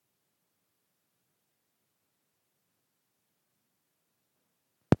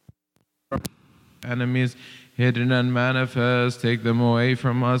enemies, hidden and manifest. Take them away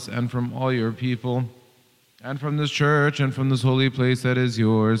from us and from all your people, and from this church and from this holy place that is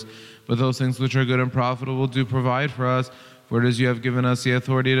yours. But those things which are good and profitable do provide for us, for it is you have given us the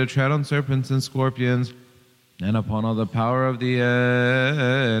authority to tread on serpents and scorpions, and upon all the power of the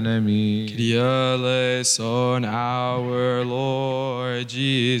enemy. Kyrie eleison, our Lord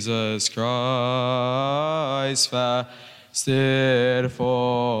Jesus Christ, fasted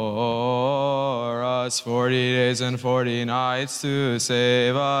for us 40 days and 40 nights to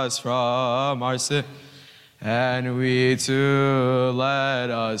save us from our sin. And we too, let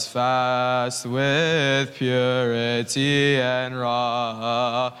us fast with purity and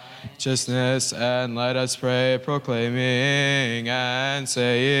righteousness, and let us pray, proclaiming and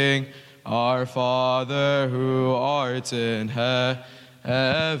saying, Our Father who art in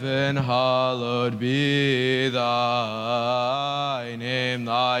heaven, hallowed be thy name.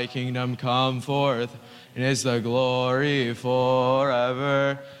 Thy kingdom come forth, and is the glory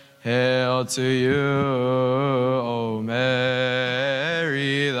forever. Hail to you, O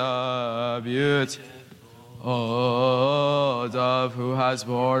Mary, the beautiful dove who has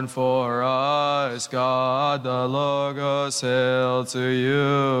borne for us God the Logos. Hail to you,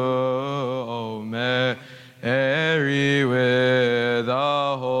 O Mary, with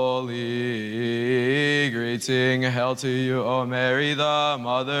a holy greeting. Hail to you, O Mary, the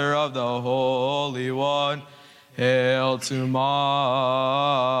Mother of the Holy One. Hail to Michael,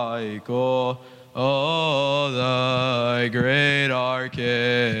 the great archangel.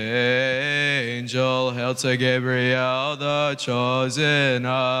 Hail to Gabriel, the chosen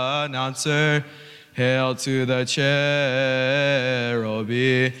announcer. Hail to the cherubim.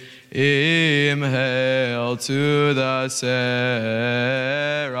 Hail to the seraphim.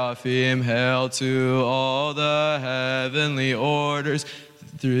 Hail to all the heavenly orders.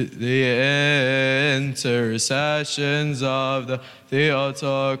 Through the intercessions of the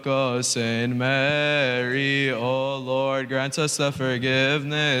Theotokos Saint Mary, O Lord, grant us the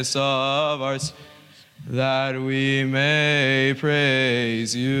forgiveness of our sins, that we may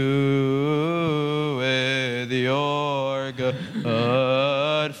praise you with your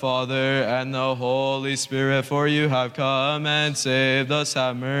good Father and the Holy Spirit. For you have come and saved us.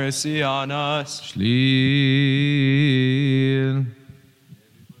 Have mercy on us. Schließen.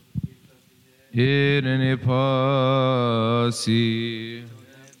 Irene pasi.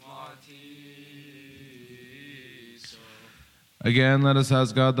 Again, let us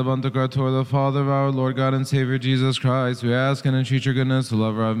ask God, the Pantocrator, the Father of our Lord God and Savior Jesus Christ. We ask and entreat your goodness, the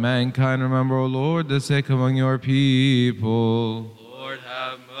lover of mankind. Remember, O Lord, the sick among your people. Lord,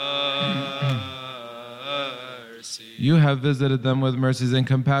 have mercy. You have visited them with mercies and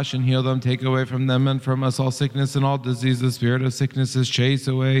compassion. Heal them, take away from them and from us all sickness and all disease. The spirit of sickness is chased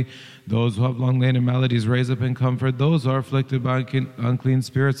away. Those who have long lain in maladies, raise up and comfort. Those who are afflicted by unclean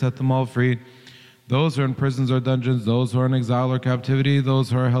spirits, set them all free. Those who are in prisons or dungeons, those who are in exile or captivity, those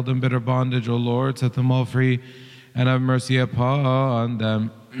who are held in bitter bondage, O Lord, set them all free and have mercy upon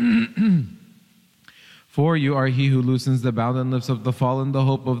them. For you are he who loosens the bound and lifts up the fallen, the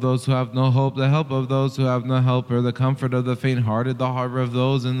hope of those who have no hope, the help of those who have no helper, the comfort of the faint-hearted, the harbor of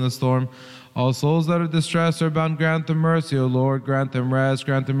those in the storm. All souls that are distressed or bound, grant them mercy, O Lord. Grant them rest,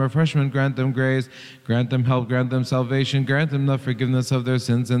 grant them refreshment, grant them grace, grant them help, grant them salvation, grant them the forgiveness of their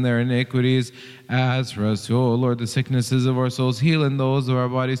sins and their iniquities. As for us, O Lord, the sicknesses of our souls, heal, in those of our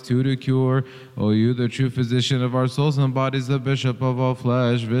bodies too to cure. O you, the true physician of our souls and bodies, the bishop of all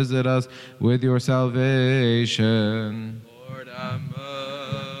flesh, visit us with your salvation. Lord, have mercy.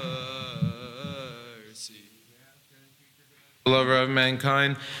 Lover of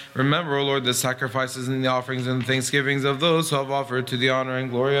mankind, remember, O Lord, the sacrifices and the offerings and the thanksgivings of those who have offered to the honor and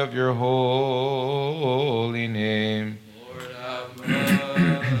glory of your holy name. Lord, have mercy.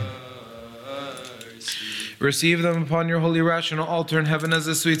 Receive them upon your holy rational altar in heaven as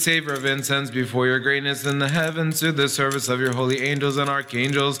a sweet savor of incense before your greatness in the heavens, through the service of your holy angels and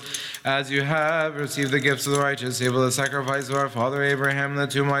archangels, as you have received the gifts of the righteous, able the sacrifice of our father Abraham and the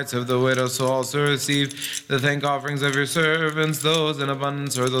two mites of the widow, so also receive the thank offerings of your servants, those in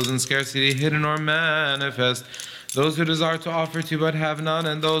abundance or those in scarcity, hidden or manifest, those who desire to offer to you but have none,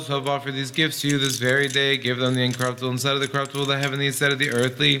 and those who have offered these gifts to you this very day. Give them the incorruptible instead of the corruptible, the heavenly instead of the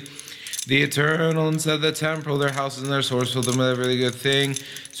earthly, the eternal instead of the temporal. Their houses and their stores, fill them with every good thing.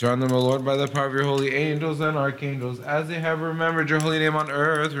 Surround them, O Lord, by the power of your holy angels and archangels. As they have remembered your holy name on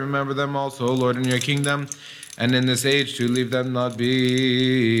earth, remember them also, O Lord, in your kingdom, and in this age to leave them not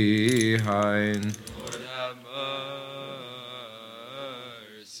behind. Lord, have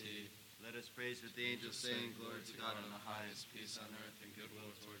mercy. Let us praise with the angels, saying, Glory to God in the highest, peace on earth, and goodwill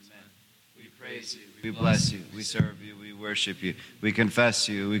towards men. We praise you, we bless you, we serve you, we worship you, we confess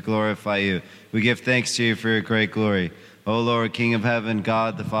you, we glorify you. We give thanks to you for your great glory. O Lord, King of heaven,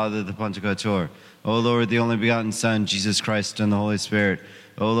 God, the Father, the Pantocrator. O Lord, the only begotten Son, Jesus Christ, and the Holy Spirit.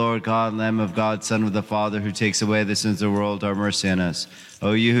 O Lord God, Lamb of God, Son of the Father, who takes away the sins of the world, have mercy on us.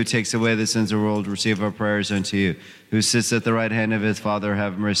 O you who takes away the sins of the world, receive our prayers unto you. Who sits at the right hand of his Father,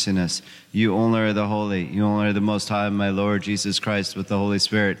 have mercy on us. You only are the holy, you only are the most high, my Lord Jesus Christ, with the Holy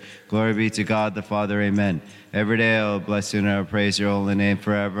Spirit. Glory be to God the Father, amen. Every day I will bless you and I will praise your holy name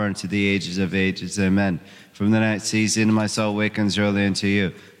forever unto the ages of ages, amen. From the night season, my soul wakens early unto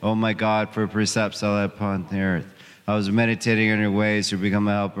you. O my God, for precepts I lay upon the earth. I was meditating on your ways, you become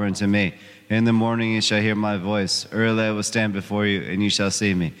a helper unto me. In the morning you shall hear my voice. Early I will stand before you, and you shall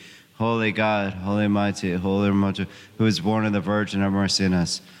see me. Holy God, holy mighty, holy mighty, who is born of the Virgin, have mercy on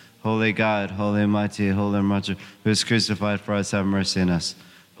us. Holy God, holy mighty, holy mighty, who is crucified for us, have mercy on us.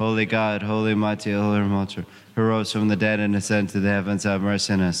 Holy God, holy mighty, holy mighty, who rose from the dead and ascended to the heavens, have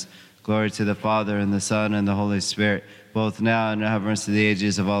mercy on us. Glory to the Father, and the Son, and the Holy Spirit, both now and ever to the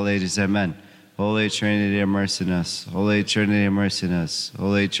ages of all ages. Amen. Holy Trinity, have mercy on us. Holy Trinity, have mercy on us.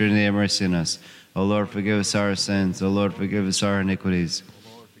 Holy Trinity, have mercy on us. O Lord, forgive us our sins. O Lord, forgive us our iniquities.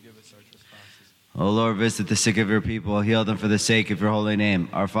 O Lord, visit the sick of your people. Heal them for the sake of your holy name.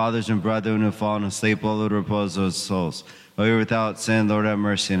 Our fathers and brethren who have fallen asleep, O Lord, repose those souls. O you without sin, Lord, have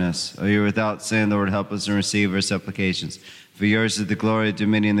mercy on us. O you without sin, Lord, help us and receive our supplications. For yours is the glory,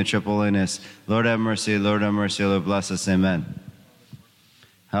 dominion, the triple holiness. Lord, have mercy. Lord, have mercy. Lord, bless us. Amen.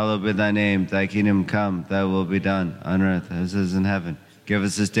 Hallowed be thy name. Thy kingdom come. Thy will be done on earth as it is in heaven. Give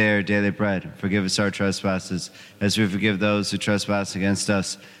us this day our daily bread. Forgive us our trespasses, as we forgive those who trespass against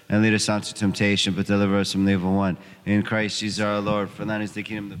us. And lead us not into temptation, but deliver us from the evil one. In Christ Jesus our Lord, for thine is the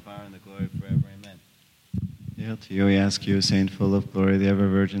kingdom, the power, and the glory forever. Amen. Hail to you, we ask you, Saint full of glory, the ever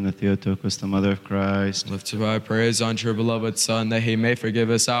Virgin, the Theotokos, the Mother of Christ. Lift up our praise unto your beloved Son, that he may forgive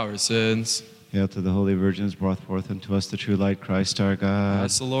us our sins. Hail to the Holy Virgins, brought forth unto us the true light, Christ our God.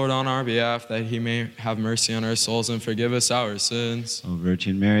 Ask the Lord on our behalf, that he may have mercy on our souls and forgive us our sins. O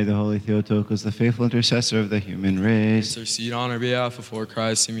Virgin Mary, the Holy Theotokos, the faithful intercessor of the human race. Intercede on our behalf before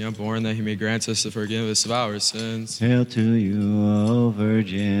Christ, whom you have born, that he may grant us the forgiveness of our sins. Hail to you, O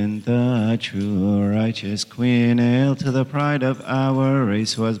Virgin, the true righteous Queen. Hail to the pride of our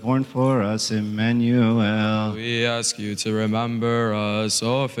race, who has borne for us Emmanuel. We ask you to remember us,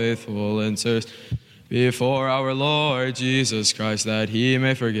 O faithful intercessor, before our Lord Jesus Christ, that he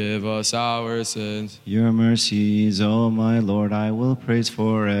may forgive us our sins. Your mercies, O my Lord, I will praise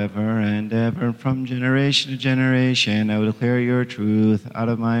forever and ever. From generation to generation, I will declare your truth out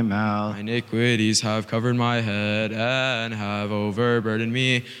of my mouth. My iniquities have covered my head and have overburdened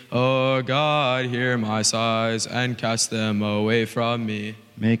me. O God, hear my sighs and cast them away from me.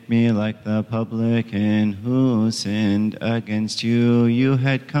 Make me like the publican who sinned against you. You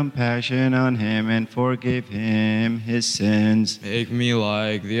had compassion on him and forgave him his sins. Make me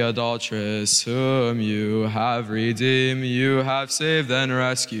like the adulteress whom you have redeemed. You have saved and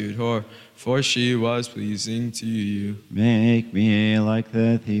rescued her, for she was pleasing to you. Make me like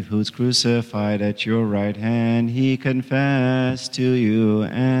the thief who's crucified at your right hand. He confessed to you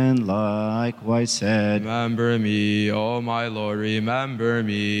and likewise said, Remember me, O my Lord, remember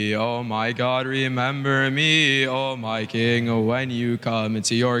me, O my God, remember me, O my King, when you come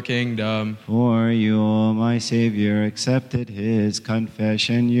into your kingdom. For you, O my Savior, accepted his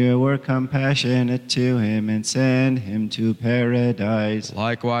confession. You were compassionate to him and sent him to paradise.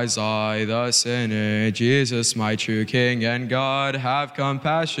 Likewise I, the sinner, Jesus, my true King and God, have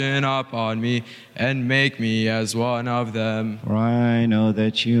compassion upon me and make me as one of them. For I know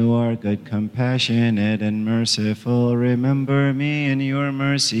that you are good, compassionate, and merciful. Remember me in your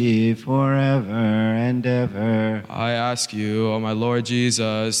mercy forever and ever. I ask you, O my Lord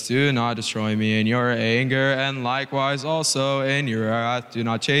Jesus, do not destroy me in your anger, and likewise also in your wrath. Do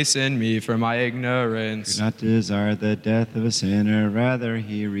not chasten me for my ignorance. Do not desire the death of a sinner, rather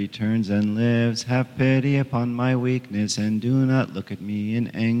he returns and lives. Have pity upon my weakness, and do not look at me in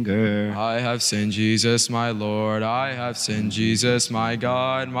anger. I have sinned, Jesus, my Lord. I have sinned, Jesus, my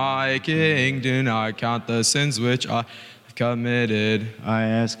God, my King. Do not count the sins which I have committed. I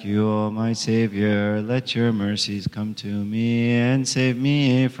ask you, O my Savior, let your mercies come to me and save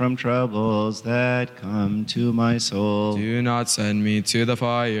me from troubles that come to my soul. Do not send me to the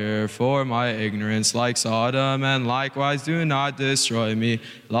fire for my ignorance like Sodom, and likewise do not destroy me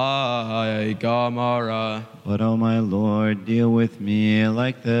like Gomorrah. But, O my Lord, deal with me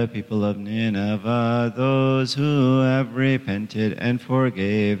like the people of Nineveh, those who have repented and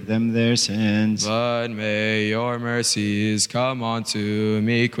forgave them their sins. But may your mercy mercies, come unto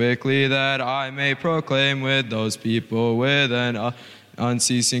me quickly, that I may proclaim with those people with an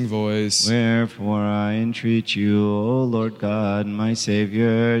unceasing voice. Wherefore I entreat you, O Lord God, my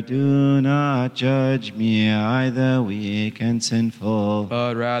Savior, do not judge me, I the weak and sinful,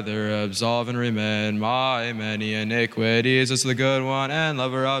 But rather absolve and remit my many iniquities, as the good one and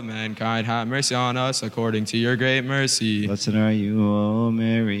lover of mankind. Have mercy on us according to your great mercy. Blessed are you, O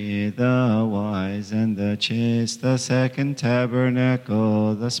Mary, the wise and the chaste, the second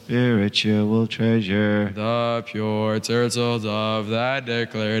tabernacle, the spiritual treasure. The pure turtle dove that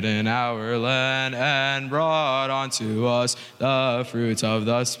declared in our land and brought unto us the fruit of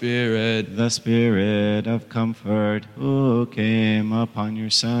the Spirit. The Spirit of comfort, who came upon your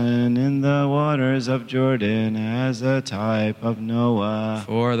Son in the waters of Jordan as a type of Noah.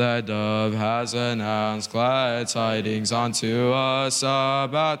 For that dove has announced glad tidings unto us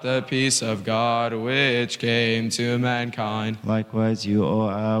about the peace of God which came to mankind. Likewise you, O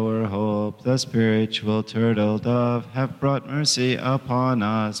our hope, the spiritual turtle dove, have brought mercy upon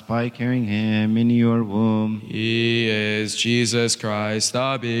us by carrying him in your womb. He is Jesus Christ,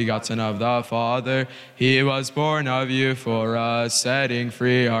 the begotten of the Father. He was born of you for us, setting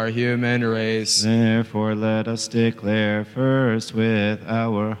free our human race. Therefore let us declare first with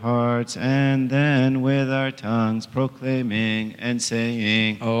our hearts and then with our tongues, proclaiming and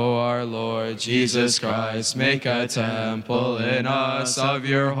saying, O our Lord Jesus Christ, make a temple in us of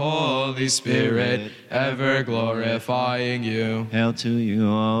your Holy Spirit, ever glorifying you. Hail to you,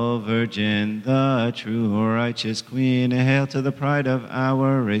 O Virgin, the true righteous Queen. Hail to the pride of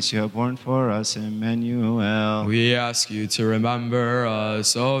our race. You have borne for us Emmanuel. We ask you to remember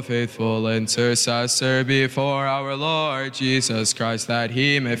us, O faithful intercessor, before our Lord Jesus Christ, that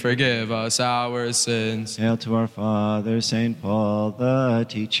he may forgive us our sins. Hail to our Father, St. Paul, the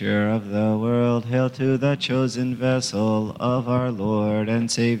teacher of the world. Hail to the chosen vessel of our Lord and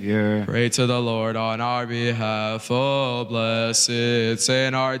Savior. Pray to the Lord on our behalf, O blessed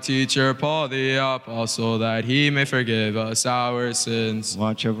Saint, our teacher, Paul the Apostle, that he may forgive us our sins.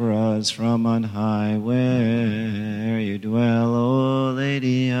 Watch over us from on high, where you dwell, O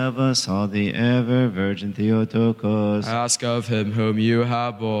Lady of us all, the ever Virgin Theotokos. Ask of him whom you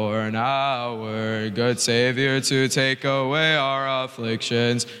have borne, our good Savior, to take away our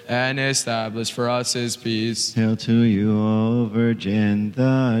afflictions and establish for us his peace. Hail to you, O Virgin,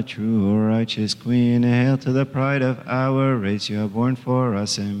 the true righteous Queen. Hail to the pride of our race. You have borne for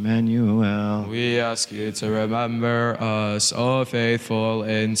us Emmanuel. We ask you to remember us, O faithful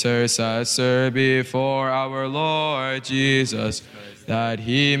intercessor, before our Lord Jesus, that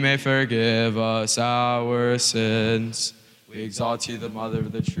he may forgive us our sins. We exalt you, the Mother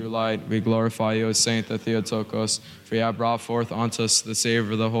of the true light. We glorify you, O Saint the Theotokos, for you have brought forth unto us the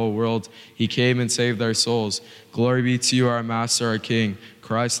Savior of the whole world. He came and saved our souls. Glory be to you, our Master, our King,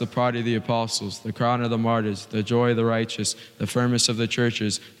 Christ, the pride of the apostles, the crown of the martyrs, the joy of the righteous, the firmest of the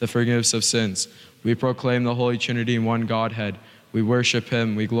churches, the forgiveness of sins. We proclaim the Holy Trinity in one Godhead. We worship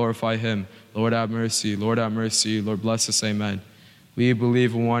him, we glorify him. Lord have mercy, Lord have mercy, Lord bless us, amen. We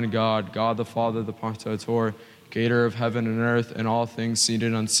believe in one God, God the Father, the Pantocrator, creator of heaven and earth and all things seen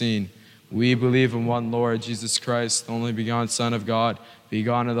and unseen. We believe in one Lord, Jesus Christ, the only begotten Son of God,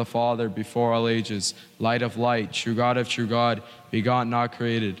 begotten of the Father before all ages, light of light, true God of true God, begotten, not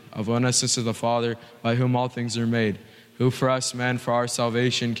created, of one essence of the Father, by whom all things are made, who for us men, for our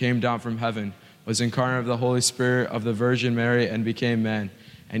salvation, came down from heaven, was incarnate of the Holy Spirit of the Virgin Mary, and became man.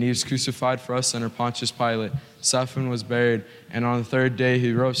 And he was crucified for us under Pontius Pilate, suffered and was buried, and on the third day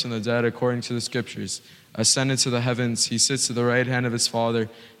he rose from the dead according to the Scriptures. Ascended to the heavens, he sits at the right hand of his Father,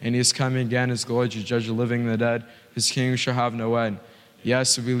 and he is coming again as glory to judge the living and the dead. His kingdom shall have no end.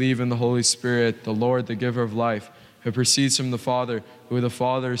 Yes, we believe in the Holy Spirit, the Lord, the giver of life, who proceeds from the Father, who the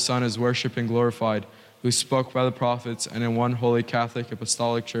Father, Son is worshipped and glorified, who spoke by the prophets, and in one holy Catholic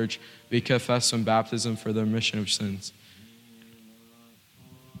Apostolic Church we confess in baptism for the remission of sins.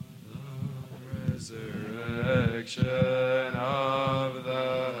 The resurrection of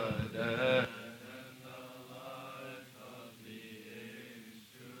the dead.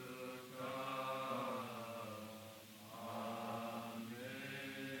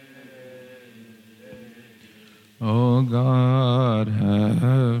 O God,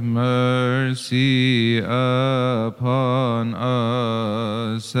 have mercy upon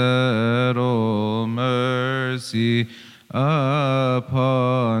us. Settle mercy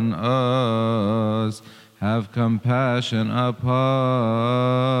upon us. Have compassion upon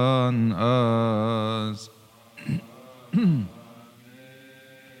us.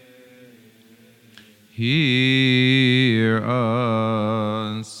 Hear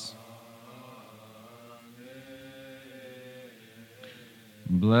us.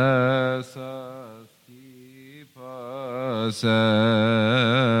 Bless us, keep us,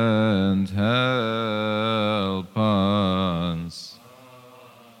 and help us.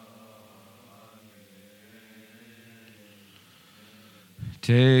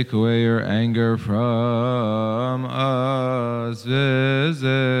 Take away your anger from us,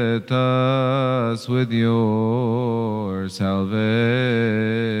 visit us with your salvation,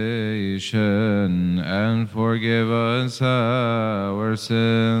 and forgive us our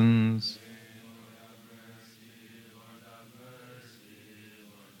sins.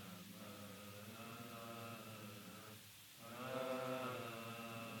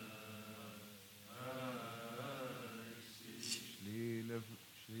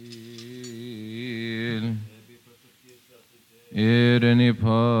 Ireni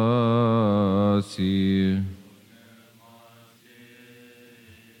pasi.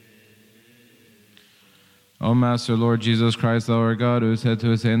 O Master, Lord Jesus Christ, our God, who said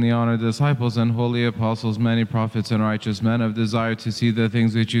to his saintly honored disciples and holy apostles, many prophets and righteous men have desired to see the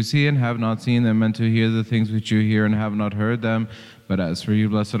things which you see and have not seen them, and to hear the things which you hear and have not heard them. But as for you,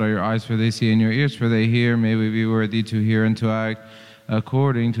 blessed are your eyes, for they see, and your ears, for they hear. May we be worthy to hear and to act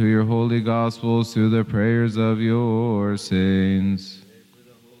according to your holy gospels, through the prayers of your saints.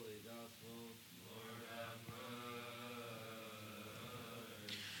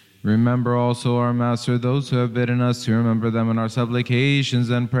 Remember also, our Master, those who have bidden us to remember them in our supplications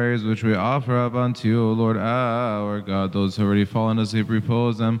and prayers which we offer up unto you, O Lord our God. Those who have already fallen asleep,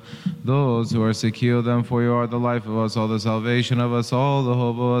 repose them. Those who are sick, heal them, for you are the life of us all, the salvation of us all, the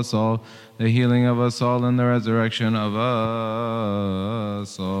hope of us all, the healing of us all, and the resurrection of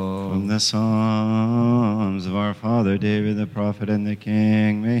us all. From the Psalms of our father David, the prophet and the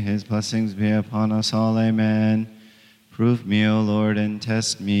king, may his blessings be upon us all. Amen. Prove me, O Lord, and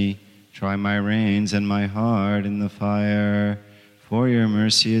test me. Try my reins and my heart in the fire. For your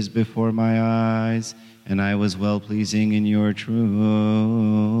mercy is before my eyes, and I was well-pleasing in your truth.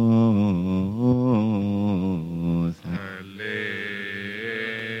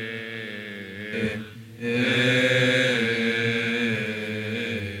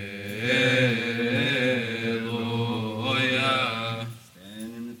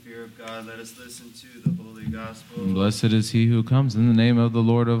 Stand in the fear of God. Let us listen to the holy gospel. Blessed is he who comes in the name of the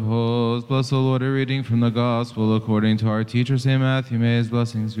Lord of hosts. Bless the Lord, a reading from the gospel according to our teacher, St. Matthew. May his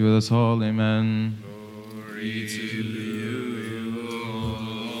blessings be with us all. Amen. Glory to you,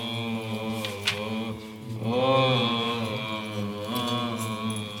 O Lord.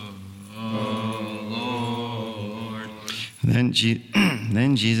 Then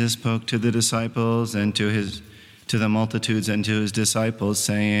Jesus spoke to the disciples and to the multitudes and to his disciples,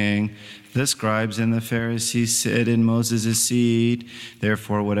 saying, the scribes and the Pharisees sit in Moses' seat.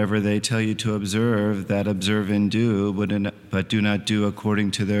 Therefore, whatever they tell you to observe, that observe and do, but do not do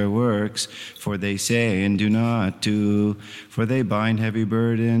according to their works. For they say and do not do. For they bind heavy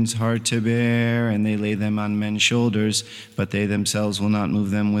burdens, hard to bear, and they lay them on men's shoulders, but they themselves will not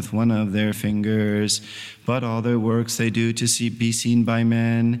move them with one of their fingers. But all their works they do to be seen by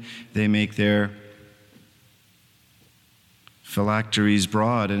men. They make their phylacteries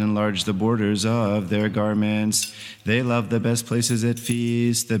broad and enlarge the borders of their garments. They love the best places at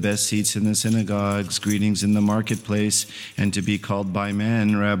feasts, the best seats in the synagogues, greetings in the marketplace, and to be called by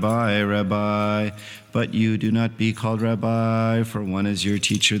men, Rabbi, Rabbi. But you do not be called Rabbi, for one is your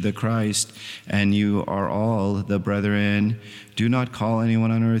teacher, the Christ, and you are all the brethren. Do not call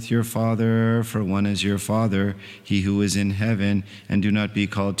anyone on earth your father, for one is your Father, he who is in heaven. And do not be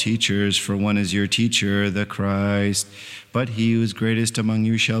called teachers, for one is your teacher, the Christ. But he who is greatest among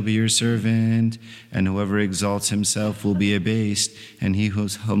you shall be your servant. And whoever exalts himself will be abased, and he who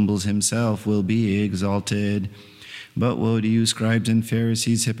humbles himself will be exalted. But woe to you, scribes and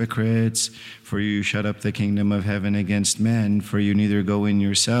Pharisees, hypocrites, for you shut up the kingdom of heaven against men, for you neither go in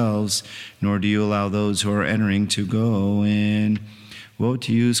yourselves, nor do you allow those who are entering to go in. Woe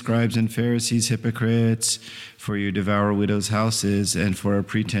to you, scribes and Pharisees, hypocrites, for you devour widows' houses, and for a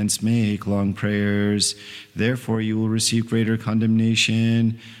pretense make long prayers. Therefore you will receive greater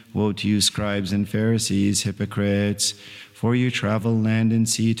condemnation. Woe to you, scribes and Pharisees, hypocrites, for you travel land and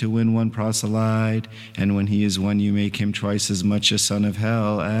sea to win one proselyte, and when he is won, you make him twice as much a son of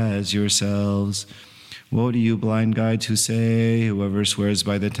hell as yourselves. Woe to you, blind guides, who say, whoever swears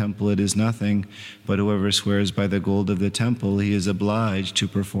by the temple, it is nothing, but whoever swears by the gold of the temple, he is obliged to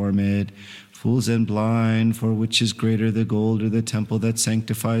perform it. Fools and blind, for which is greater, the gold or the temple that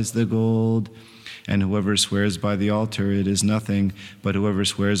sanctifies the gold? And whoever swears by the altar, it is nothing, but whoever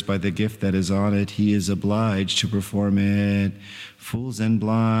swears by the gift that is on it, he is obliged to perform it. Fools and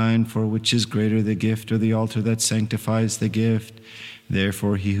blind, for which is greater, the gift or the altar that sanctifies the gift?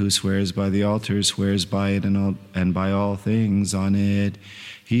 Therefore he who swears by the altar swears by it and by all things on it.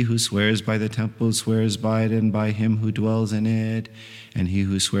 He who swears by the temple swears by it and by him who dwells in it. And he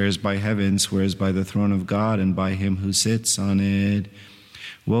who swears by heaven swears by the throne of God and by him who sits on it.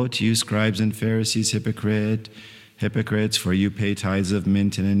 Woe to you, scribes and Pharisees, hypocrites, for you pay tithes of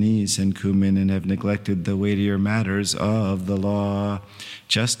mint and anise and cumin and have neglected the weightier matters of the law,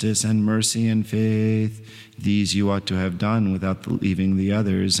 justice and mercy and faith. These you ought to have done without leaving the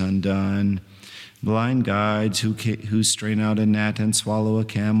others undone. Blind guides who strain out a gnat and swallow a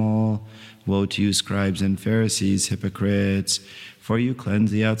camel. Woe to you, scribes and Pharisees, hypocrites, for you cleanse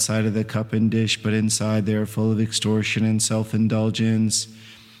the outside of the cup and dish, but inside they are full of extortion and self-indulgence.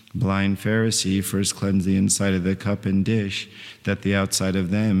 Blind Pharisee, first cleanse the inside of the cup and dish, that the outside of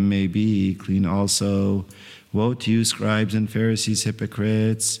them may be clean also. Woe to you, scribes and Pharisees,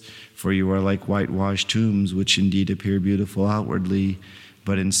 hypocrites, for you are like whitewashed tombs, which indeed appear beautiful outwardly,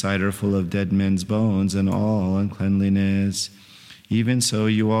 but inside are full of dead men's bones and all uncleanliness. Even so,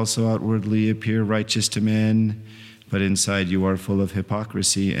 you also outwardly appear righteous to men, but inside you are full of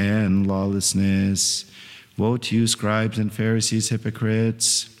hypocrisy and lawlessness. Woe to you, scribes and Pharisees,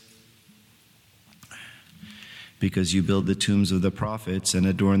 hypocrites, because you build the tombs of the prophets and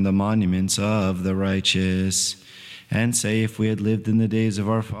adorn the monuments of the righteous, and say, if we had lived in the days of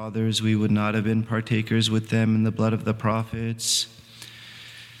our fathers, we would not have been partakers with them in the blood of the prophets.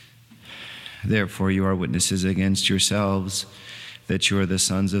 Therefore you are witnesses against yourselves, that you are the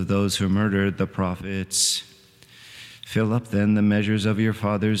sons of those who murdered the prophets. Fill up then the measures of your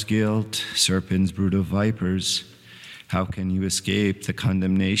father's guilt, serpents, brood of vipers. How can you escape the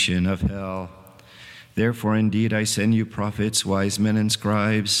condemnation of hell? Therefore, indeed, I send you prophets, wise men, and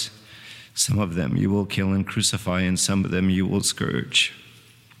scribes. Some of them you will kill and crucify, and some of them you will scourge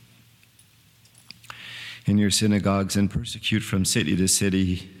in your synagogues and persecute from city to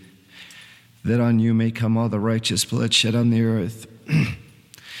city, that on you may come all the righteous blood shed on the earth,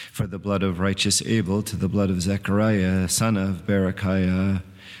 for the blood of righteous Abel to the blood of Zechariah, son of Berechiah,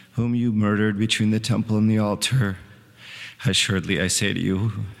 whom you murdered between the temple and the altar. Assuredly, I say to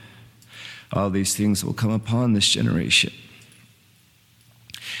you, all these things will come upon this generation.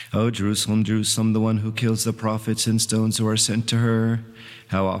 O Jerusalem, Jerusalem, the one who kills the prophets and stones who are sent to her,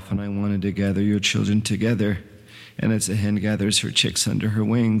 how often I wanted to gather your children together, and as a hen gathers her chicks under her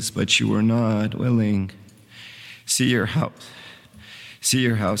wings, but you were not willing. See your house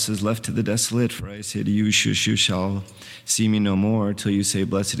is left to the desolate, for I say to you, you shall see me no more till you say,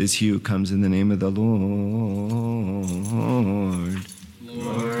 blessed is he who comes in the name of the Lord.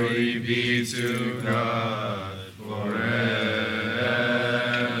 Glory be to God forever.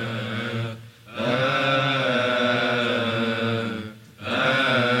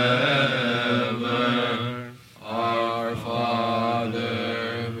 Our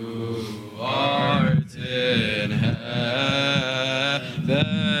Father who art in heaven,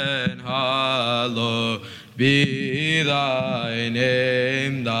 hallowed be thy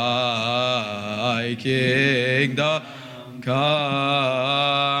name, thy kingdom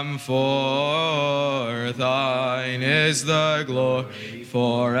come forth, thine is the glory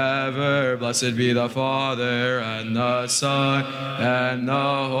forever. Blessed be the Father, and the Son, and the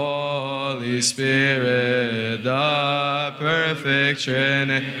Holy Spirit, the perfect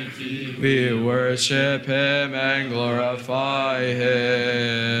Trinity. We worship him and glorify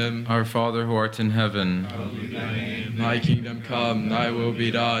him. Our Father who art in heaven, Thy kingdom come, thy will be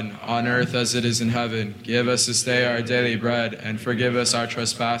done, on earth as it is in heaven. Give us this day our daily bread, and forgive us our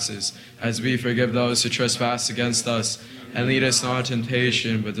trespasses, as we forgive those who trespass against us. And lead us not into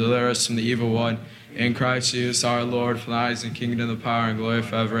temptation, but deliver us from the evil one. In Christ Jesus our Lord, for thine is the kingdom, the power, and glory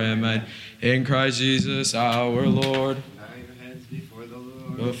forever. Amen. In Christ Jesus our Lord. Bow your heads before the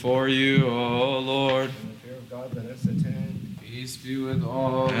Lord. Before you, O Lord. In the fear of God, let us attend. peace be with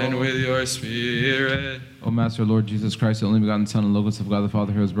all. And with your spirit. O Master, Lord Jesus Christ, the only begotten Son and Logos of God the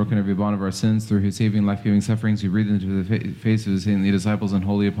Father, who has broken every bond of our sins through his saving, life-giving sufferings, who breathed into the face of his saintly disciples and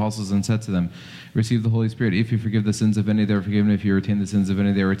holy apostles and said to them, receive the Holy Spirit. If you forgive the sins of any, they are forgiven. If you retain the sins of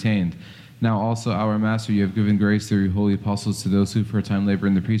any, they are retained. Now also, our Master, you have given grace through your holy apostles to those who for a time labor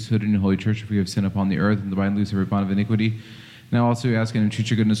in the priesthood and your holy church, forgive sin upon the earth and bind loose every bond of iniquity. Now also we ask and entreat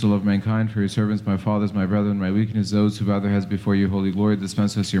your goodness to love mankind, for your servants, my fathers, my brethren, my weakness, those who bow their heads before your holy glory,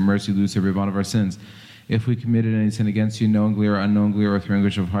 dispense us your mercy, loose every bond of our sins. If we committed any sin against you, knowingly or unknowingly, or through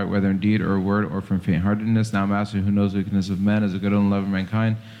anguish of heart, whether in deed or word, or from faint-heartedness, now Master, who knows the weakness of men, as a good and lover of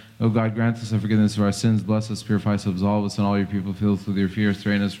mankind, O God, grant us the forgiveness of our sins, bless us, purify us, absolve us, and all your people fill us with your fear,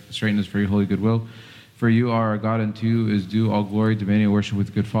 straighten us for your holy goodwill. For you are our God, and to you is due all glory, dominion, and worship with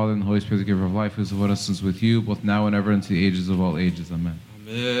the good Father and the Holy Spirit, the giver of life, who is of us with you, both now and ever, into the ages of all ages. Amen.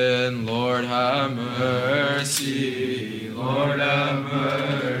 Amen. Lord have mercy. Lord have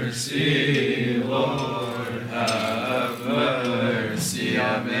mercy. Lord have mercy.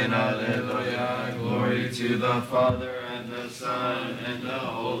 Amen. Alleluia. Glory to the Father and the Son and the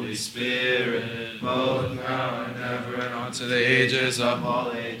Holy Spirit, both now and ever and unto the ages of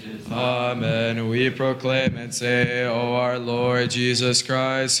all ages. Amen. We proclaim and say, O our Lord Jesus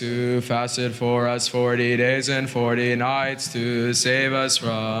Christ, who fasted for us 40 days and 40 nights to save us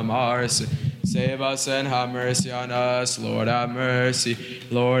from our sins. Save us and have mercy on us. Lord, have mercy.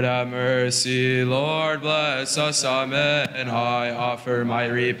 Lord, have mercy. Lord, bless us. Amen. And I offer my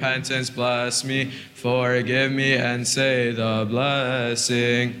repentance. Bless me, forgive me, and say the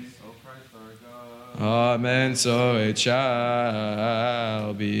blessing. Amen. So it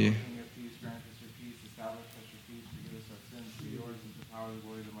shall be.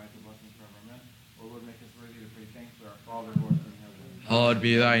 Hallowed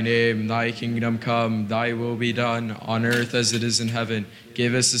be thy name, thy kingdom come, thy will be done, on earth as it is in heaven.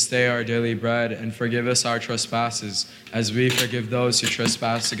 Give us this day our daily bread, and forgive us our trespasses, as we forgive those who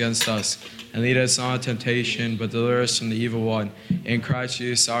trespass against us. And lead us not into temptation, but deliver us from the evil one. In Christ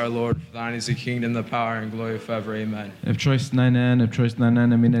Jesus our Lord, for thine is the kingdom, the power, and glory forever. Amen. If choice nine, amen,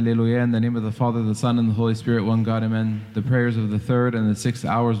 alleluia. In the name of the Father, the Son, and the Holy Spirit, one God, amen. The prayers of the third and the sixth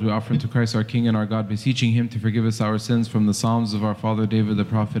hours we offer unto Christ our King and our God, beseeching him to forgive us our sins, from the Psalms of our Father David, the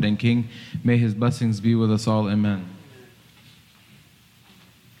prophet and King. May his blessings be with us all. Amen.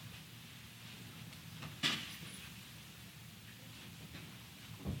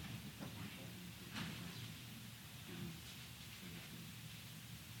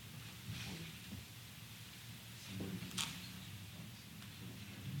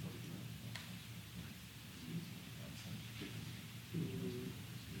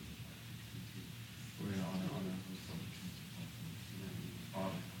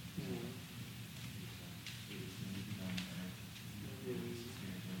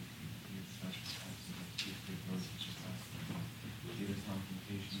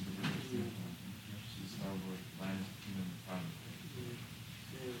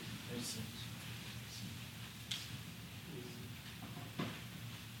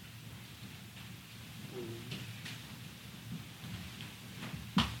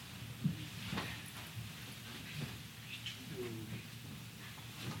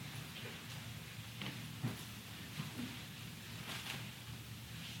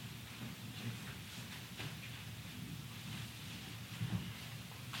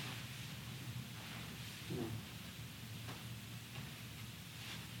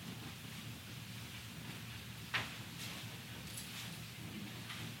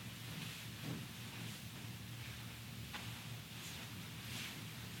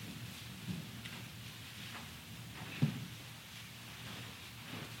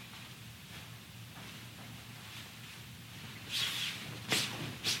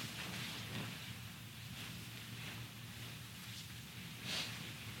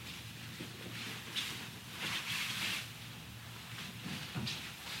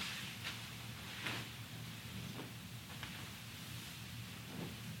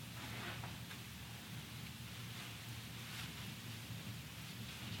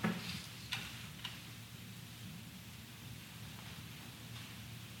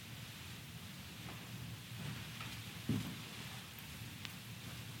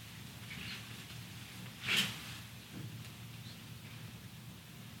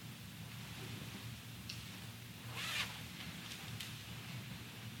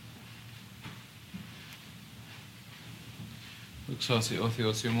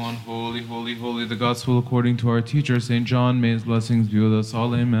 Holy, holy, holy, the gospel according to our teacher, St. John. May his blessings be with us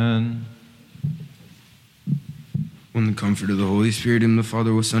all. Amen. When the Comforter of the Holy Spirit, whom the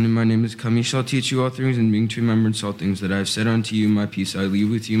Father will send in my name is come, he shall teach you all things, and bring to remembrance all things that I have said unto you. My peace I leave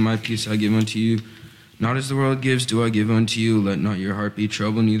with you, my peace I give unto you. Not as the world gives do I give unto you. Let not your heart be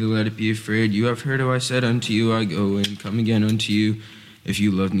troubled, neither let it be afraid. You have heard how I said unto you, I go and come again unto you. If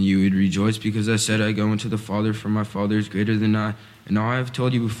you loved me, you would rejoice, because I said, I go unto the Father, for my Father is greater than I. And now I have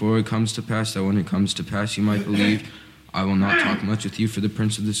told you before it comes to pass, that when it comes to pass you might believe. I will not talk much with you, for the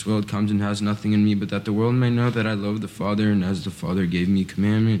prince of this world comes and has nothing in me, but that the world may know that I love the Father, and as the Father gave me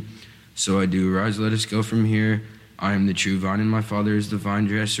commandment, so I do. Rise, let us go from here. I am the true vine, and my Father is the vine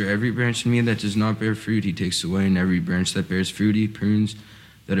dresser. Every branch in me that does not bear fruit, he takes away, and every branch that bears fruit, he prunes,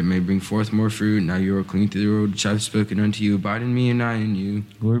 that it may bring forth more fruit. Now you are clean through the word which I have spoken unto you. Abide in me, and I in you.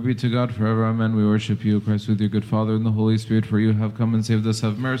 Glory be to God forever. Amen. We worship you, Christ, with your good Father and the Holy Spirit, for you have come and saved us.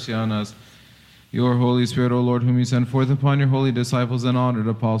 Have mercy on us. Your Holy Spirit, O Lord, whom you sent forth upon your holy disciples and honored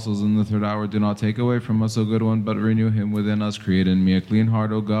apostles in the third hour, do not take away from us, O good one, but renew him within us. Create in me a clean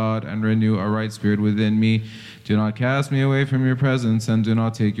heart, O God, and renew a right spirit within me. Do not cast me away from your presence, and do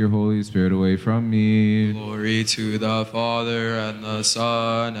not take your Holy Spirit away from me. Glory to the Father, and the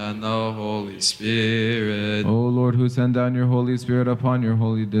Son, and the Holy Spirit. O Lord, who send down your Holy Spirit upon your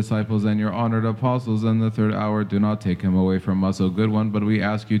holy disciples and your honored apostles in the third hour, do not take him away from us, O good one, but we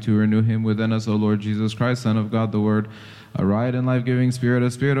ask you to renew him within us, O Lord Jesus Christ, Son of God, the Word, a right and life-giving Spirit, a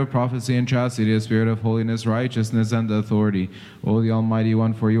spirit of prophecy and chastity, a spirit of holiness, righteousness, and authority. O the Almighty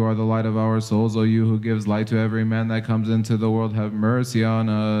One, for you are the light of our souls. O you who gives light to every man that comes into the world, have mercy on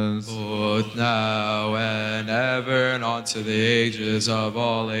us. Both now and ever, and unto the ages of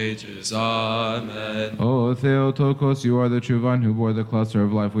all ages. Amen. O Theotokos, you are the true vine who bore the cluster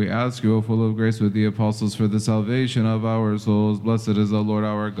of life. We ask you, O full of grace with the apostles, for the salvation of our souls. Blessed is the Lord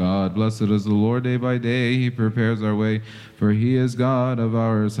our God. Blessed is the Lord day by day. He prepares our way, for he is God of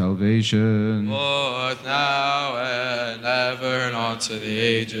our salvation. Both now and ever, and unto the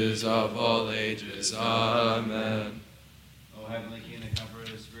ages of all ages. Amen. O heavenly King, the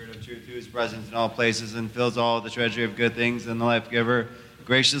Comforter, the Spirit of truth, who is present in all places and fills all the treasury of good things, and the life giver,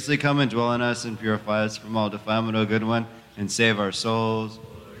 graciously come and dwell in us and purify us from all defilement, O good one, and save our souls.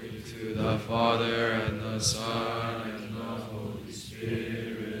 Glory to the Father, and the Son, and the Holy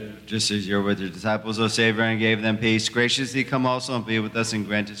Spirit. Just as you were with your disciples, O Savior, and gave them peace, graciously come also and be with us and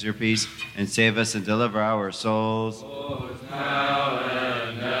grant us your peace, and save us and deliver our souls. Both now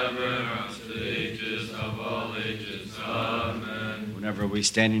and ever, unto the ages of all ages. Amen. Whenever we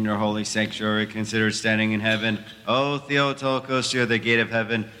stand in your holy sanctuary, consider standing in heaven. O Theotokos, you are the gate of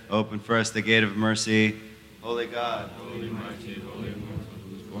heaven. Open for us the gate of mercy. Holy God, Holy mighty, holy immortal,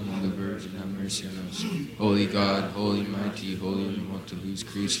 who was born of the Virgin, have mercy on us. Holy God, holy mighty, holy immortal, who is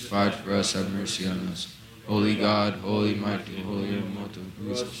crucified for us, have mercy on us. Holy God, holy mighty, holy immortal,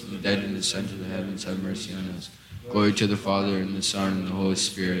 who is dead and ascended to the heavens, have mercy on us. Glory to the Father, and the Son, and the Holy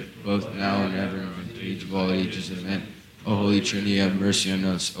Spirit, both now and ever, and unto the age of all ages. Amen. O Holy Trinity, have mercy on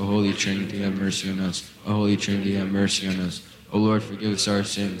us. O Holy Trinity, have mercy on us. O Holy Trinity, have mercy on us. O Lord, forgive us our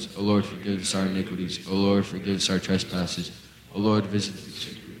sins. O Lord, forgive us our iniquities. O Lord, forgive us our trespasses. O Lord, visit the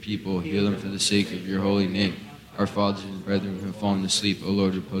sick people, heal them for the sake of your holy name. Our fathers and brethren who have fallen asleep, O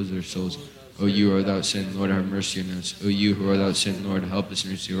Lord, repose their souls. O you who are without sin, Lord, have mercy on us. O you who are without sin, Lord, help us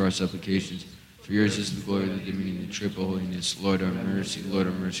and receive our supplications. For yours is the glory, the dominion, the triple holiness. Lord, have mercy. Lord,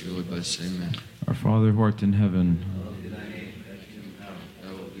 have mercy. Lord, bless. Amen. Our Father who art in heaven,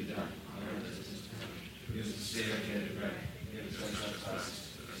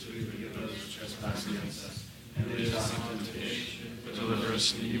 deliver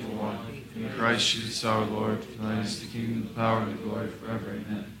us from the evil one. In Christ Jesus our Lord, for thine is the kingdom, the power, and the glory forever.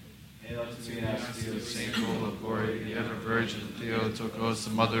 Amen. Hail to me, Majesty, the saint full of glory, the ever Virgin Theotokos, the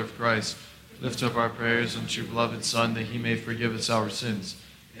Mother of Christ. Lift up our prayers unto your beloved Son, that he may forgive us our sins.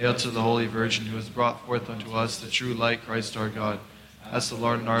 Hail to the Holy Virgin, who has brought forth unto us the true light, Christ our God. Ask the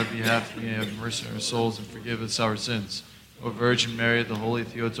Lord on our behalf, that he may have mercy on our souls and forgive us our sins. O Virgin Mary, the Holy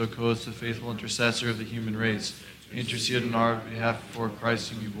Theotokos, the faithful intercessor of the human race, intercede on our behalf before Christ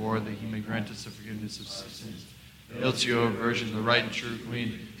whom you bore, that he may grant us the forgiveness of sins. Hail to you, O Virgin, the right and true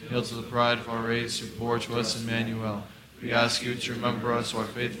Queen. Hail to the pride of our race, who bore to us Emmanuel. We ask you to remember us, our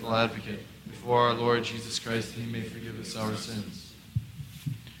faithful advocate, before our Lord Jesus Christ, that he may forgive us our sins.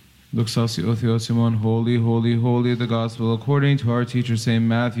 Luxasi O Theosimon, holy, holy, holy, the gospel according to our teacher Saint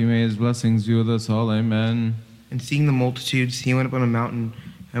Matthew. May his blessings be with us all. Amen. And seeing the multitudes, he went up on a mountain,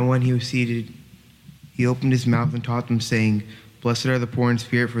 and when he was seated, he opened his mouth and taught them, saying, Blessed are the poor in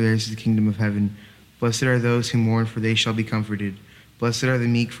spirit, for theirs is the kingdom of heaven. Blessed are those who mourn, for they shall be comforted. Blessed are the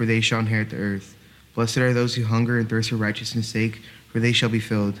meek, for they shall inherit the earth. Blessed are those who hunger and thirst for righteousness' sake, for they shall be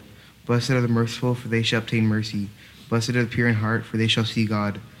filled. Blessed are the merciful, for they shall obtain mercy. Blessed are the pure in heart, for they shall see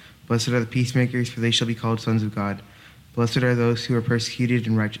God. Blessed are the peacemakers, for they shall be called sons of God. Blessed are those who are persecuted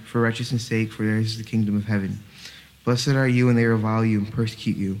for righteousness' sake, for theirs is the kingdom of heaven. Blessed are you when they revile you and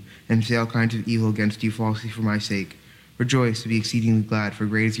persecute you, and say all kinds of evil against you falsely for my sake. Rejoice and be exceedingly glad, for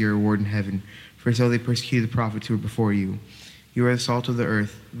great is your reward in heaven. For so they persecuted the prophets who were before you. You are the salt of the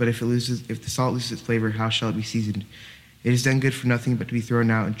earth, but if the salt loses its flavor, how shall it be seasoned? It is then good for nothing but to be thrown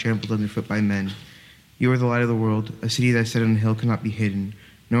out and trampled underfoot by men. You are the light of the world. A city that is set on a hill cannot be hidden.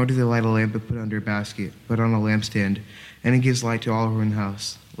 Nor do they light a lamp and put it under a basket, but on a lampstand, and it gives light to all who are in the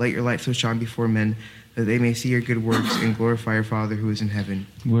house. Let your light so shine before men, that they may see your good works and glorify your Father who is in heaven.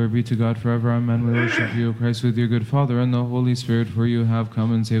 Glory be to God forever. Amen. We worship you, O Christ, with your good Father and the Holy Spirit, for you have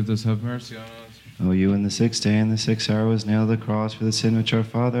come and saved us. Have mercy on us. O you in the sixth day and the sixth hour was nailed to the cross for the sin which our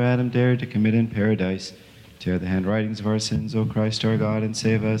father Adam dared to commit in paradise. Tear the handwritings of our sins, O Christ our God, and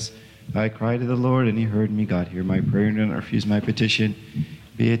save us. I cried to the Lord, and he heard me. God, hear my prayer and do not refuse my petition.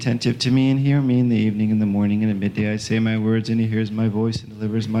 Be attentive to me and hear me in the evening, in the morning, and at midday I say my words, and he hears my voice and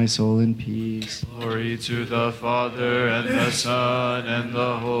delivers my soul in peace. Glory to the Father, and the Son, and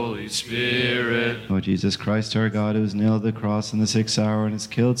the Holy Spirit. O Jesus Christ our God, who was nailed to the cross in the sixth hour and has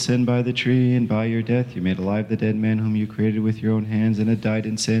killed sin by the tree, and by your death you made alive the dead man whom you created with your own hands and had died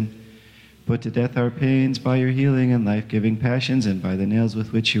in sin. Put to death our pains by your healing and life-giving passions, and by the nails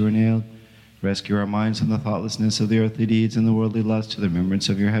with which you were nailed. Rescue our minds from the thoughtlessness of the earthly deeds and the worldly lust to the remembrance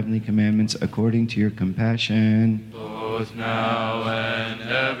of your heavenly commandments according to your compassion. Both now and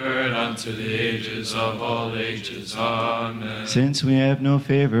ever, and unto the ages of all ages. Amen. Since we have no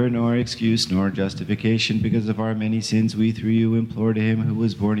favor, nor excuse, nor justification because of our many sins, we through you implore to him who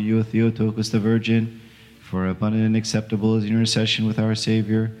was born of you, Theotokos the Virgin, for abundant and acceptable is your intercession with our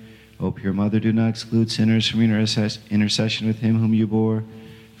Savior. O pure Mother, do not exclude sinners from your intercession with him whom you bore.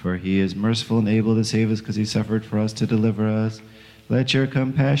 For he is merciful and able to save us, because he suffered for us to deliver us. Let your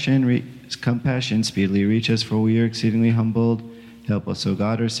compassion speedily reach us, for we are exceedingly humbled. Help us, O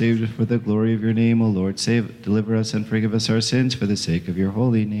God, our Savior, for the glory of your name. O Lord, deliver us and forgive us our sins for the sake of your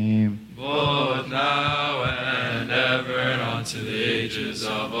holy name. Both now and ever, and unto the ages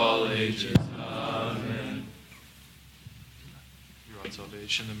of all ages. Amen. You brought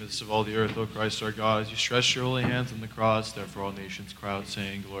salvation in the midst of all the earth, O Christ our God, as you stretched your holy hands on the cross. Therefore all nations cry out,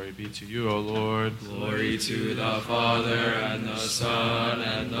 saying, Glory be to you, O Lord. Glory to the Father, and the Son,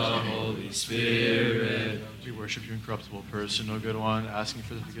 and the Holy Spirit. We worship you, incorruptible person, O good one, asking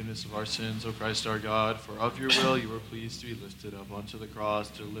for the forgiveness of our sins, O Christ our God. For of your will you were pleased to be lifted up onto the cross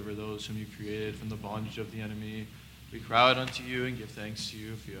to deliver those whom you created from the bondage of the enemy. We cry out unto you and give thanks to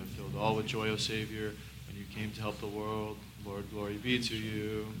you, for you have filled all with joy, O Savior, when you came to help the world. Lord, glory be to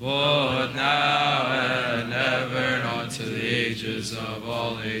you. Both now and ever, and unto the ages of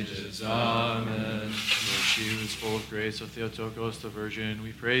all ages. Amen. Lord, she who is full of grace, O Theotokos the Virgin,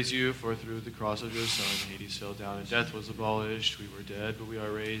 we praise you, for through the cross of your Son, Hades fell down and death was abolished. We were dead, but we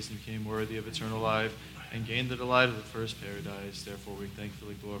are raised and became worthy of eternal life, and gained the delight of the first paradise. Therefore we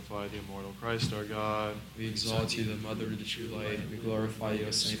thankfully glorify the immortal Christ our God. We exalt you, the Mother of the true light. We glorify you,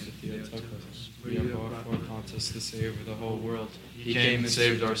 O Saint Theotokos. We are brought forth unto us the Savior of the whole world. He came and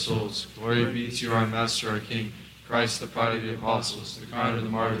saved our souls. Glory be to you, our Master, our King, Christ, the pride of the apostles, the crown of the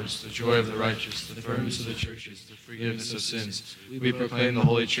martyrs, the joy of the righteous, the firmness of the churches, the forgiveness of sins. We proclaim the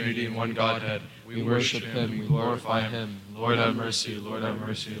Holy Trinity in one Godhead. We worship him, we glorify him. Lord have mercy, Lord have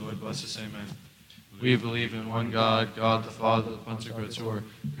mercy, Lord bless us, amen. We believe in one God, God the Father, the Pantocrator,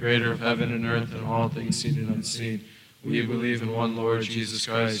 creator of heaven and earth and all things seen and unseen. We believe in one Lord Jesus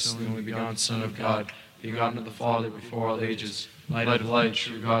Christ, the only begotten Son of God, begotten of the Father before all ages, light of light,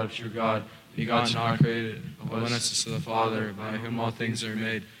 true God of true God, begotten, not created, of witnesses to the Father, by whom all things are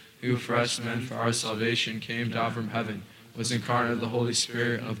made, who for us men, for our salvation, came down from heaven, was incarnate of the Holy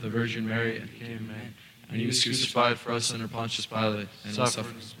Spirit, of the Virgin Mary, and became man. And he was crucified for us under Pontius Pilate, and suffered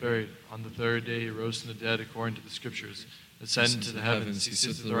and was buried. On the third day he rose from the dead according to the Scriptures, ascended to the heavens, he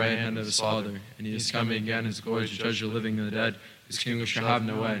sits at the right hand of his Father, and he is coming again in his glory to judge the living and the dead, whose kingdom shall have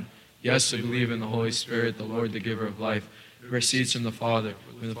no end. Yes, we believe in the Holy Spirit, the Lord, the giver of life, who proceeds from the Father,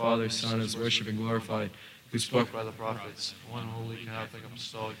 whom the Father's Son is worshipped and glorified, who spoke by the prophets, one holy Catholic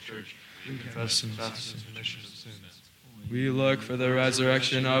apostolic church, who confess and baptism and remission of sins. We look for the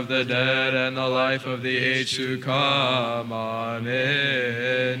resurrection of the dead and the life of the age to come.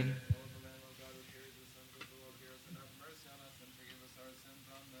 Amen.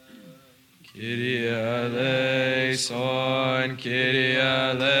 Kyrie eleison, Kyrie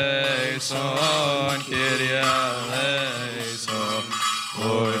eleison, Kyrie eleison.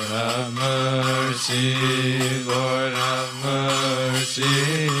 Lord have mercy, Lord have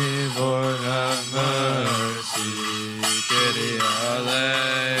mercy, Lord have mercy. Kyrie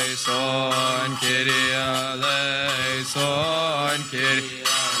eleison, Kyrie eleison, Kyrie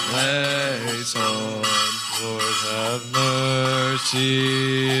eleison. Lord have mercy,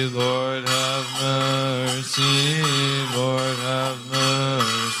 Lord have mercy, Lord have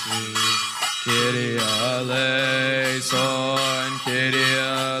mercy. Kyrie eleison, Kyrie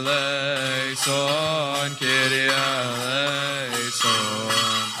eleison, Kyrie eleison.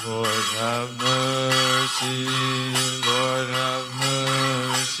 Lord have mercy, Lord have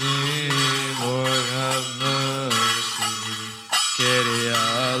mercy, Lord have mercy. Kyrie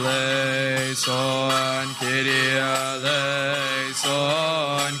eleison, Kyrie eleison,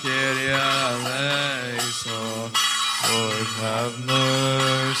 Kyrie eleison. Lord have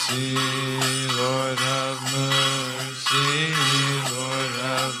mercy, Lord have mercy, Lord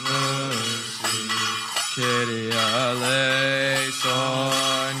have mercy. Kyrie eleison,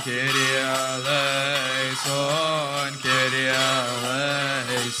 Kyrie eleison, Kyrie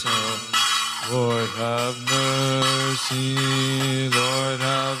eleison. Lord have mercy, Lord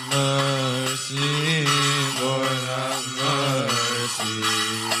have mercy, Lord have mercy.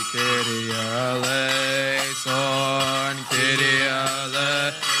 Kyrie eleison, Kyrie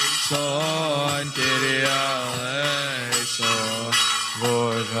eleison, Kyrie eleison.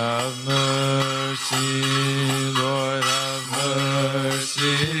 Lord have mercy, Lord have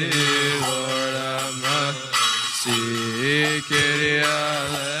mercy, Lord have mercy. Kyrie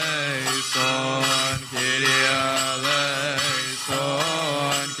eleison, Kyrie eleison,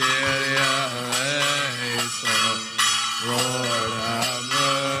 Kyrie eleison. Lord have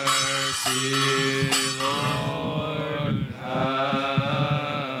mercy, Lord have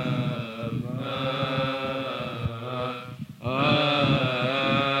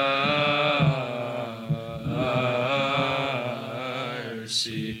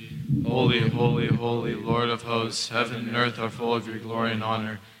mercy. Holy, holy, holy, Lord of hosts, heaven and earth are full of your glory and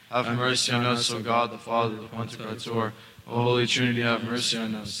honor. Have mercy on us, O God, the Father, the Pantocrator. O Holy Trinity, have mercy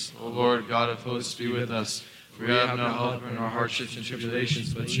on us. O Lord, God of hosts, be with us. For we have no helper in our hardships and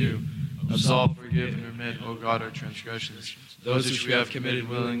tribulations but you. Absolve, forgive, and remit, O God, our transgressions, those which we have committed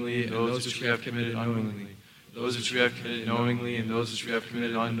willingly, and those which we have committed unknowingly, those which we have committed knowingly, and those which we have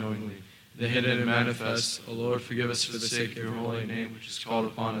committed unknowingly, the hidden and manifest. O Lord, forgive us for the sake of your holy name, which is called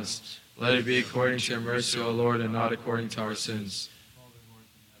upon us. Let it be according to your mercy, O Lord, and not according to our sins.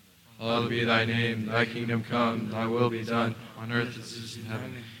 Hallowed be thy name, thy kingdom come, thy will be done, on earth as it is in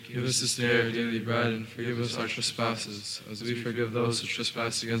heaven. Give us this day our daily bread, and forgive us our trespasses, as we forgive those who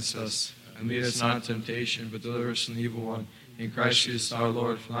trespass against us. And lead us not into temptation, but deliver us from the evil one. In Christ Jesus our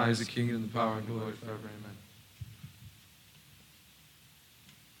Lord, for thine is the kingdom, the power, and glory forever. Amen.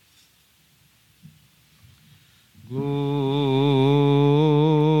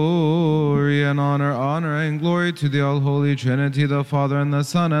 Glory and honor and glory to the all-holy Trinity, the Father and the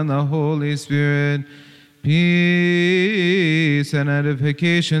Son and the Holy Spirit. Peace and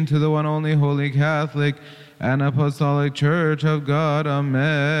edification to the one only holy Catholic and Apostolic Church of God. Amen.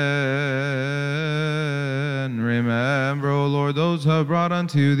 Remember, O Lord, those who have brought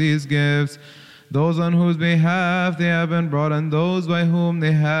unto you these gifts, those on whose behalf they have been brought, and those by whom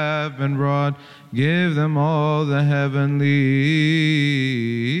they have been brought. Give them all the heavenly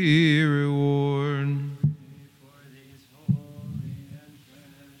reward. For these holy and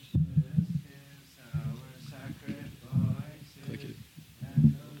precious gifts, our sacrifices, Click it.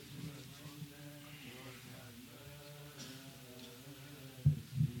 and those who have known them, Lord have mercy.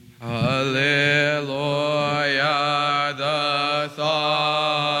 Hallelujah, the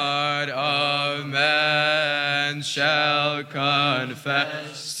thought of man shall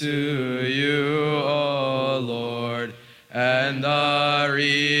confess to you, O Lord, and the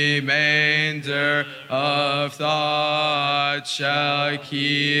remainder of thought shall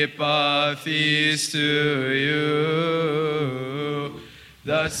keep a feast to you.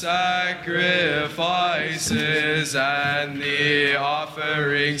 The sacrifices and the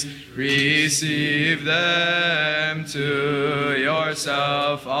offerings, receive them to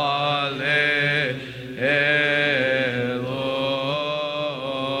yourself. Alleluia.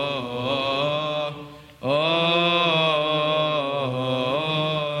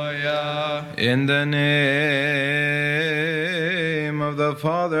 In the name of the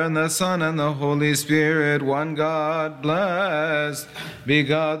Father, and the Son, and the Holy Spirit, one God, blessed be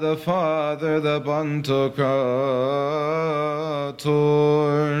God the Father, the Pantocrator.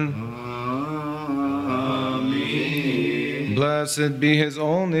 Amen. Blessed be his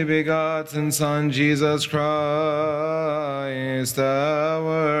only begotten Son, Jesus Christ,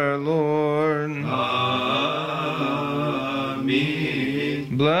 our Lord. Amen.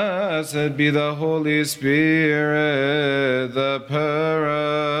 Blessed be the Holy Spirit, the Paraclete.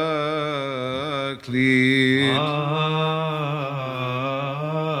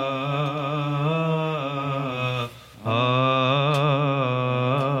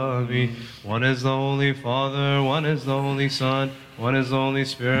 Amen. One is the Holy Father, one is the Holy Son, one is the Holy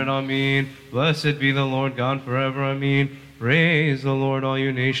Spirit. Amen. Blessed be the Lord God forever. Amen. Praise the Lord, all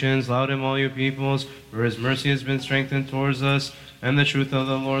you nations. Laud him, all you peoples. For his mercy has been strengthened towards us, and the truth of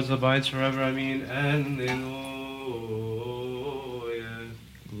the Lord abides forever. Amen. Alleluia.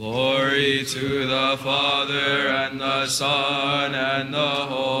 Glory to the Father, and the Son, and the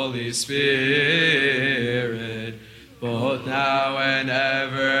Holy Spirit. both now and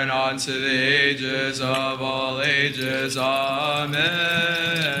ever, and unto the ages of all ages. Amen.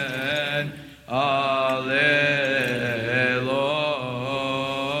 Alleluia.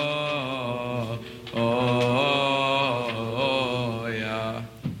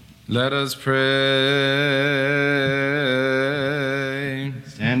 Let us pray.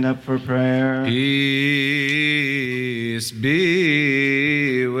 Stand up for prayer. Peace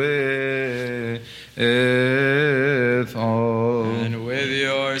be with all. And with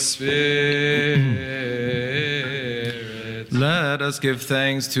your spirit. Let us give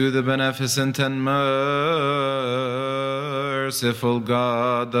thanks to the beneficent and merciful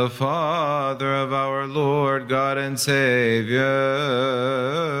God, the Father of our Lord, God and Savior,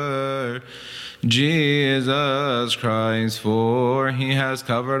 Jesus Christ, for he has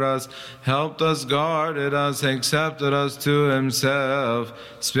covered us, helped us, guarded us, accepted us to himself,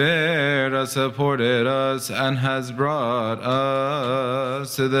 spared us, supported us, and has brought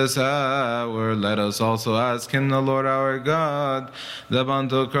us to this hour. Let us also ask him, the Lord our God, the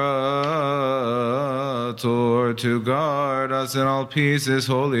Pantocrator, to guard us in all peace this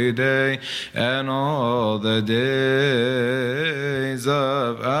holy day and all the days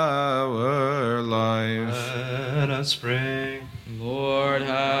of our life. Let us pray. Lord,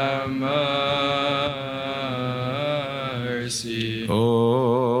 have mercy.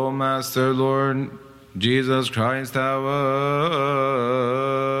 O Master Lord Jesus Christ, our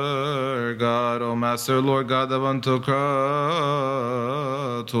God, O Master Lord God, the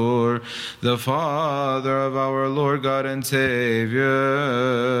Pantocrator, the Father of our Lord God and Savior,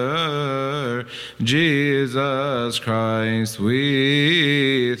 Jesus Christ,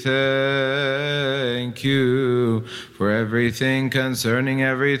 we thank you for everything concerning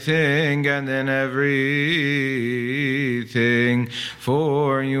everything and in everything.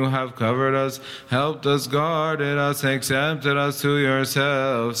 For you have covered us, helped us, guarded us, accepted us to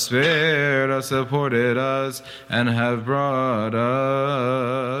yourself, spared us, supported us, and have brought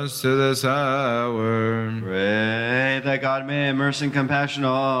us to this hour. Pray that God may have mercy and compassion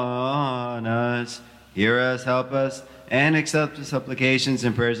on us, hear us, help us, and accept the supplications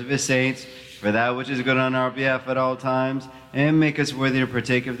and prayers of his saints, for that which is good on our behalf at all times, and make us worthy to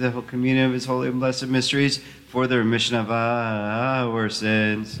partake of the whole communion of his holy and blessed mysteries, for the remission of our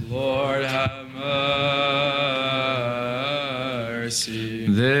sins. Lord, have mercy.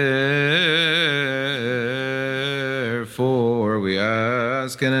 Therefore, we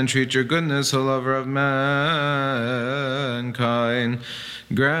ask and entreat your goodness, O lover of mankind.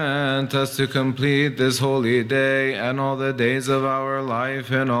 Grant us to complete this holy day and all the days of our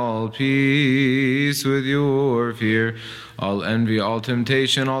life in all peace with your fear, all envy, all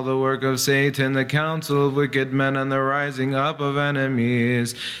temptation, all the work of Satan, the counsel of wicked men, and the rising up of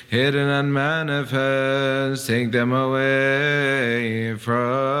enemies, hidden and manifest. Take them away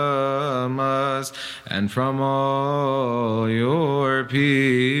from us and from all your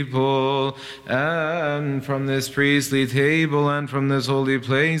people, and from this priestly table, and from this holy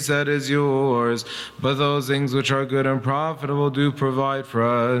place that is yours. But those things which are good and profitable do provide for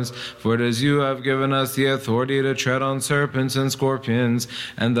us, for it is you who have given us the authority to tread on serpents and scorpions,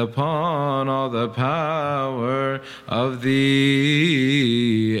 and upon all the power of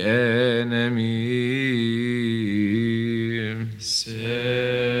the enemy.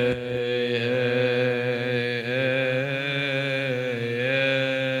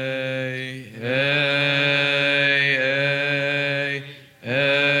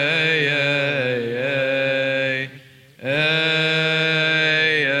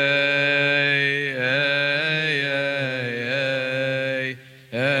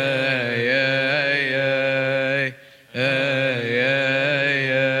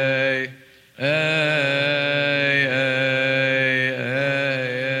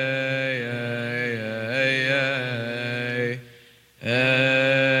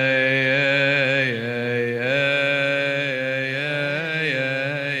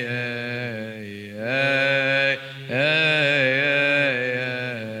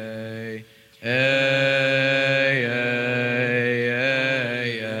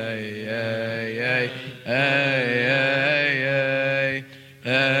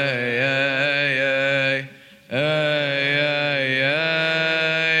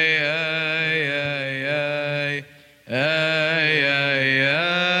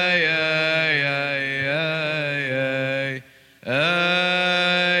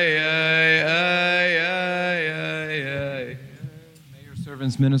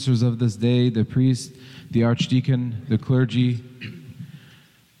 Ministers of this day, the priest, the archdeacon, the clergy,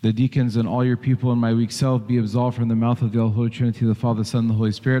 the deacons, and all your people, and my weak self, be absolved from the mouth of the Holy Trinity, the Father, Son, and the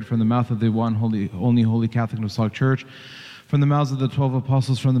Holy Spirit, from the mouth of the one only holy Catholic and Apostolic Church, from the mouths of the 12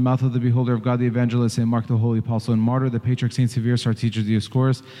 apostles, from the mouth of the beholder of God, the evangelist, St. Mark, the holy apostle and martyr, the patriarch St. Severus, our teacher,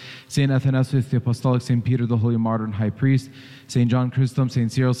 Dioscorus, St. Athanasius, the apostolic, St. Peter, the holy martyr and high priest, St. John Chrysostom,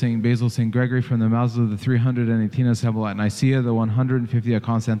 St. Cyril, St. Basil, St. Gregory, from the mouths of the 318 assembled at Nicaea, the 150 at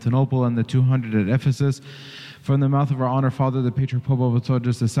Constantinople, and the 200 at Ephesus, from the mouth of our honored father, the Patriarch Pope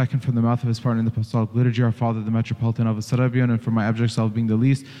Avatodus II, from the mouth of his partner in the Apostolic Liturgy, our father, the Metropolitan of Sarabian, and for my abject self being the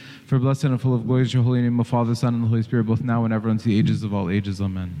least, for blessed and full of glory is your holy name, O Father, Son, and the Holy Spirit, both now and ever, unto the ages of all ages.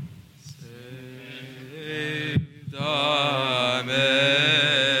 Amen. Saved, amen,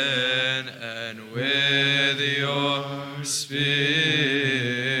 and with your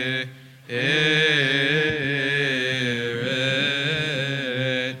spirit,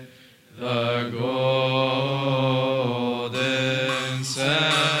 the golden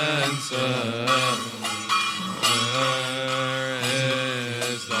censer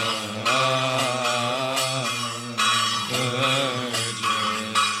is the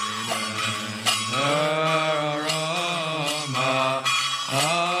Virgin, and her aroma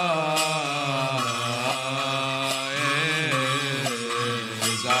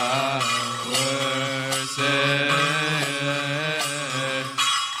is our Savior.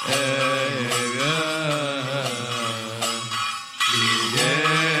 She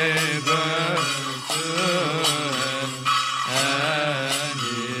gave birth to him, and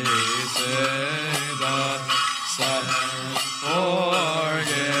he saved us, and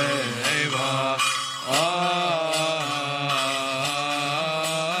forgave us our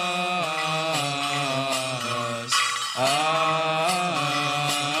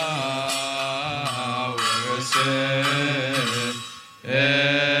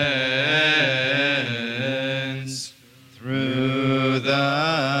sins. Through the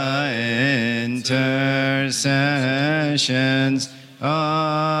intercessions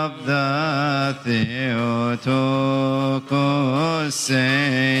of the Theotokos,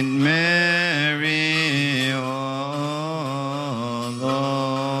 Saint Mary, O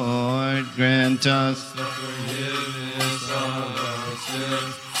Lord, grant us the forgiveness of our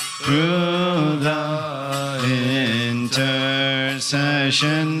sins. Through the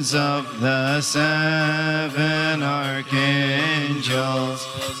intercessions of the 7 archangels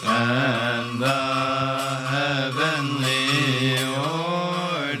and the heavenly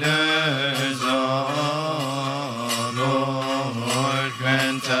orders, O Lord,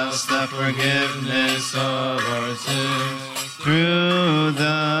 grant us the forgiveness of our sins. Through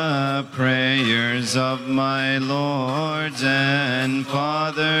the prayers of my lords and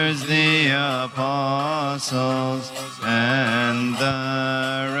fathers, the apostles, and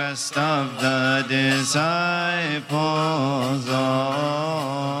the rest of the disciples,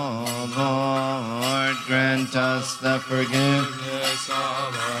 O Lord, grant us the forgiveness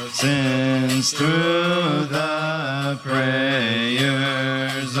of our sins. Through the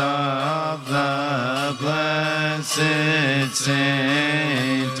prayers of the blessed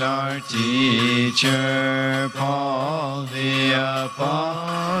Saint, our teacher, Paul the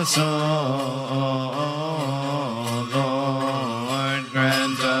Apostle, Lord,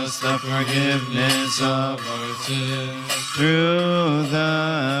 grant us the forgiveness of our sins. Through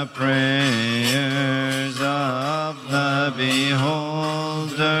the prayers of the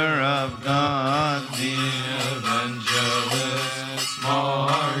beholder of God, the evangelist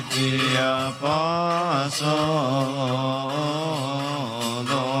Mark the Apostle,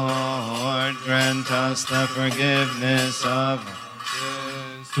 Lord, grant us the forgiveness of our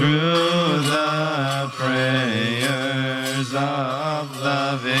sins. Through the prayers of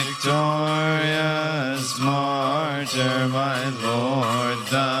the victorious martyr, my Lord,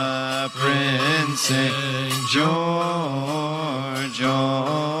 the Prince Saint George,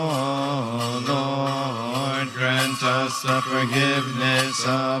 O Lord, grant us the forgiveness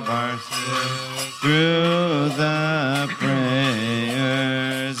of our sins. Through the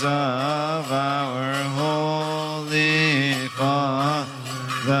prayers of our holy Father,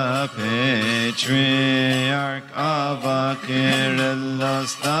 the Patriarch of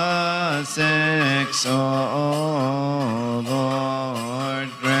Kyrillos the Sixth, O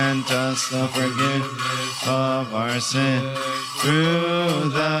Lord, grant us the forgiveness of our sins. Through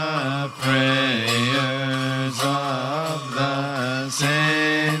the prayers of the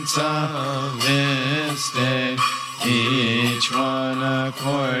saints of this day, each one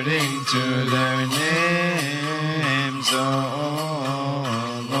according to their names,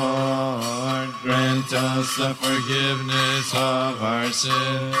 O Lord, grant us the forgiveness of our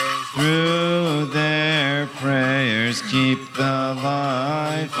sins. Through their prayers keep the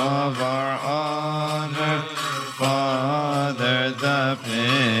life of our honored Father, the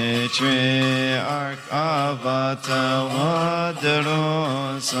Patriarch of Atawadros.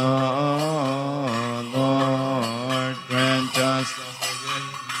 O Lord, grant us the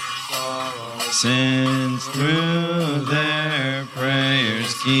forgiveness of our sins through their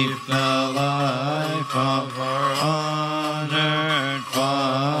prayers. Keep the life of our honored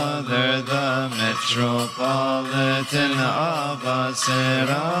Father, the Metropolitan of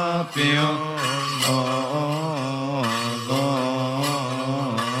Serapion. O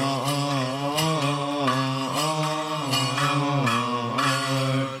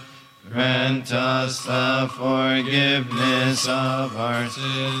Lord, grant us the forgiveness of our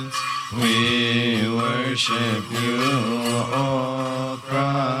sins. We worship you, O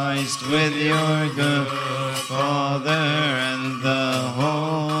Christ, with your good Father and the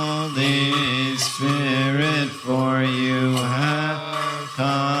Holy Spirit, for you have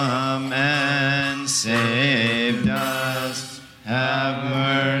come and saved us. Have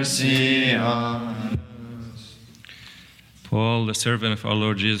mercy on us. Paul, the servant of our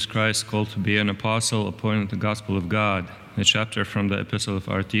Lord Jesus Christ, called to be an apostle, appointed the gospel of God. A chapter from the epistle of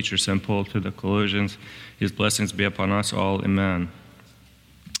our teacher St. Paul to the Colossians. His blessings be upon us all. Amen.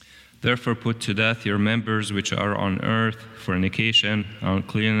 Therefore put to death your members which are on earth, fornication,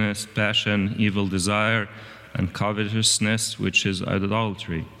 uncleanness, passion, evil desire, and covetousness, which is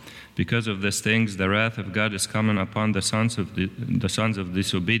idolatry. Because of these things the wrath of God is coming upon the sons of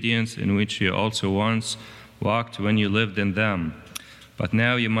disobedience, in which you also once walked when you lived in them. But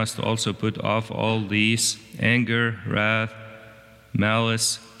now you must also put off all these: anger, wrath,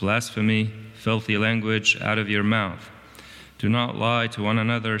 malice, blasphemy, filthy language out of your mouth. Do not lie to one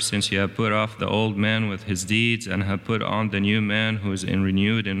another, since you have put off the old man with his deeds, and have put on the new man, who is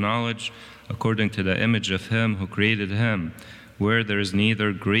renewed in knowledge, according to the image of him who created him, where there is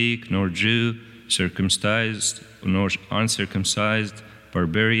neither Greek nor Jew, circumcised nor uncircumcised,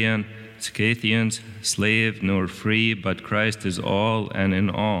 barbarian, Scythians, slave nor free, but Christ is all and in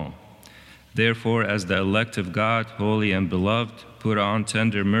all. Therefore, as the elect of God, holy and beloved, put on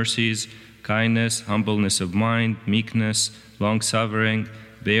tender mercies, kindness, humbleness of mind, meekness, long-suffering,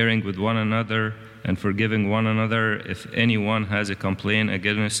 bearing with one another, and forgiving one another if anyone has a complaint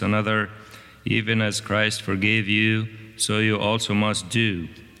against another. Even as Christ forgave you, so you also must do.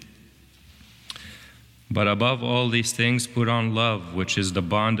 But above all these things, put on love, which is the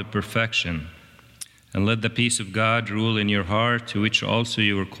bond of perfection. And let the peace of God rule in your heart, to which also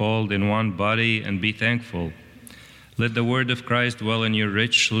you were called in one body, and be thankful. Let the word of Christ dwell in you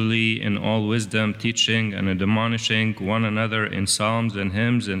richly in all wisdom, teaching and admonishing one another in psalms and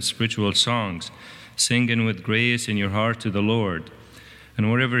hymns and spiritual songs, singing with grace in your heart to the Lord.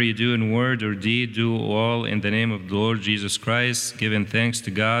 And whatever you do in word or deed, do all in the name of the Lord Jesus Christ, giving thanks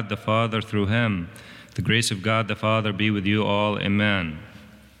to God the Father through him. The grace of God the Father be with you all. Amen.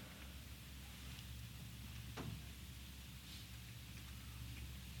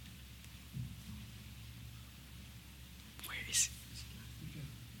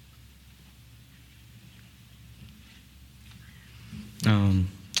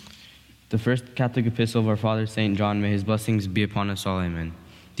 The first Catholic epistle of our Father St. John, may his blessings be upon us all. Amen.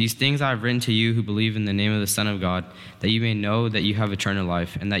 These things I have written to you who believe in the name of the Son of God, that you may know that you have eternal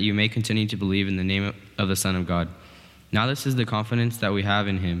life, and that you may continue to believe in the name of the Son of God. Now this is the confidence that we have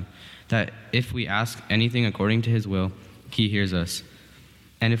in him, that if we ask anything according to his will, he hears us.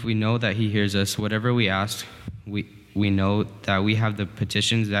 And if we know that he hears us, whatever we ask, we know that we have the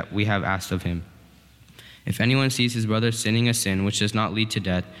petitions that we have asked of him. If anyone sees his brother sinning a sin which does not lead to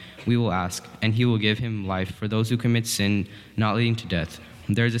death, we will ask, and he will give him life for those who commit sin not leading to death.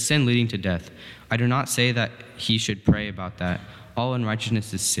 There is a sin leading to death. I do not say that he should pray about that. All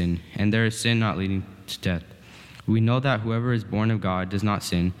unrighteousness is sin, and there is sin not leading to death. We know that whoever is born of God does not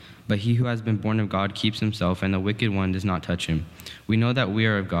sin, but he who has been born of God keeps himself, and the wicked one does not touch him. We know that we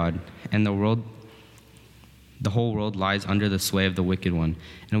are of God, and the whole world lies under the sway of the wicked one.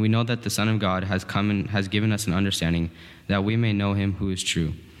 And we know that the Son of God has come and has given us an understanding, that we may know him who is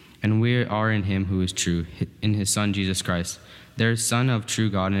true. And we are in him who is true, in his Son Jesus Christ. There is Son of true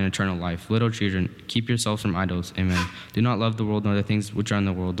God and eternal life. Little children, keep yourselves from idols. Amen. Do not love the world nor the things which are in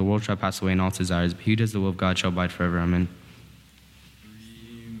the world. The world shall pass away and all its desires, but he who does the will of God shall abide forever. Amen.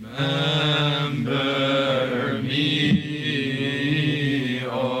 Remember me,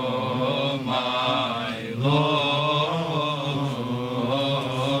 O my Lord.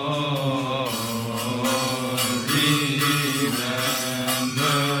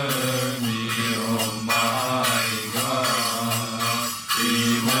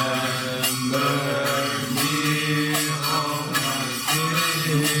 Remember me,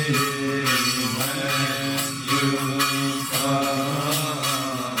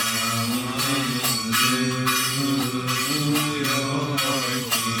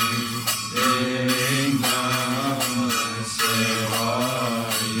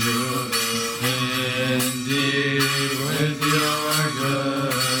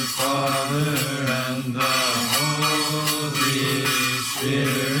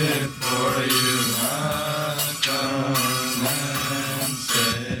 for you have come and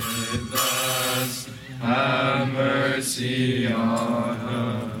saved us. Have mercy on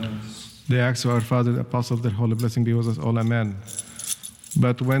us. The Acts of our Father, the Apostles, their holy blessing be with us all. Amen.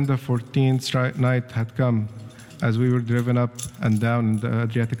 But when the 14th night had come, as we were driven up and down in the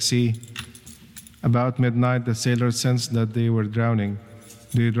Adriatic Sea, about midnight the sailors sensed that they were drowning.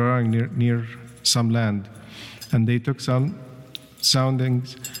 They were drawing near some land, and they took some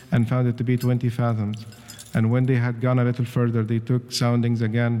soundings and found it to be 20 fathoms. And when they had gone a little further, they took soundings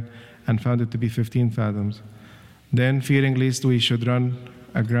again and found it to be 15 fathoms. Then, fearing lest we should run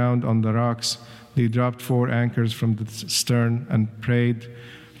aground on the rocks, they dropped 4 anchors from the stern and prayed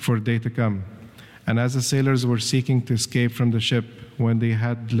for day to come. And as the sailors were seeking to escape from the ship, when they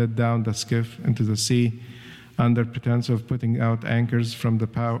had let down the skiff into the sea, under pretense of putting out anchors from the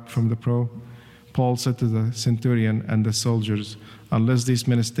prow, Paul said to the centurion and the soldiers, "Unless these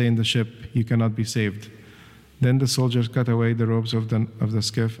men stay in the ship, you cannot be saved." Then the soldiers cut away the ropes of the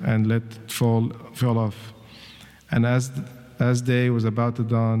skiff and let it fall off. And as day was about to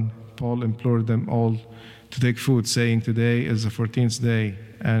dawn, Paul implored them all to take food, saying, "Today is the 14th day,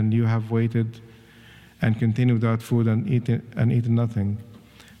 and you have waited and continue without food and eaten nothing.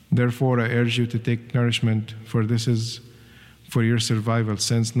 Therefore I urge you to take nourishment, for this is for your survival,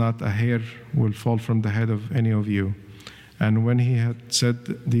 since not a hair will fall from the head of any of you." And when he had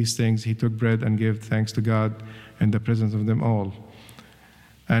said these things, he took bread and gave thanks to God in the presence of them all.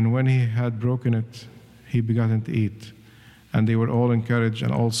 And when he had broken it, he began to eat. And they were all encouraged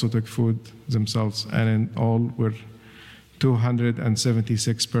and also took food themselves. And in all were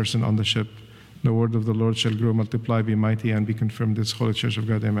 276 persons on the ship. The word of the Lord shall grow, multiply, be mighty, and be confirmed this holy church of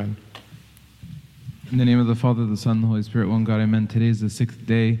God. Amen. In the name of the Father, the Son, and the Holy Spirit, one God. Amen. Today is the 6th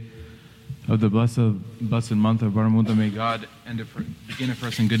day of the blessed month of Barmuda. May God begin it for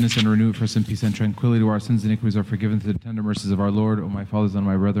us in goodness and renew it for us in peace and tranquility. Our sins and iniquities are forgiven through the tender mercies of our Lord. O my fathers and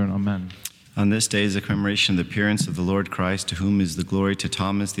my brethren. Amen. On this day is the commemoration of the appearance of the Lord Christ, to whom is the glory to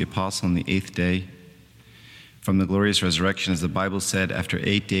Thomas the apostle on the 8th day from the glorious resurrection. As the Bible said, after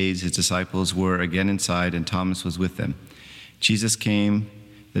 8 days his disciples were again inside, and Thomas was with them. Jesus came,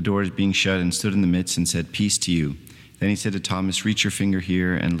 the doors being shut, and stood in the midst and said, "Peace to you." Then he said to Thomas, "Reach your finger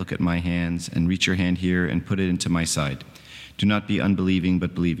here and look at my hands, and reach your hand here and put it into my side. Do not be unbelieving,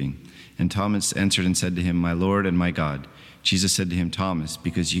 but believing." And Thomas answered and said to him, "My Lord and my God." Jesus said to him, "Thomas,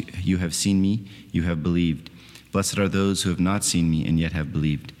 because you have seen me, you have believed. Blessed are those who have not seen me and yet have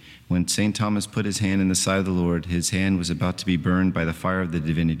believed." When St. Thomas put his hand in the side of the Lord, his hand was about to be burned by the fire of the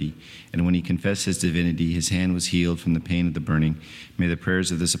divinity. And when he confessed his divinity, his hand was healed from the pain of the burning. May the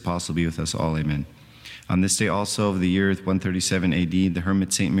prayers of this apostle be with us all. Amen. On this day also of the year 137 AD, the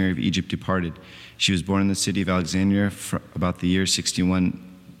hermit St. Mary of Egypt departed. She was born in the city of Alexandria about the year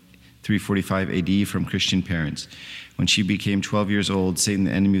 345 AD from Christian parents. When she became 12 years old, Satan,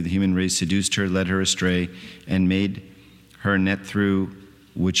 the enemy of the human race, seduced her, led her astray, and made her net through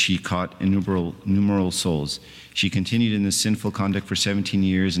which she caught innumerable souls. She continued in this sinful conduct for 17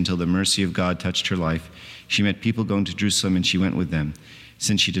 years until the mercy of God touched her life. She met people going to Jerusalem, and she went with them.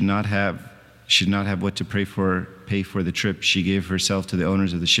 Since she did not have what to pay for the trip, she gave herself to the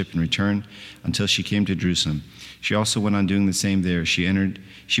owners of the ship in return until she came to Jerusalem. She also went on doing the same there.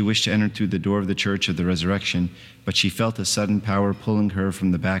 She wished to enter through the door of the church of the resurrection, but she felt a sudden power pulling her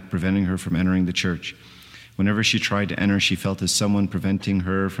from the back, preventing her from entering the church. Whenever she tried to enter, she felt as someone preventing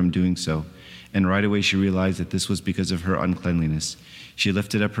her from doing so, and right away she realized that this was because of her uncleanliness. She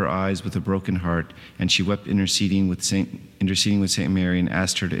lifted up her eyes with a broken heart, and she wept, interceding with Saint Mary, and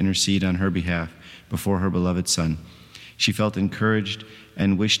asked her to intercede on her behalf before her beloved Son. She felt encouraged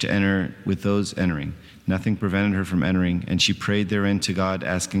and wished to enter with those entering. Nothing prevented her from entering, and she prayed therein to God,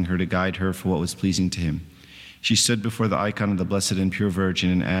 asking her to guide her for what was pleasing to him. She stood before the icon of the Blessed and Pure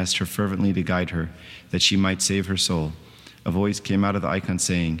Virgin and asked her fervently to guide her, that she might save her soul. A voice came out of the icon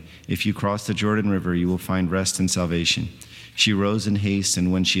saying, "If you cross the Jordan River, you will find rest and salvation." She rose in haste,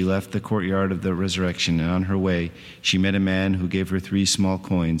 and when she left the courtyard of the resurrection and on her way, she met a man who gave her 3 small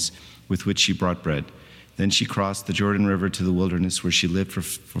coins with which she brought bread. Then she crossed the Jordan River to the wilderness, where she lived for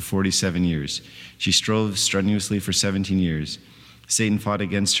 47 years. She strove strenuously for 17 years. Satan fought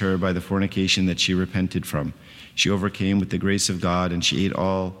against her by the fornication that she repented from. She overcame with the grace of God, and she ate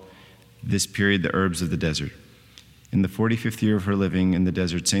all this period the herbs of the desert. In the 45th year of her living in the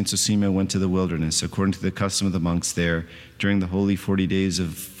desert, Saint Zosima went to the wilderness, according to the custom of the monks there, during the holy 40 days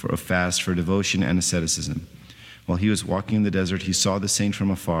of fast for devotion and asceticism. While he was walking in the desert, he saw the saint from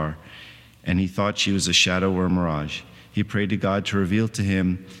afar, and he thought she was a shadow or a mirage. He prayed to God to reveal to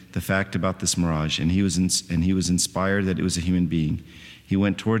him the fact about this mirage, and he was inspired that it was a human being. He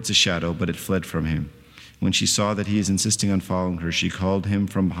went towards the shadow, but it fled from him. When she saw that he is insisting on following her, she called him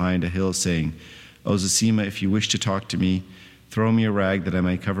from behind a hill, saying, O Zosima, if you wish to talk to me, throw me a rag that I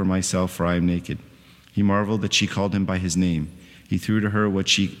may cover myself, for I am naked. He marveled that she called him by his name. He threw to her what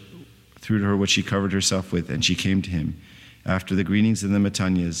she covered herself with, and she came to him. After the greetings and the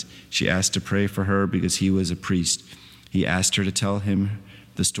matanyas, she asked to pray for her because he was a priest. He asked her to tell him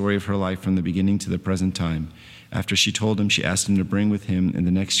the story of her life from the beginning to the present time. After she told him, she asked him to bring with him in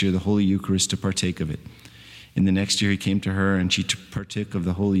the next year the Holy Eucharist to partake of it. In the next year he came to her, and she partook of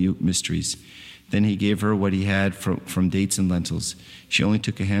the holy mysteries. Then he gave her what he had from dates and lentils. She only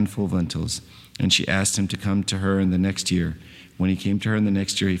took a handful of lentils, and she asked him to come to her in the next year. When he came to her in the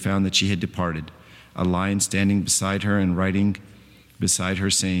next year, he found that she had departed, a lion standing beside her and writing beside her,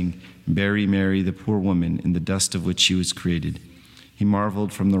 saying, Bury Mary, the poor woman, in the dust of which she was created. He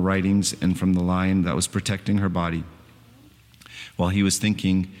marveled from the writings and from the lion that was protecting her body. While he was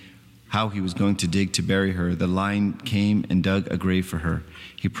thinking how he was going to dig to bury her, the lion came and dug a grave for her.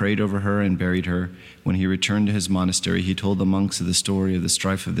 He prayed over her and buried her. When he returned to his monastery, he told the monks of the story of the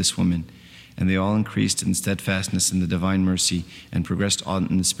strife of this woman, and they all increased in steadfastness in the divine mercy and progressed on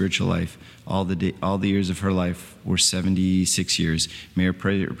in the spiritual life. All the years of her life were 76 years. May her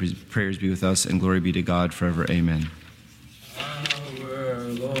prayers be with us, and glory be to God forever. Amen. Our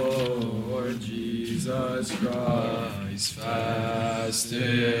Lord Jesus Christ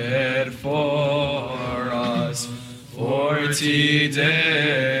fasted for us 40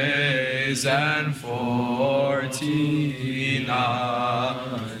 days and 40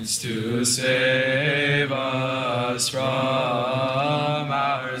 nights to save us from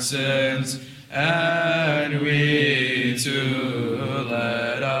our sins, and we too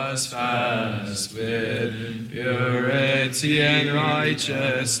let us fast with purity and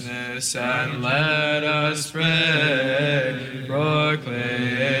righteousness, and let us pray, proclaiming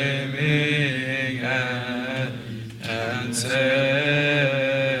and saying,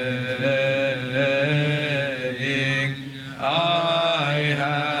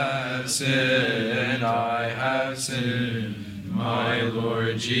 I have sinned, my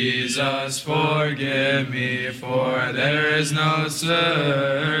Lord Jesus, forgive me, for there is no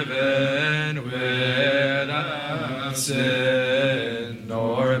servant without sin,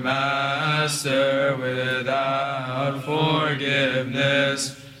 nor master without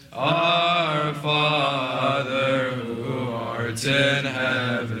forgiveness. Our Father, who art in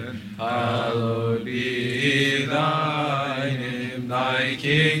heaven, hallowed be thy name. Thy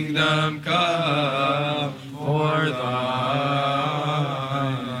kingdom come, for thine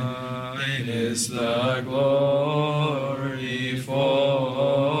is the glory forever.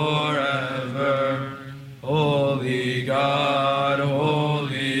 Holy God,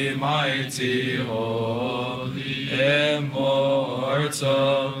 holy, mighty, holy,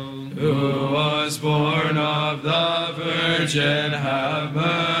 immortal, who was born of the Virgin, have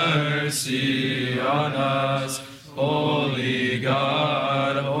mercy on us. Holy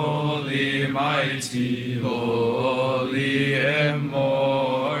God, holy, mighty, holy,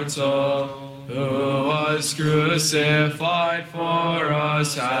 immortal, who was crucified for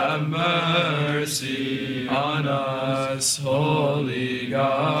us, have mercy on us. Holy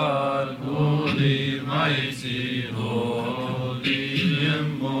God, holy, mighty, holy,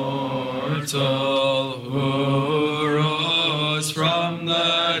 immortal, who rose from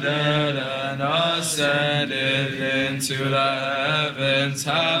the dead and ascended into the heavens,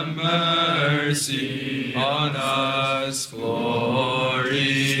 have mercy on us.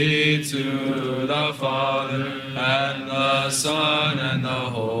 Glory to the Father, and the Son, and the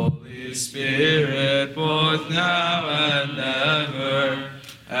Holy Spirit, both now and ever,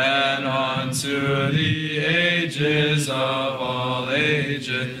 and unto the ages of all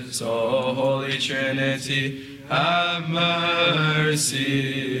ages. O Holy Trinity, have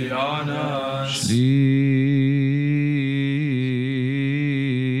mercy on us.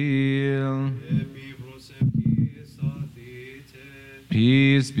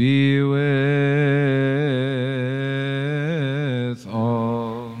 Peace be with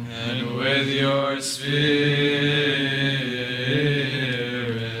all. And with your spirit.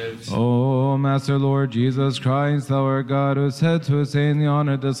 O Master Lord Jesus Christ, thou art God, who said to his saintly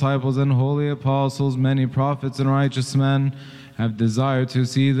honored disciples and holy apostles, many prophets and righteous men have desired to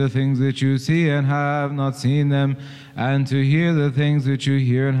see the things that you see and have not seen them, and to hear the things that you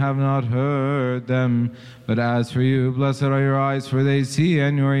hear and have not heard them. But as for you, blessed are your eyes, for they see,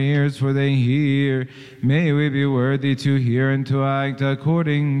 and your ears, for they hear. May we be worthy to hear and to act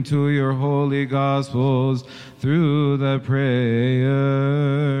according to your holy Gospels, through the prayers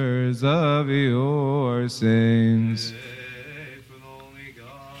of your saints. For the Holy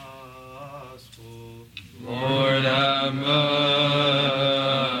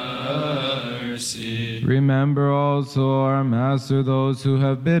Remember also our Master, those who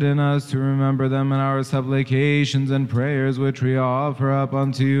have bidden us to remember them in our supplications and prayers which we offer up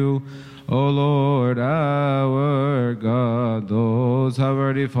unto you, O Lord our God. Those who have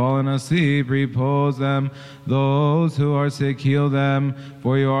already fallen asleep, repose them. Those who are sick, heal them.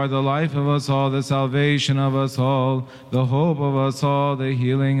 For you are the life of us all, the salvation of us all, the hope of us all, the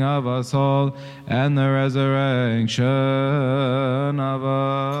healing of us all, and the resurrection of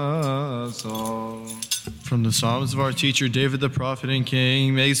us all. From the Psalms of our teacher David the prophet and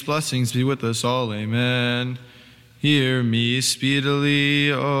king, may his blessings be with us all. Amen. Hear me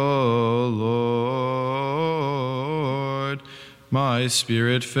speedily, O Lord. My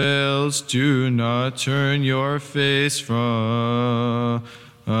spirit fails. Do not turn your face from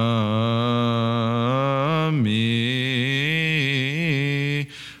me.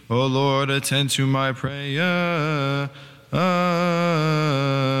 O Lord, attend to my prayer.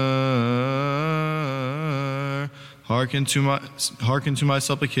 Hearken to my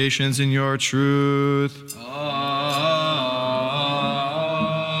supplications in your truth.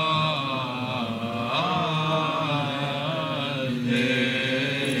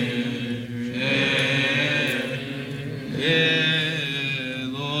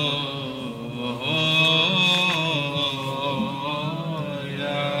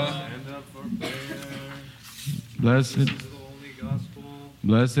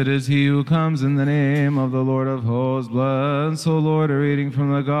 Blessed is he who comes in the name of the Lord of hosts. Bless, O Lord, a reading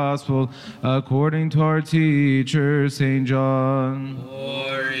from the Gospel according to our teacher, St. John.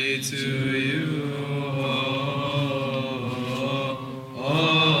 Glory to you, O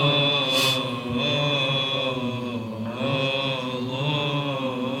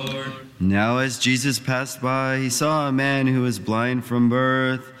Lord. Now as Jesus passed by, he saw a man who was blind from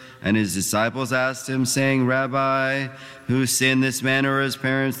birth. And his disciples asked him, saying, Rabbi, who sinned, this man or his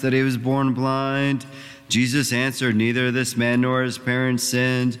parents, that he was born blind? Jesus answered, Neither this man nor his parents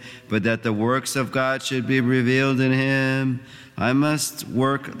sinned, but that the works of God should be revealed in him. I must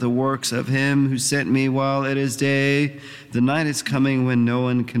work the works of him who sent me while it is day. The night is coming when no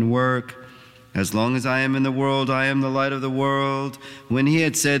one can work. As long as I am in the world, I am the light of the world. When he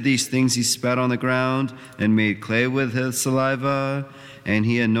had said these things, he spat on the ground and made clay with his saliva. And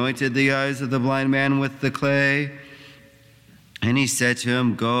he anointed the eyes of the blind man with the clay. And he said to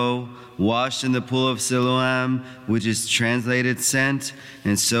him, Go, wash in the pool of Siloam, which is translated sent.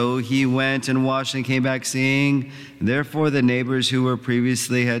 And so he went and washed and came back seeing. Therefore the neighbors who were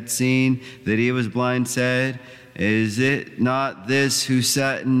previously had seen that he was blind said, Is it not this who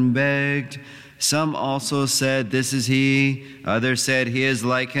sat and begged? Some also said, This is he. Others said, He is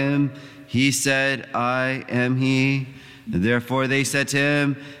like him. He said, I am he. Therefore they said to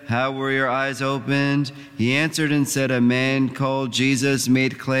him, How were your eyes opened? He answered and said, A man called Jesus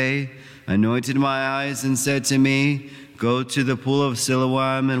made clay, anointed my eyes, and said to me, Go to the pool of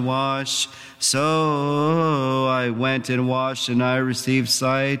Siloam and wash. So I went and washed, and I received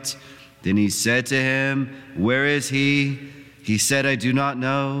sight. Then he said to him, Where is he? He said, I do not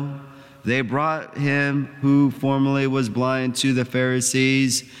know. They brought him who formerly was blind to the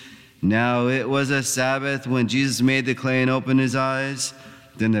Pharisees. Now it was a Sabbath when Jesus made the clay and opened his eyes.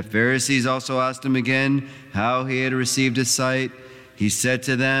 Then the Pharisees also asked him again how he had received his sight. He said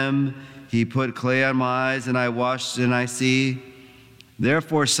to them, He put clay on my eyes, and I washed, and I see.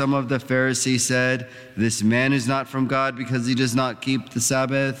 Therefore some of the Pharisees said, This man is not from God, because he does not keep the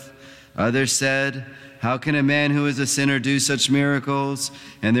Sabbath. Others said, How can a man who is a sinner do such miracles?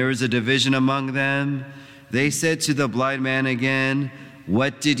 And there was a division among them. They said to the blind man again,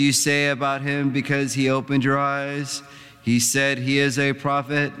 What did you say about him because he opened your eyes? He said, He is a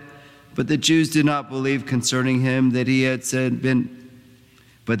prophet. But the Jews did not believe concerning him that he had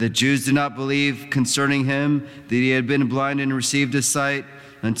been blind and received his sight,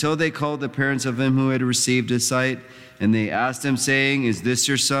 until they called the parents of him who had received his sight. And they asked him, saying, Is this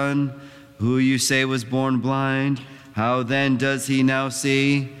your son, who you say was born blind? How then does he now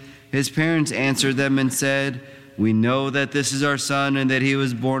see? His parents answered them and said, We know that this is our son, and that he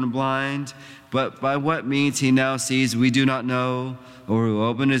was born blind. But by what means he now sees, we do not know. Or who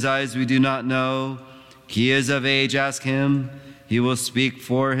opened his eyes, we do not know. He is of age, ask him. He will speak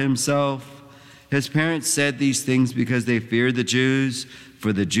for himself. His parents said these things because they feared the Jews,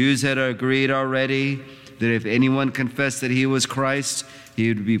 for the Jews had agreed already that if anyone confessed that he was Christ, he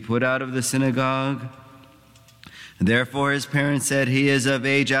would be put out of the synagogue. Therefore his parents said, He is of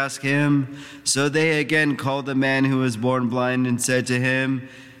age, ask him. So they again called the man who was born blind and said to him,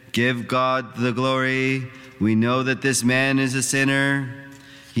 Give God the glory. We know that this man is a sinner.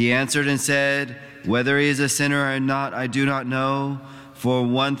 He answered and said, Whether he is a sinner or not, I do not know. For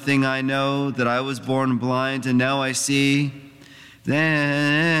one thing I know, that I was born blind, and now I see.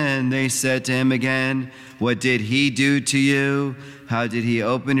 Then they said to him again, What did he do to you? How did he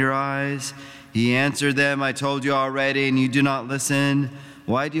open your eyes? He answered them, I told you already, and you do not listen.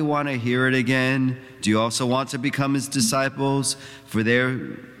 Why do you want to hear it again? Do you also want to become his disciples?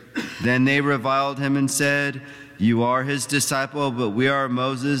 Then they reviled him and said, You are his disciple, but we are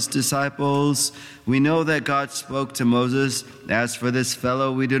Moses' disciples. We know that God spoke to Moses. As for this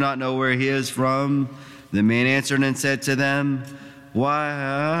fellow, we do not know where he is from. The man answered and said to them,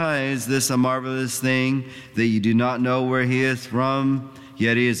 Why is this a marvelous thing, that you do not know where he is from?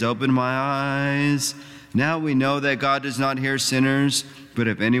 Yet he has opened my eyes. Now we know that God does not hear sinners, but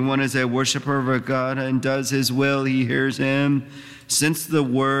if anyone is a worshiper of God and does his will, he hears him. Since the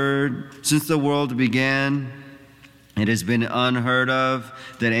world began, it has been unheard of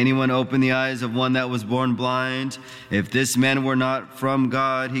that anyone opened the eyes of one that was born blind. If this man were not from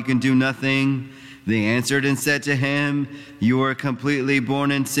God, he can do nothing. They answered and said to him, You are completely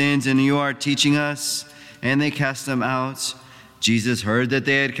born in sins, and you are teaching us. And they cast him out. Jesus heard that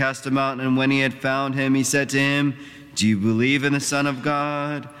they had cast him out, and when he had found him, he said to him, Do you believe in the Son of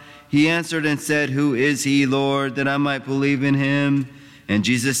God? He answered and said, Who is he, Lord, that I might believe in him? And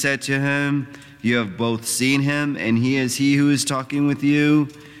Jesus said to him, You have both seen him, and he is he who is talking with you.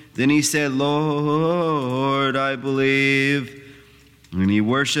 Then he said, Lord, I believe. And he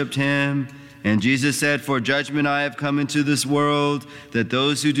worshipped him. And Jesus said, For judgment I have come into this world, that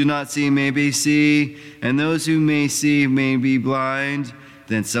those who do not see may see, and those who may see may be blind.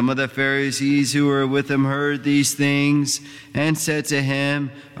 Then some of the Pharisees who were with him heard these things, and said to him,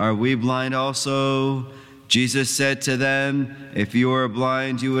 Are we blind also? Jesus said to them, If you were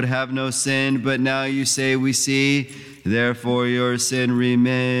blind, you would have no sin, but now you say we see, therefore your sin remains.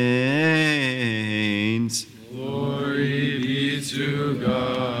 Glory be to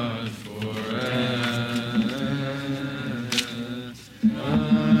God forever.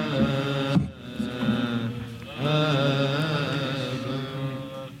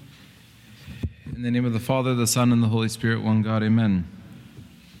 In the name of the Father, the Son, and the Holy Spirit, one God, amen.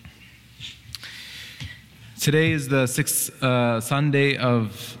 Today is the sixth Sunday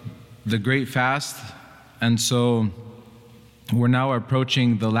of the Great Fast, and so we're now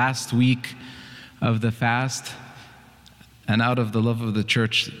approaching the last week of the fast, and out of the love of the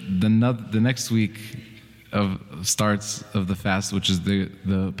church, the next week starts of the fast, which is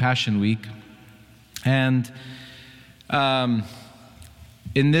the Passion Week. And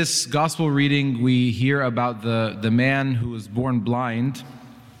in this gospel reading, we hear about the man who was born blind.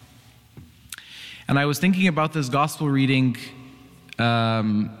 And I was thinking about this gospel reading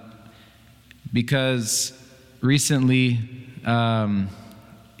because recently,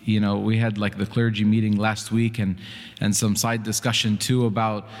 we had like the clergy meeting last week and some side discussion too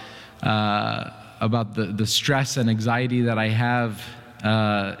about the stress and anxiety that I have,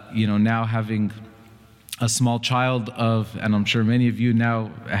 now having a small child and I'm sure many of you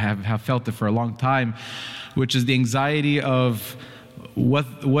now have felt it for a long time, which is the anxiety of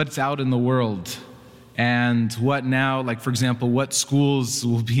what's out in the world. And what now, like for example, what schools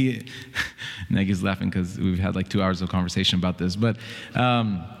will be, Negi's laughing because we've had like 2 hours of conversation about this, but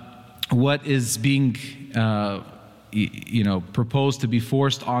what is being, proposed to be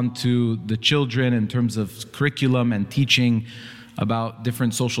forced onto the children in terms of curriculum and teaching about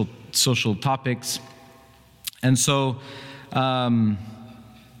different social topics. And so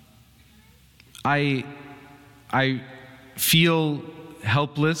I feel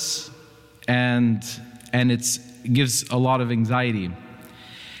helpless and it gives a lot of anxiety.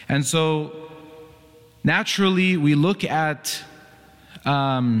 And so naturally we look at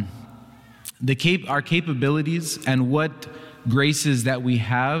our capabilities and what graces that we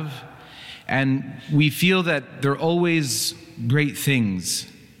have, and we feel that they're always great things.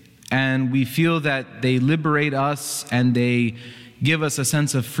 And we feel that they liberate us and they give us a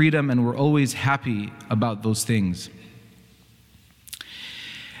sense of freedom, and we're always happy about those things.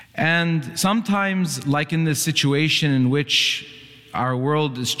 And sometimes, like in this situation in which our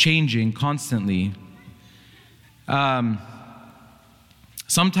world is changing constantly,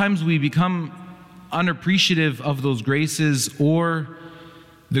 sometimes we become unappreciative of those graces, or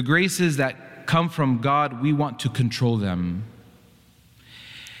the graces that come from God, we want to control them.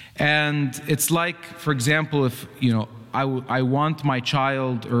 And it's like, for example, if, I want my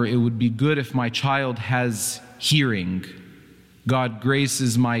child, or it would be good if my child has hearing. God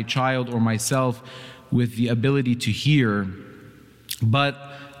graces my child or myself with the ability to hear, but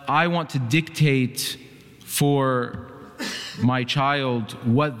I want to dictate for my child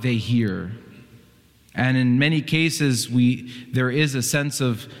what they hear. And in many cases, there is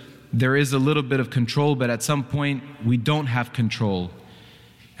a little bit of control, but at some point we don't have control.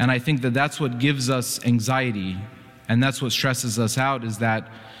 And I think that that's what gives us anxiety, and that's what stresses us out, is that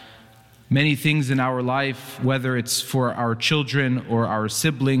many things in our life, whether it's for our children or our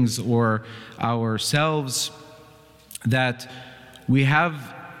siblings or ourselves, that we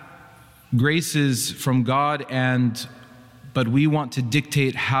have graces from God, but we want to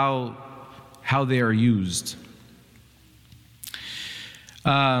dictate how they are used.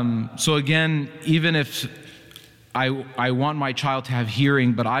 So again, even if I want my child to have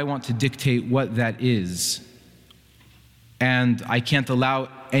hearing, but I want to dictate what that is, and I can't allow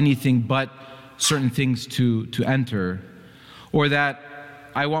anything but certain things to enter, or that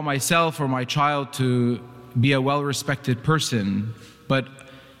I want myself or my child to be a well-respected person, but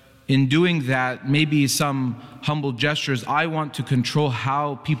in doing that, maybe some humble gestures, I want to control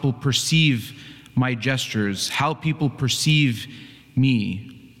how people perceive my gestures, how people perceive me.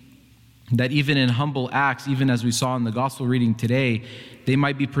 That even in humble acts, even as we saw in the gospel reading today, they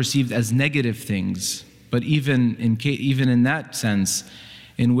might be perceived as negative things. But even in that sense,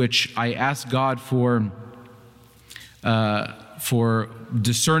 in which I ask God for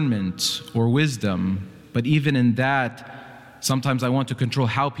discernment or wisdom, but even in that, sometimes I want to control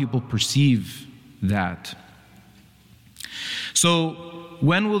how people perceive that. So,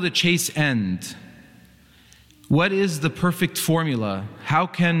 when will the chase end? What is the perfect formula? How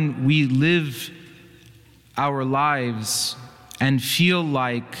can we live our lives and feel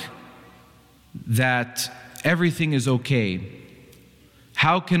like that everything is okay?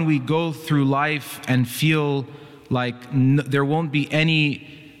 How can we go through life and feel like there won't be any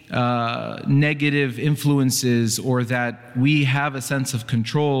negative influences, or that we have a sense of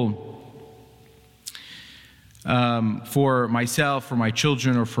control for myself, for my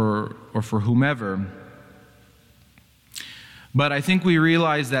children, or for whomever? But I think we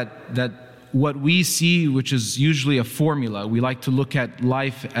realize that what we see, which is usually a formula, we like to look at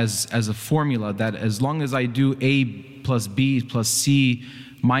life as a formula, that as long as I do A plus B plus C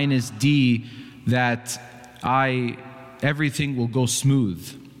minus D, that everything will go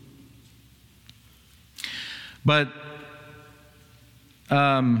smooth. But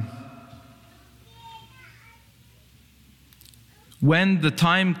when the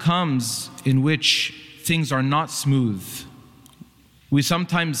time comes in which things are not smooth, we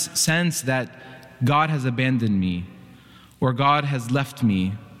sometimes sense that God has abandoned me, or God has left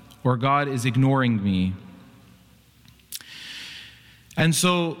me, or God is ignoring me. And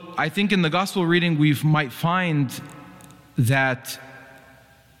so I think in the gospel reading we might find that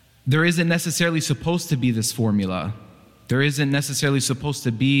there isn't necessarily supposed to be this formula. There isn't necessarily supposed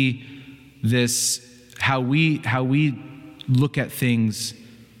to be this how we look at things,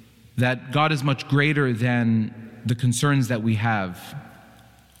 that God is much greater than the concerns that we have,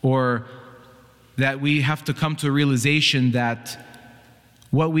 or that we have to come to a realization that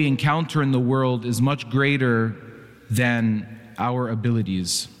what we encounter in the world is much greater than our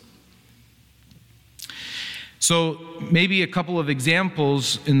abilities. So maybe a couple of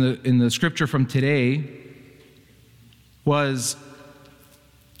examples in the scripture from today was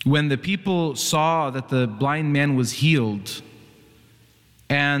when the people saw that the blind man was healed,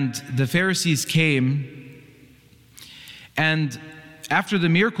 and the Pharisees came, and after the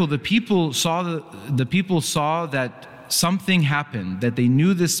miracle, the people saw that something happened, that they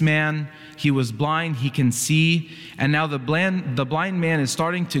knew this man, he was blind, he can see, and now the blind man is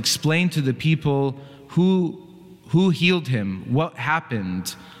starting to explain to the people who healed him, what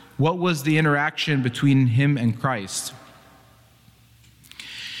happened, what was the interaction between him and Christ.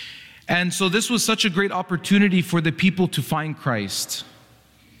 And so this was such a great opportunity for the people to find Christ.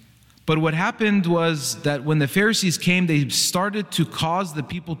 But what happened was that when the Pharisees came, they started to cause the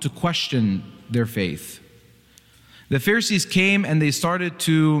people to question their faith. The Pharisees came and they started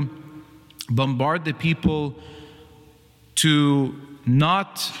to bombard the people to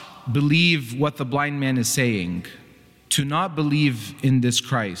not believe what the blind man is saying, to not believe in this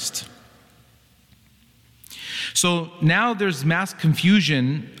Christ. So now there's mass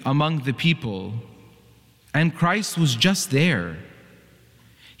confusion among the people, and Christ was just there.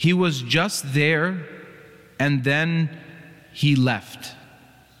 He was just there, and then he left.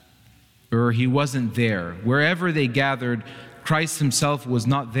 Or he wasn't there. Wherever they gathered, Christ himself was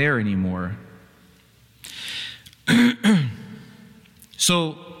not there anymore.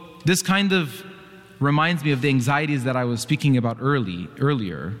 So this kind of reminds me of the anxieties that I was speaking about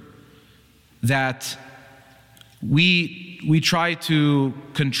earlier, that we try to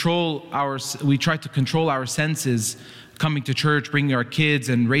control our senses coming to church, bringing our kids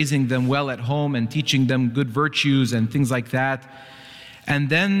and raising them well at home and teaching them good virtues and things like that. And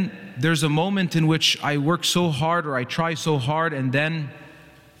then there's a moment in which I work so hard or I try so hard, and then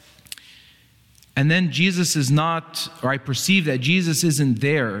Jesus is not, or I perceive that Jesus isn't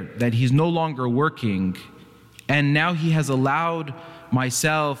there, that he's no longer working, and now he has allowed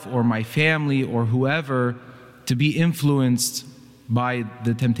myself or my family or whoever to be influenced by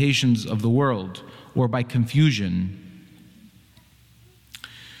the temptations of the world or by confusion.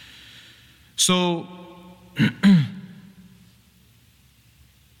 So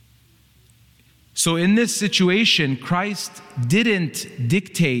in this situation, Christ didn't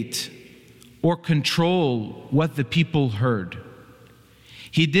dictate or control what the people heard.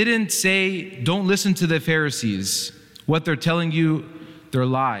 He didn't say, don't listen to the Pharisees. What they're telling you, they're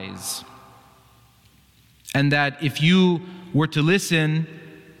lies. And that if you were to listen,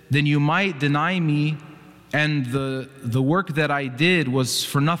 then you might deny me, and the work that I did was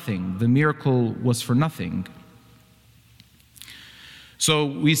for nothing. The miracle was for nothing. So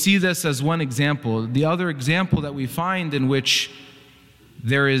we see this as one example. The other example that we find in which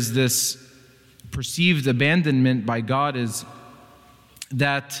there is this perceived abandonment by God is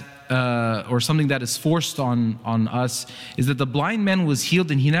that, or something that is forced on us, is that the blind man was healed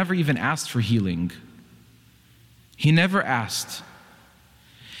and he never even asked for healing. He never asked.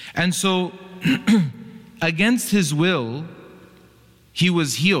 And so, against his will, he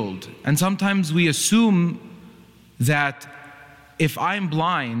was healed. And sometimes we assume that if I'm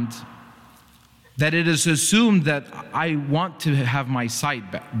blind, that it is assumed that I want to have my sight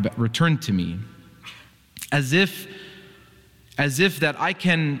returned to me. As if that I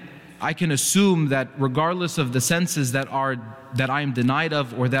can assume that regardless of the senses that I'm denied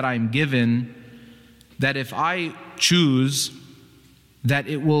of or that I'm given, that if I choose, that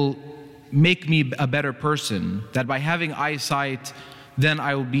it will make me a better person, that by having eyesight, then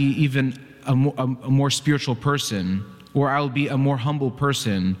I will be even a more spiritual person, or I will be a more humble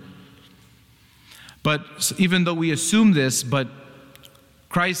person. But even though we assume this, but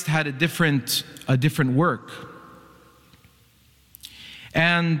Christ had a different work.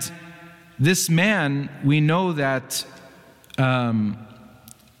 And this man, we know that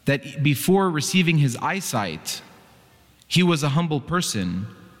that before receiving his eyesight, he was a humble person,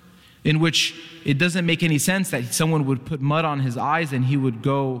 in which it doesn't make any sense that someone would put mud on his eyes and he would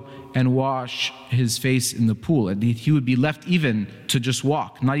go and wash his face in the pool. And he would be left even to just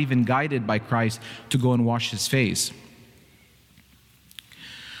walk, not even guided by Christ to go and wash his face.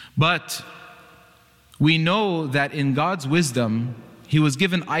 But we know that in God's wisdom, he was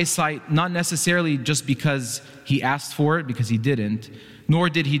given eyesight not necessarily just because he asked for it, because he didn't, nor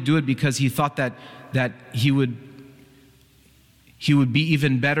did he do it because he thought that he would be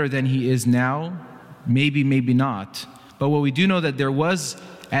even better than he is now. Maybe not. But what we do know that there was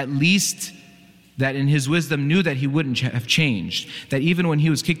at least that in his wisdom knew that he wouldn't have changed. That even when he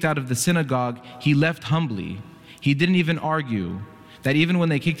was kicked out of the synagogue, he left humbly. He didn't even argue. That even when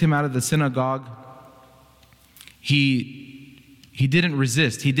they kicked him out of the synagogue, he didn't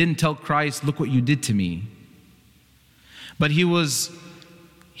resist. He didn't tell Christ, look what you did to me. But his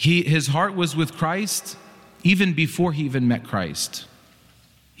heart was with Christ even before he even met Christ.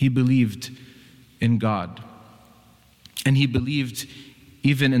 He believed in God. And he believed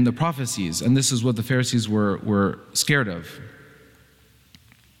even in the prophecies. And this is what the Pharisees were scared of.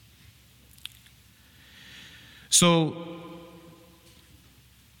 So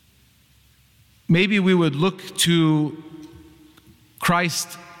maybe we would look to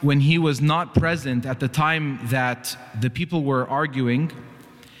Christ when he was not present at the time that the people were arguing,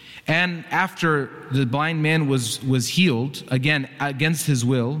 and after the blind man was healed, again against his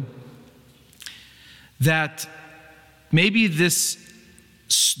will, that maybe this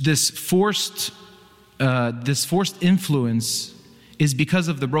forced influence is because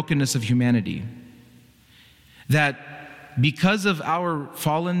of the brokenness of humanity. That because of our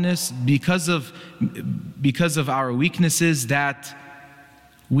fallenness, because of our weaknesses, that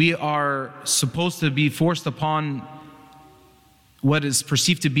we are supposed to be forced upon what is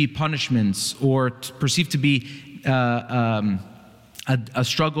perceived to be punishments, or perceived to be a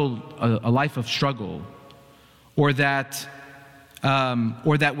struggle, a life of struggle, or that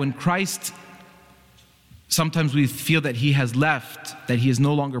when Christ, sometimes we feel that he has left, that he is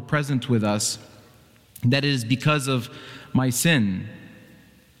no longer present with us, that it is because of my sin.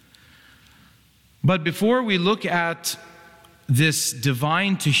 But before we look at this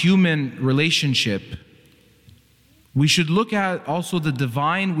divine to human relationship, we should look at also the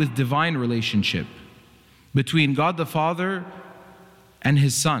divine with divine relationship between God the Father and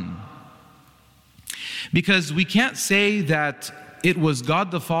his Son. Because we can't say that it was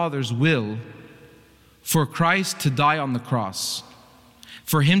God the Father's will for Christ to die on the cross,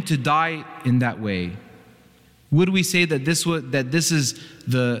 for him to die in that way. Would we say that this is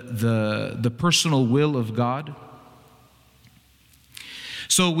the personal will of God?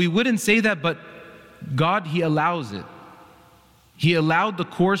 So we wouldn't say that, but God, he allows it. He allowed the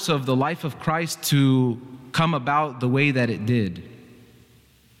course of the life of Christ to come about the way that it did.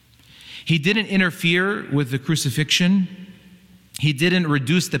 He didn't interfere with the crucifixion. He didn't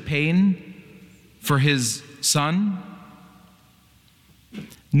reduce the pain for his son,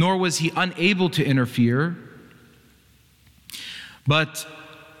 nor was he unable to interfere. But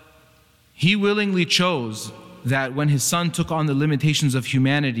he willingly chose that when his son took on the limitations of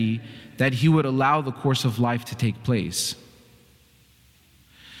humanity, that he would allow the course of life to take place.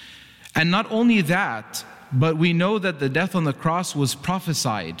 And not only that, but we know that the death on the cross was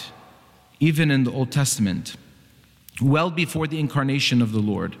prophesied, even in the Old Testament, well before the incarnation of the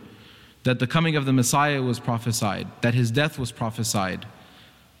Lord, that the coming of the Messiah was prophesied, that his death was prophesied,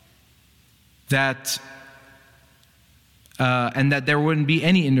 and that there wouldn't be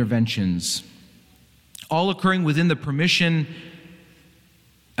any interventions, all occurring within the permission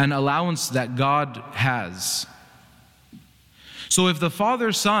and allowance that God has. So if the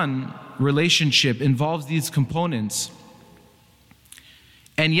father-son relationship involves these components,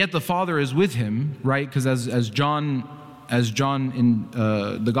 and yet the Father is with him, right? Because as John in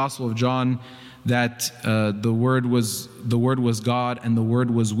the Gospel of John, that the Word was God, and the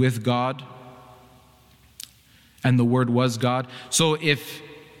Word was with God, and the Word was God. So if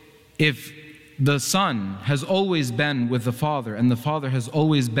the Son has always been with the Father, and the Father has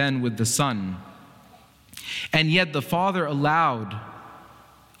always been with the Son, and yet the Father allowed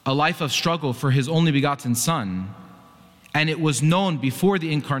a life of struggle for his only begotten Son, and it was known before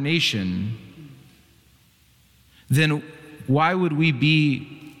the incarnation, then why would we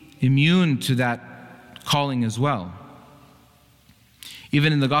be immune to that calling as well?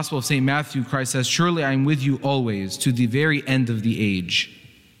 Even in the Gospel of St. Matthew, Christ says, "Surely I am with you always, to the very end of the age."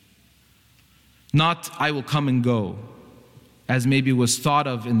 Not, "I will come and go," as maybe was thought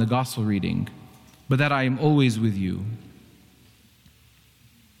of in the Gospel reading, but that I am always with you.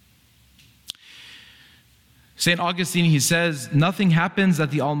 St. Augustine, he says, "Nothing happens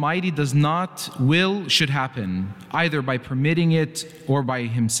that the Almighty does not will should happen, either by permitting it or by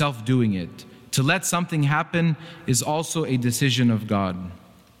himself doing it. To let something happen is also a decision of God."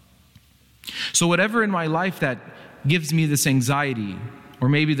 So whatever in my life that gives me this anxiety, or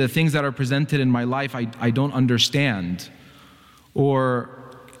maybe the things that are presented in my life I don't understand, or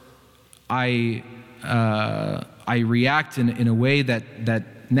I react in a way that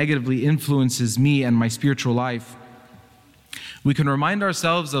negatively influences me and my spiritual life, we can remind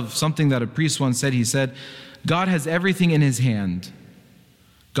ourselves of something that a priest once said. He said, God has everything in his hand.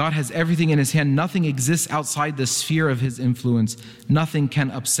 God has everything in his hand. Nothing exists outside the sphere of his influence. Nothing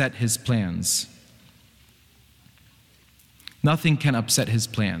can upset his plans. Nothing can upset his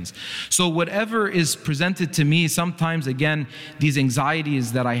plans. So whatever is presented to me, sometimes, again, these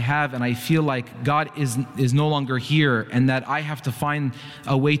anxieties that I have, and I feel like God is no longer here, and that I have to find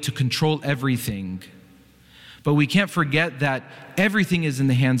a way to control everything. But we can't forget that everything is in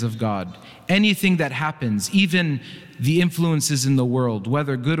the hands of God. Anything that happens, even the influences in the world,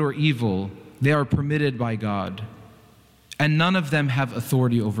 whether good or evil, they are permitted by God. And none of them have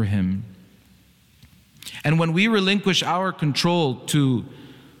authority over him. And when we relinquish our control to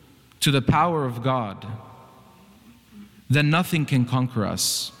the power of God, then nothing can conquer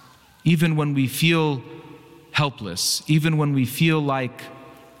us, even when we feel helpless, even when we feel like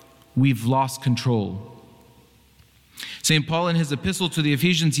we've lost control. St. Paul, in his epistle to the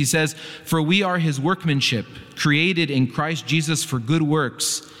Ephesians, he says, "For we are his workmanship, created in Christ Jesus for good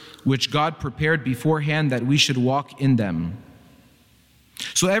works, which God prepared beforehand that we should walk in them."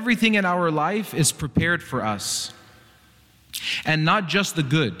 So everything in our life is prepared for us, and not just the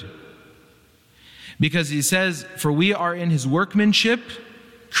good. Because he says, "For we are in his workmanship,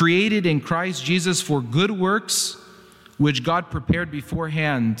 created in Christ Jesus for good works, which God prepared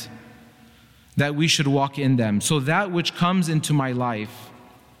beforehand that we should walk in them." So that which comes into my life,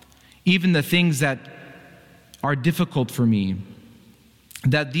 even the things that are difficult for me,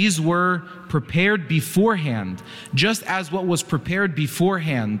 that these were prepared beforehand, just as what was prepared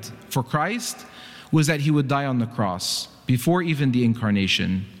beforehand for Christ was that he would die on the cross, before even the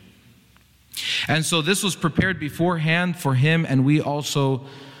incarnation. And so this was prepared beforehand for him, and we also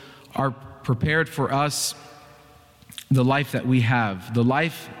are prepared for us the life that we have, the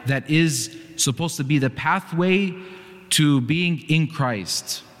life that is supposed to be the pathway to being in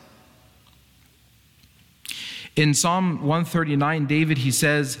Christ. In Psalm 139, David, he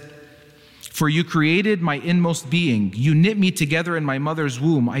says, "For you created my inmost being. You knit me together in my mother's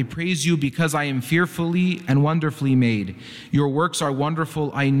womb. I praise you because I am fearfully and wonderfully made. Your works are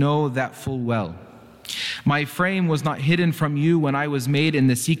wonderful. I know that full well. My frame was not hidden from you when I was made in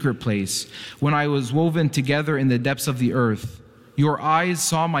the secret place, when I was woven together in the depths of the earth. Your eyes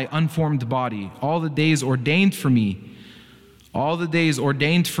saw my unformed body. All the days ordained for me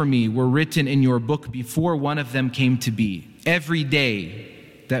were written in your book before one of them came to be." Every day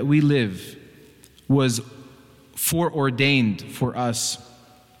that we live was foreordained for us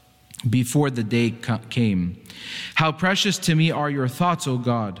before the day came. How precious to me are your thoughts, O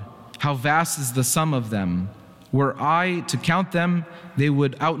God. How vast is the sum of them. Were I to count them, they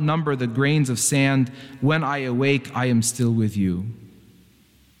would outnumber the grains of sand. When I awake, I am still with you.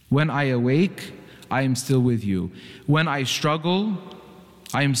 When I awake, I am still with you. When I struggle,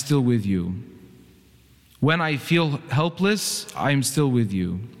 I am still with you. When I feel helpless, I am still with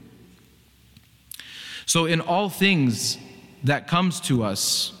you. So in all things that comes to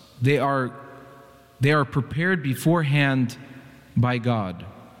us, they are prepared beforehand by God.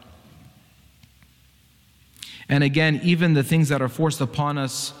 And again, even the things that are forced upon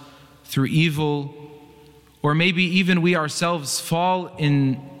us through evil, or maybe even we ourselves fall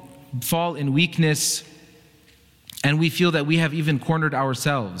in weakness, and we feel that we have even cornered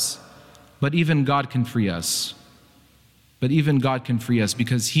ourselves. But even God can free us.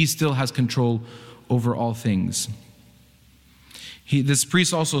 Because He still has control over all things. This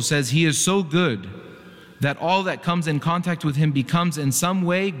priest also says He is so good that all that comes in contact with Him becomes in some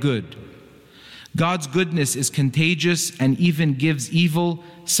way good. God's goodness is contagious and even gives evil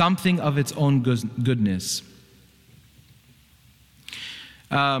something of its own goodness.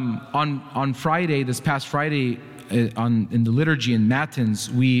 On Friday, this past Friday, in the liturgy in Matins,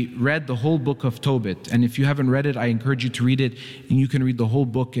 we read the whole book of Tobit. And if you haven't read it, I encourage you to read it. And you can read the whole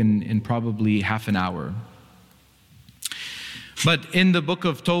book in probably half an hour. But in the book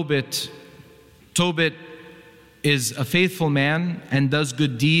of Tobit, Tobit is a faithful man and does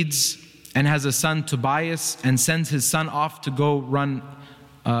good deeds, and has a son, Tobias, and sends his son off to go run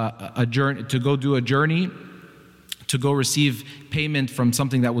a journey, to go do a journey, to go receive payment from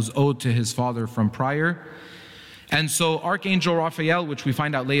something that was owed to his father from prior. And so Archangel Raphael, which we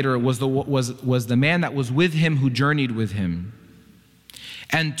find out later, was the man that was with him, who journeyed with him.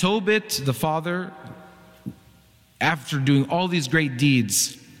 And Tobit, the father, after doing all these great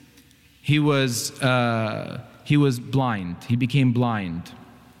deeds, he was blind. He became blind.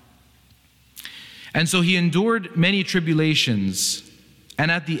 And so he endured many tribulations.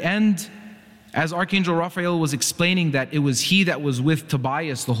 And at the end, as Archangel Raphael was explaining that it was he that was with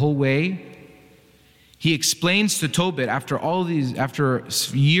Tobias the whole way, he explains to Tobit, after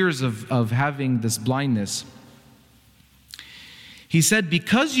years of having this blindness, he said,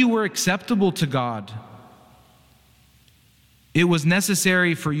 "Because you were acceptable to God, it was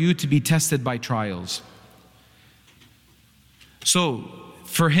necessary for you to be tested by trials." So,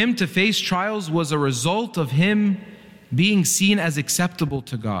 for him to face trials was a result of him being seen as acceptable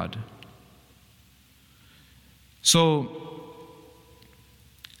to God. So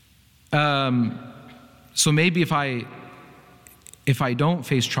maybe if I don't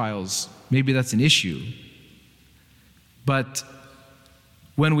face trials, maybe that's an issue. But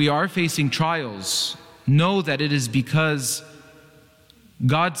when we are facing trials, know that it is because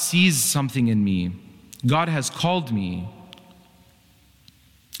God sees something in me. God has called me.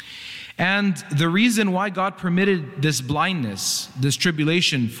 And the reason why God permitted this blindness, this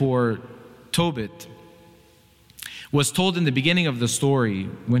tribulation for Tobit, was told in the beginning of the story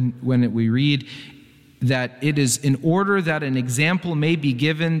when we read that it is in order that an example may be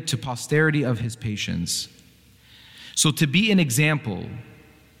given to posterity of his patience. So to be an example,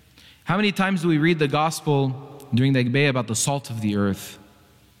 how many times do we read the gospel during the Agbeya about the salt of the earth?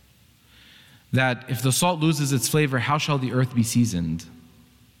 That if the salt loses its flavor, how shall the earth be seasoned?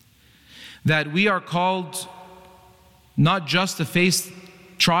 That we are called not just to face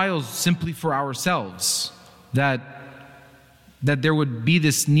trials simply for ourselves, that there would be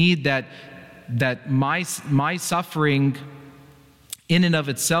this need that my suffering in and of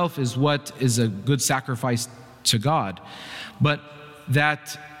itself is what is a good sacrifice to God, but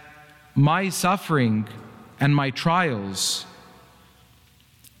that my suffering and my trials,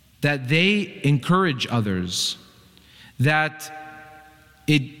 that they encourage others, that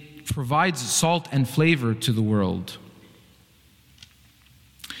it provides salt and flavor to the world.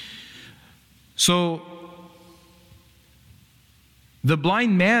 So the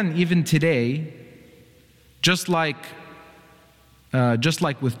blind man, even today, just like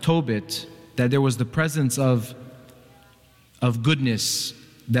with Tobit, that there was the presence of goodness,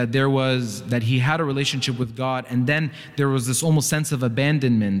 that he had a relationship with God, and then there was this almost sense of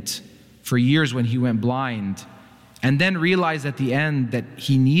abandonment for years when he went blind, and then realized at the end that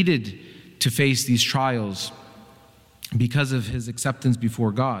he needed to face these trials because of his acceptance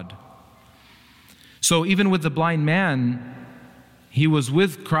before God. So even with the blind man, he was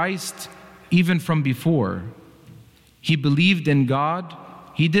with Christ even from before. He believed in God.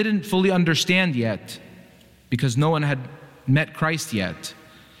 He didn't fully understand yet because no one had met Christ yet.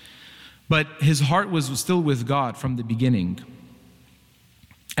 But his heart was still with God from the beginning.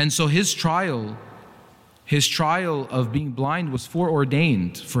 And so his trial of being blind was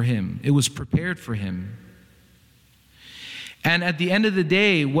foreordained for him. It was prepared for him. And at the end of the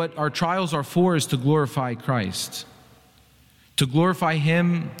day, what our trials are for is to glorify Christ. To glorify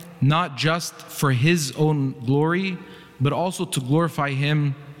him not just for his own glory, but also to glorify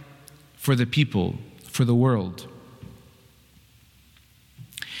him for the people, for the world.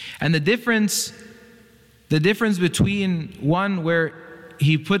 And the difference between one where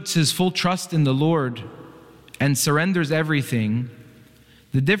he puts his full trust in the Lord and surrenders everything,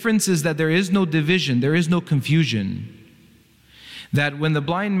 the difference is that there is no division, there is no confusion. That when the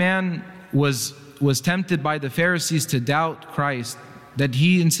blind man was tempted by the Pharisees to doubt Christ, that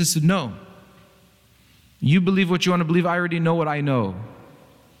he insisted, no. You believe what you want to believe, I already know what I know.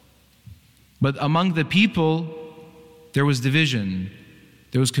 But among the people, there was division,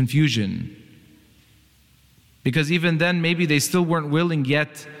 there was confusion. Because even then, maybe they still weren't willing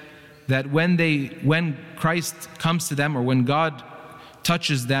yet that when Christ comes to them or when God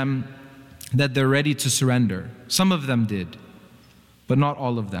touches them, that they're ready to surrender. Some of them did, but not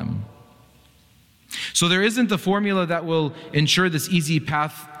all of them. So there isn't a formula that will ensure this easy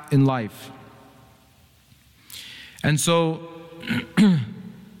path in life. And so,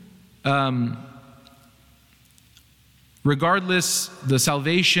 regardless, the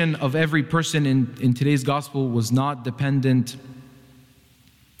salvation of every person in today's gospel was not dependent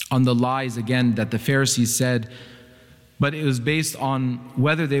on the lies, again, that the Pharisees said, but it was based on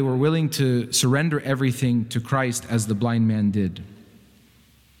whether they were willing to surrender everything to Christ as the blind man did.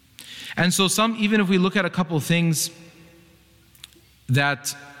 And so even if we look at a couple of things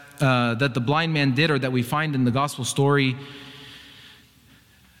that the blind man did or that we find in the gospel story,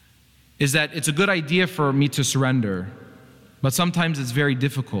 is that it's a good idea for me to surrender, but sometimes it's very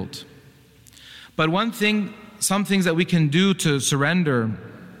difficult. But some things that we can do to surrender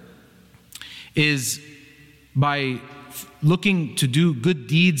is by looking to do good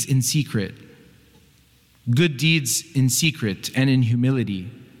deeds in secret. Good deeds in secret and in humility.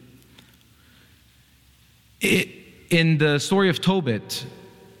 In the story of Tobit,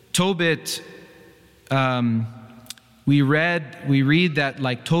 we read that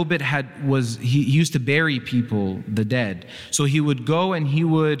like Tobit he used to bury people, the dead. So he would go and he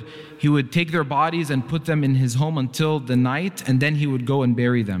would take their bodies and put them in his home until the night, and then he would go and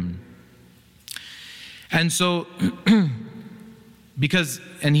bury them. And so,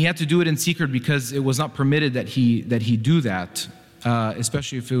 he had to do it in secret because it was not permitted that he do that,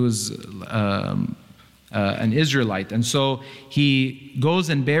 especially if it was an Israelite. And so he goes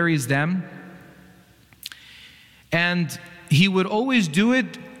and buries them. And he would always do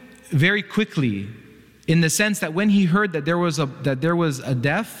it very quickly, in the sense that when he heard that there was a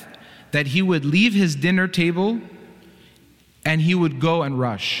death, that he would leave his dinner table and he would go and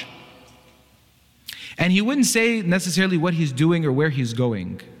rush. And he wouldn't say necessarily what he's doing or where he's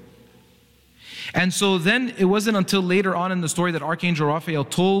going. And so then it wasn't until later on in the story that Archangel Raphael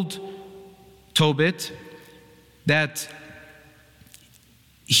told Tobit that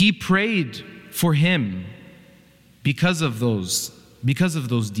he prayed for him because of those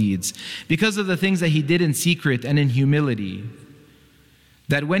deeds, because of the things that he did in secret and in humility.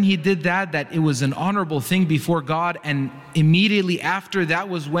 That when he did that it was an honorable thing before God, and immediately after that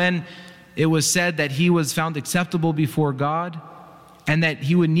was when it was said that he was found acceptable before God, and that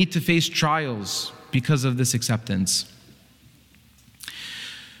he would need to face trials because of this acceptance.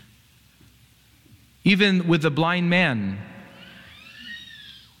 Even with the blind man,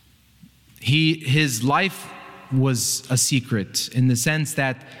 his life was a secret, in the sense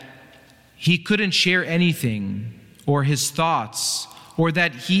that he couldn't share anything, or his thoughts, or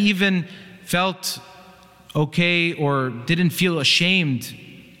that he even felt okay or didn't feel ashamed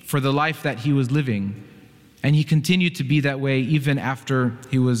for the life that he was living. And he continued to be that way even after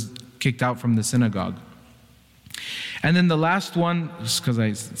he was kicked out from the synagogue. And then the last one, just because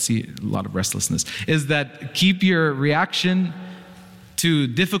I see a lot of restlessness, is that keep your reaction to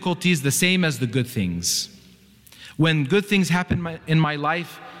difficulties the same as the good things. When good things happen in my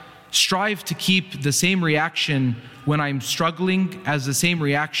life, strive to keep the same reaction when I'm struggling as the same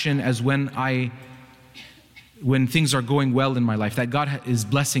reaction as when things are going well in my life, that God is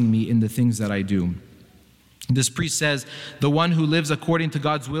blessing me in the things that I do. This priest says, the one who lives according to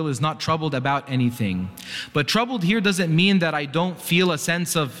God's will is not troubled about anything. But troubled here doesn't mean that I don't feel a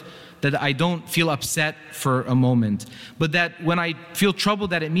sense of, that I don't feel upset for a moment. But that when I feel troubled,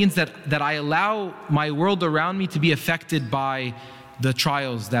 that it means that I allow my world around me to be affected by the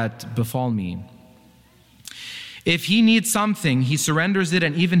trials that befall me. If he needs something, he surrenders it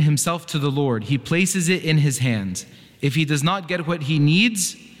and even himself to the Lord. He places it in his hands. If he does not get what he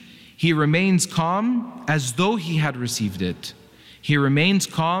needs, he remains calm as though he had received it. He remains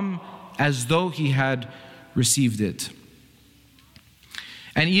calm as though he had received it.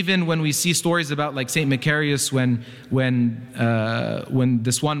 And even when we see stories about like Saint Macarius, when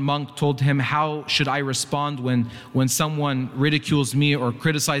this one monk told him, how should I respond when someone ridicules me or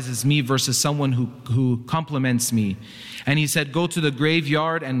criticizes me versus someone who compliments me? And he said, go to the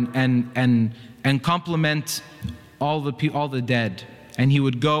graveyard and compliment all the dead. And he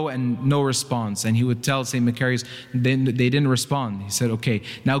would go and no response. And he would tell St. Macarius, they didn't respond. He said, okay,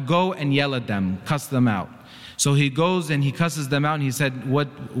 now go and yell at them, cuss them out. So he goes and he cusses them out and he said,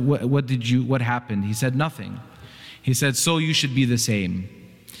 what happened? He said, nothing. He said, so you should be the same.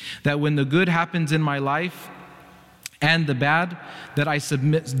 That when the good happens in my life and the bad, that I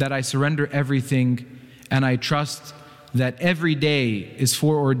surrender everything, and I trust that every day is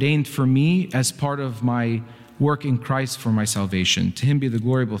foreordained for me as part of my work in Christ for my salvation. To him be the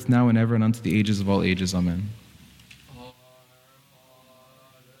glory both now and ever and unto the ages of all ages. Amen.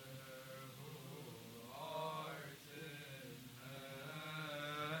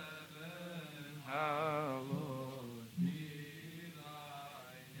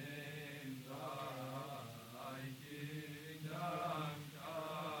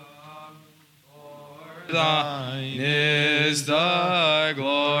 Thine is the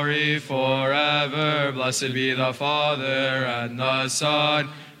glory forever. Blessed be the Father, and the Son,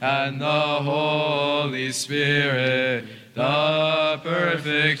 and the Holy Spirit. The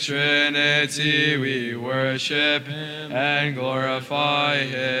perfect Trinity, we worship and glorify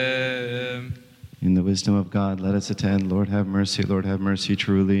Him. In the wisdom of God, let us attend. Lord have mercy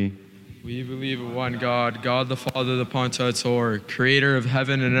truly. We believe in one God, God the Father, the Pontificator, creator of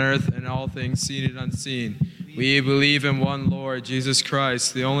heaven and earth and all things seen and unseen. We believe in one Lord, Jesus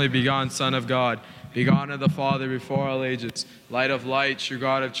Christ, the only begotten Son of God, begotten of the Father before all ages, light of light, true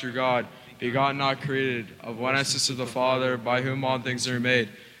God of true God, begotten not created, of one essence of the Father, by whom all things are made,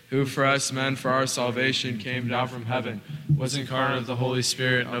 who for us men, for our salvation, came down from heaven, was incarnate of the Holy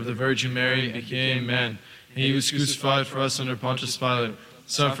Spirit and of the Virgin Mary, and became man. And he was crucified for us under Pontius Pilate,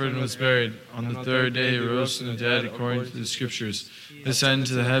 suffered and was buried. On the third day he rose from the dead according to the Scriptures. He ascended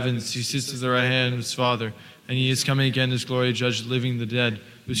to the heavens. He sits at the right hand of his Father. And he is coming again in his glory to judge the living and the dead,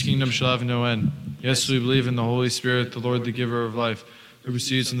 whose kingdom shall have no end. Yes, we believe in the Holy Spirit, the Lord, the giver of life, who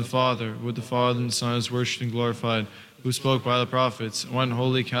proceeds from the Father, with the Father and the Son is worshipped and glorified, who spoke by the prophets, one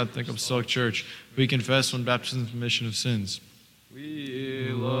holy Catholic Apostolic Church. We confess one baptism and remission of sins.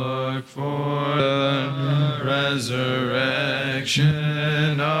 We look for the resurrection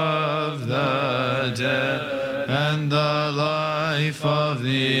of the dead and the life of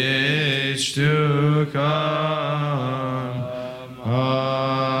the age to come.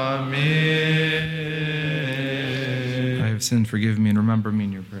 Amen. I have sinned, forgive me, and remember me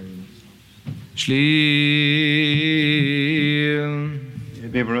in your prayers.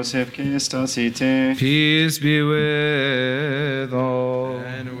 Peace be with all.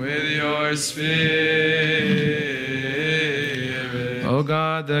 And with your spirit. O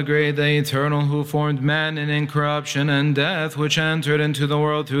God, the great, the eternal, who formed man in incorruption and death, which entered into the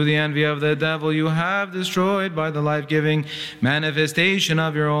world through the envy of the devil, you have destroyed by the life-giving manifestation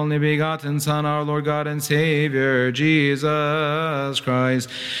of your only begotten Son, our Lord God and Savior, Jesus Christ.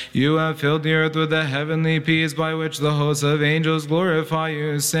 You have filled the earth with the heavenly peace by which the hosts of angels glorify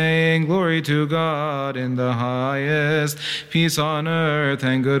you, saying, Glory to God in the highest, peace on earth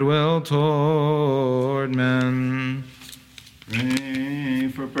and goodwill toward men. Pray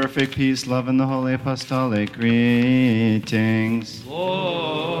for perfect peace, love, and the holy apostolic greetings.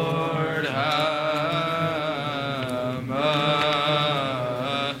 Lord, have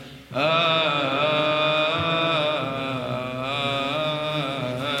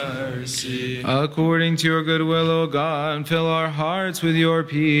mercy. According According to your good will, O God, fill our hearts with your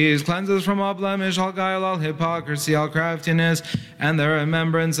peace. Cleanse us from all blemish, all guile, all hypocrisy, all craftiness, and the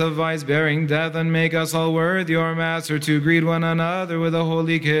remembrance of vice bearing death, and make us all worthy, our Master, to greet one another with a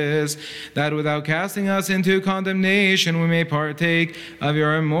holy kiss, that without casting us into condemnation we may partake of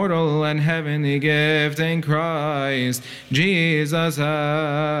your immortal and heavenly gift in Christ Jesus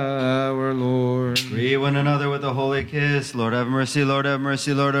our Lord. Greet one another with a holy kiss. Lord have mercy, Lord have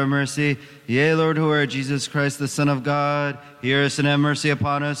mercy, Lord have mercy. Yea, Lord, who art Jesus Christ, the Son of God, hear us and have mercy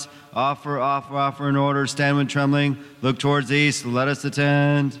upon us. Offer in order, stand with trembling. Look towards the east, let us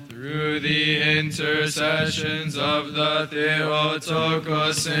attend. Through the intercessions of the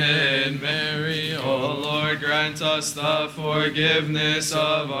Theotokos and Mary, O Lord, grant us the forgiveness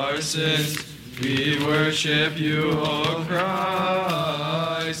of our sins. We worship you, O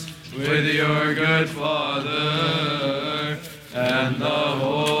Christ, with your good Father and the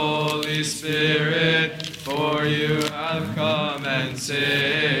Holy Spirit, for you have come and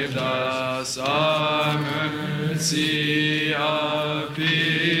saved us. Our mercy of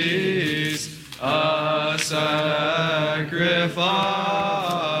peace, a sacrifice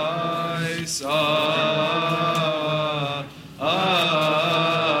of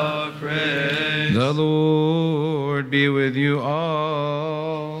praise. The Lord be with you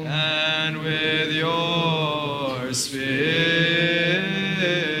all. And with your spirit.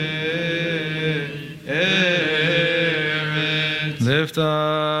 Lift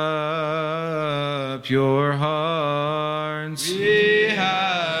up your hearts. We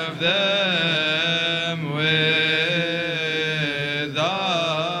have them with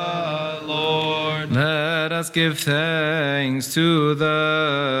the Lord. Let us give thanks to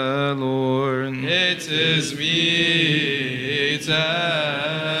the Lord. It is meet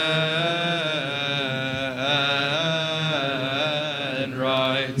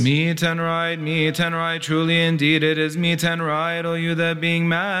and right. Meet and right, truly indeed it is meet and right, O you that being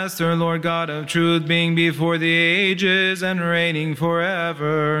Master, Lord God of truth, being before the ages and reigning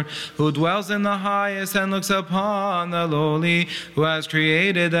forever, who dwells in the highest and looks upon the lowly, who has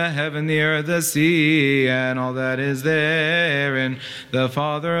created the heaven, the earth, the sea, and all that is therein, the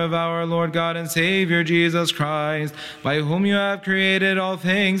Father of our Lord God and Savior Jesus Christ, by whom you have created all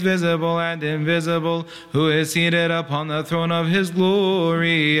things visible and invisible, who is seated upon the throne of his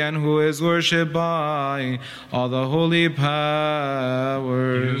glory, and who is worshipped by all the holy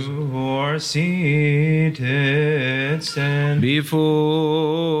powers. You who are seated, stand.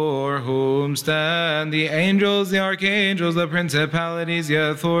 Before whom stand the angels, the archangels, the principalities, the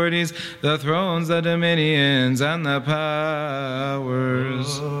authorities, the thrones, the dominions, and the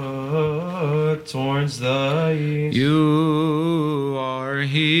powers. Look towards the east. You are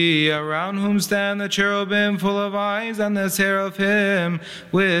he around whom stand the cherubim full of eyes, and the seraphim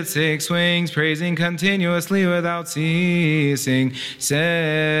with 6 wings, praising continuously without ceasing,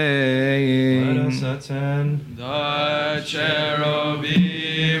 saying, Let us attend. The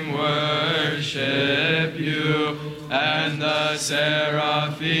cherubim worship you, and the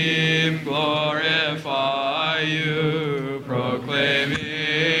seraphim glorify you,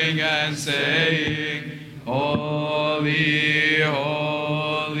 proclaiming and saying, Holy,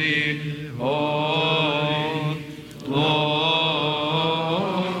 holy, holy, Lord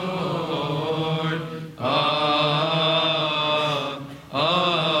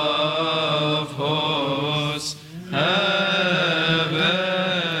of hosts, heaven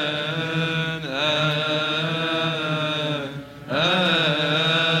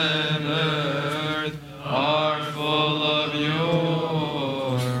and earth are full of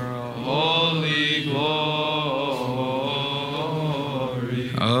your holy glory.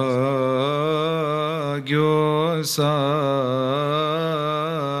 Agios,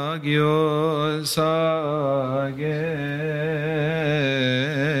 agios, agios.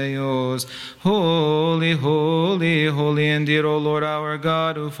 Holy, holy, holy indeed, O Lord our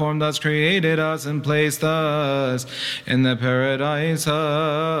God, who formed us, created us, and placed us in the paradise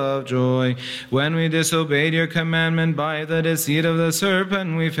of joy. When we disobeyed your commandment by the deceit of the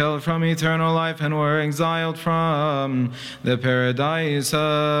serpent, we fell from eternal life and were exiled from the paradise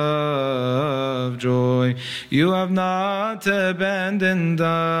of joy. You have not abandoned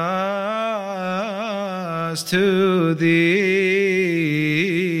us to the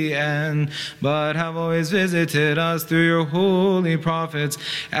end, but have always visited us through your holy prophets.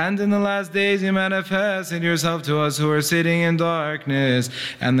 And in the last days you manifested yourself to us who are sitting in darkness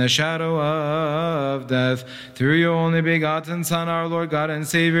and the shadow of death, through your only begotten Son, our Lord God and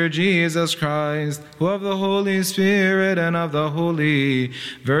Savior Jesus Christ, who of the Holy Spirit and of the Holy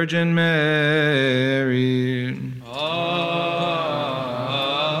Virgin Mary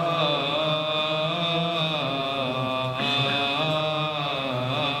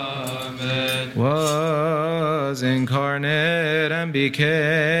Spirit and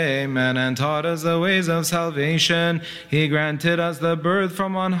became man and taught us the ways of salvation. He granted us the birth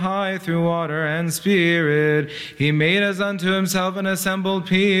from on high through water and Spirit. He made us unto himself an assembled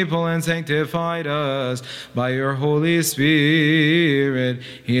people and sanctified us by your Holy Spirit.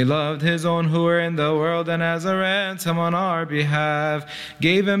 He loved his own who were in the world, and as a ransom on our behalf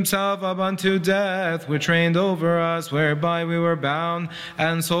gave himself up unto death, which reigned over us, whereby we were bound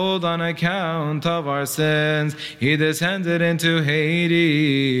and sold on account of our sins. He descended into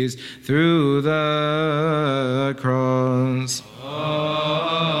Hades through the cross.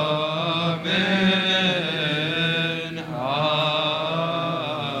 Amen.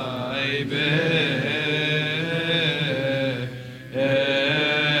 I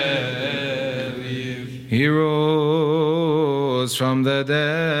believe. He rose from the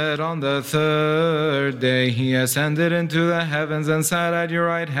dead on the third day. He ascended into the heavens and sat at your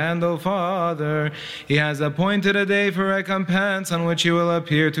right hand, O Father. He has appointed a day for recompense on which he will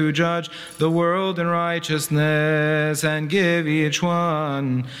appear to judge the world in righteousness and give each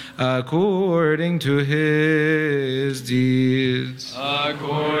one according to his deeds.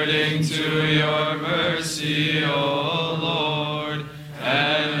 According to your mercy, O Lord,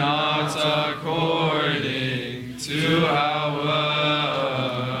 and not according to our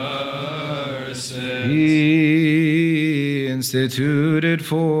sins. He instituted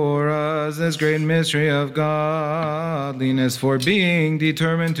for us this great mystery of godliness, for being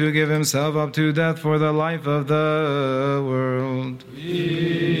determined to give himself up to death for the life of the world.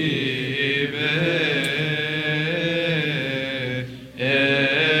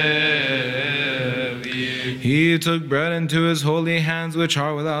 He took bread into his holy hands, which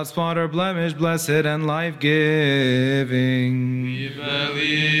are without spot or blemish, blessed and life-giving. We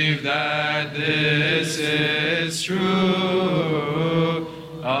believe that this is true.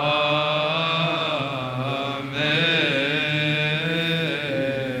 Amen.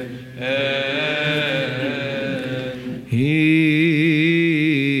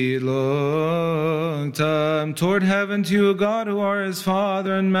 He looked up toward heaven to you, God, who are his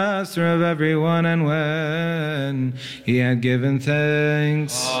Father and Master of everyone, and when he had given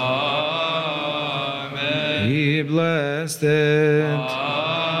thanks, Amen. he blessed it.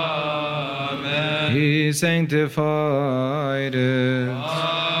 Amen. He sanctified it.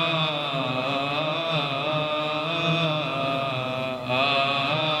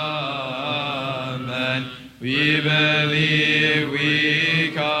 Amen. We believe,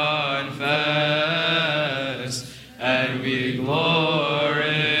 we confess, and we glorify.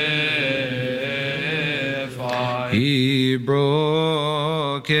 He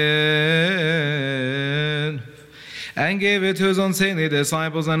broke it and gave it to his own saintly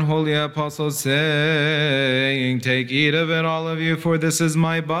disciples and holy apostles, saying, Take, eat of it, all of you, for this is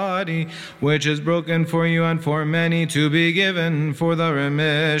my body, which is broken for you and for many, to be given for the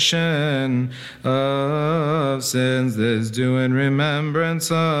remission of sins. This do in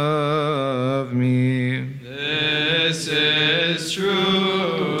remembrance of me. This is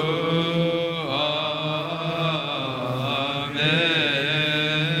true.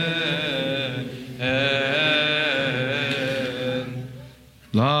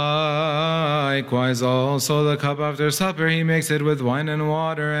 Likewise also the cup after supper, he makes it with wine and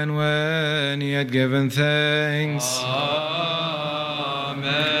water, and when he had given thanks,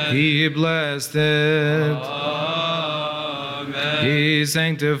 Amen. he blessed it. Amen. He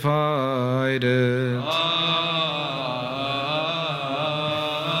sanctified it.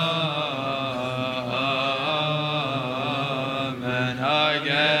 Amen.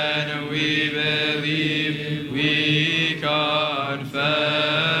 Again we believe, we confess,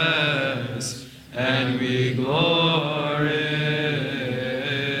 and we glorify.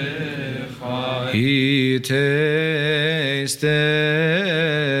 He tasted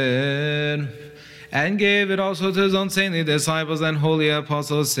and gave it also to his own saintly disciples and holy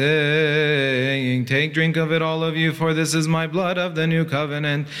apostles, saying, Take, drink of it, all of you, for this is my blood of the new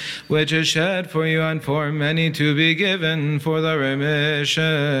covenant, which is shed for you and for many, to be given for the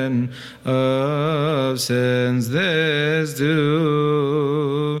remission of sins. This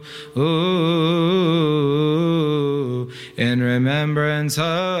do in remembrance of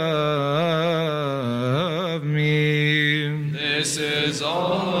me. This is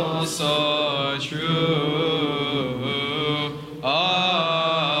also true.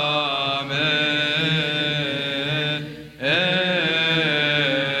 Amen.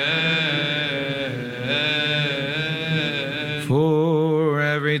 For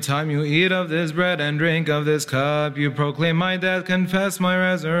every time you eat of this bread and drink of this cup, you proclaim my death, confess my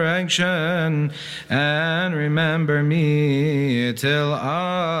resurrection, and remember me till I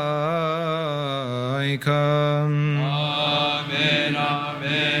come. Amen,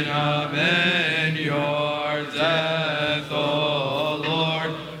 amen, amen. Your death, O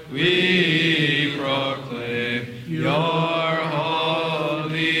Lord, we proclaim. Your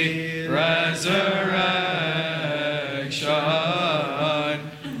holy resurrection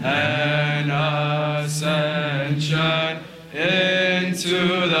and ascension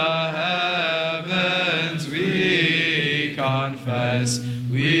into the heavens, we confess.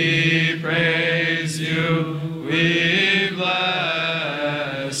 We praise you, we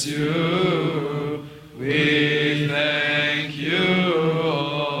bless you, we thank you,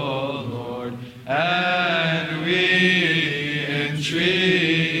 O Lord, and we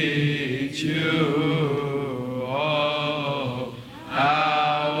entreat you, O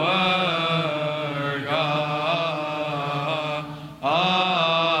our God.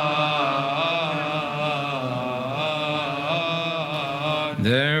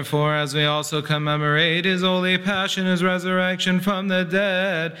 Therefore, as we also commemorate his holy passion, his resurrection from the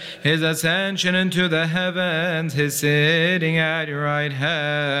dead, his ascension into the heavens, his sitting at your right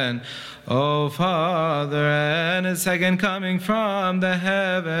hand, O Father, and his second coming from the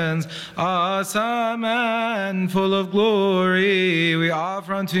heavens, awesome and full of glory, we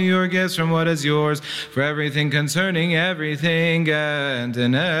offer unto your gifts from what is yours, for everything concerning everything and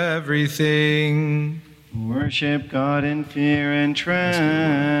in everything. Worship God in fear and trembling.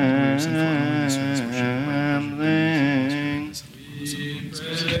 We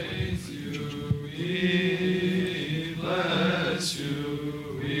praise you, we bless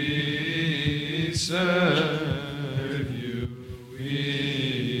you, we serve you,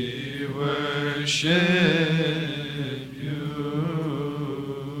 we worship you.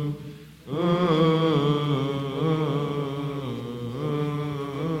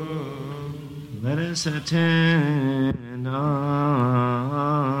 Let us attend.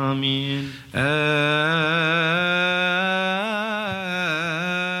 Amen. And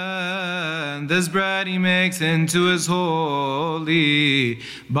this bread he makes into his holy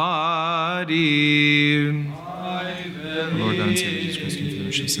body. Lord God and Savior Jesus Christ, give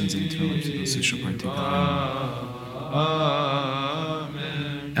remission of sins and eternal life to those who shall partake of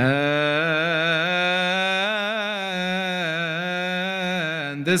Amen.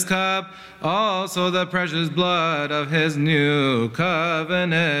 And this cup, also the precious blood of his new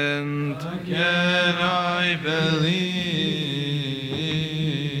covenant. Again I believe.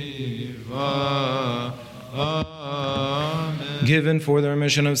 Amen. Given for the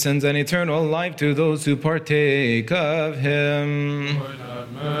remission of sins and eternal life to those who partake of him. Lord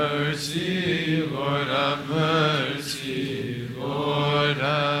have mercy, Lord have mercy, Lord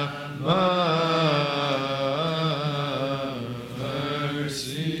have mercy.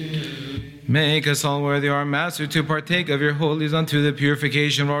 Make us all worthy, our Master, to partake of your holies unto the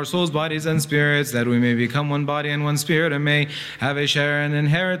purification of our souls, bodies, and spirits, that we may become one body and one spirit, and may have a share and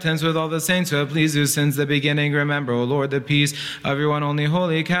inheritance with all the saints who have pleased you since the beginning. Remember, O Lord, the peace of your one only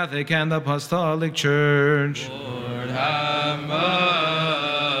holy Catholic and Apostolic Church. Lord have mercy.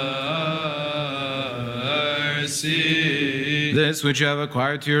 This which you have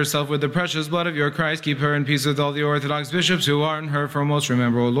acquired to yourself with the precious blood of your Christ, keep her in peace with all the Orthodox bishops who are in her foremost.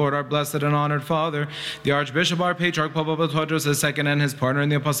 Remember, O Lord, our blessed and honored Father, the Archbishop, our Patriarch, Pope Tewodros II, and his partner in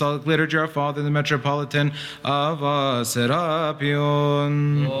the Apostolic Liturgy, our Father, the Metropolitan of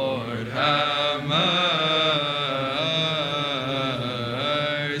Serapion. Lord have mercy.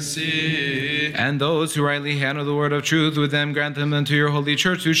 And those who rightly handle the word of truth, with them grant them unto your holy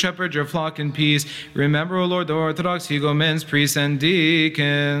church to shepherd your flock in peace. Remember, O Lord, the Orthodox egomens, priests, and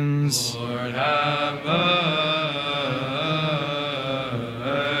deacons. Lord have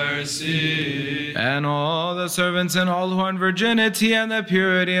mercy. And all the servants and all who are in virginity and the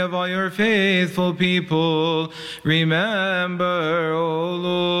purity of all your faithful people. Remember, O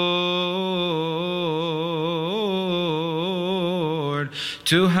Lord,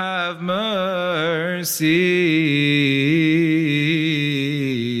 to have mercy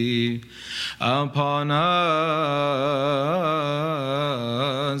upon us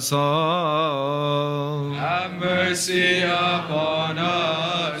all. Have mercy upon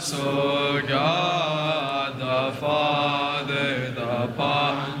us, O God, the Father, the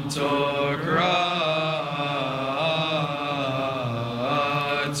Pantocrator.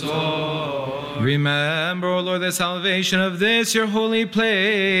 Remember, O Lord, the salvation of this your holy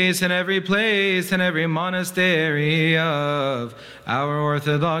place and every monastery of our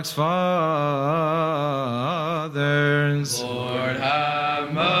Orthodox fathers. Lord have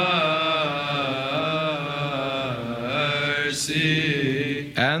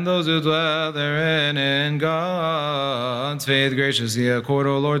those who dwell therein in God's faith. Graciously accord,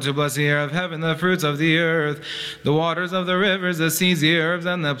 O Lord, to bless the air of heaven, the fruits of the earth, the waters of the rivers, the seas, the herbs,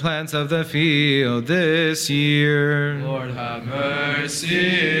 and the plants of the field this year. Lord have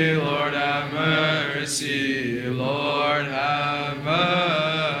mercy, Lord have mercy, Lord have mercy.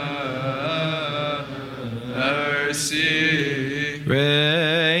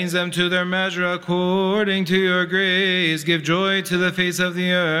 Raise them to their measure according to your grace. Give joy to the face of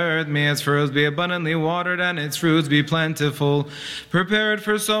the earth. May its furrows be abundantly watered and its fruits be plentiful. Prepare it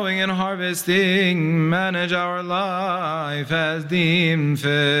for sowing and harvesting. Manage our life as deemed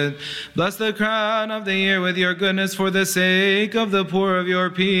fit. Bless the crown of the year with your goodness for the sake of the poor of your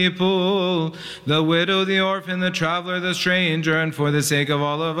people, the widow, the orphan, the traveler, the stranger, and for the sake of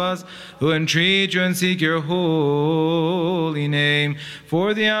all of us who entreat you and seek your holy name.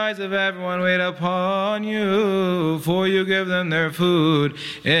 For the eyes of everyone wait upon you, for you give them their food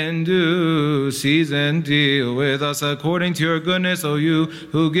in due season. Deal with us according to your goodness, O you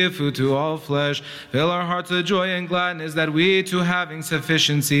who give food to all flesh. Fill our hearts with joy and gladness, that we too, having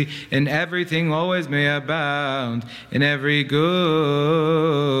sufficiency in everything, always may abound in every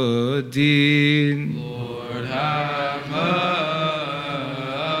good deed. Lord have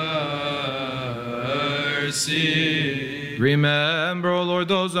mercy. Remember, O Lord,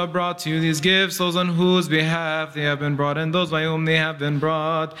 those who have brought to you these gifts, those on whose behalf they have been brought, and those by whom they have been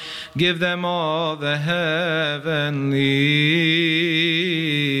brought. Give them all the heavenly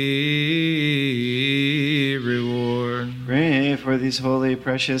reward. Pray for these holy,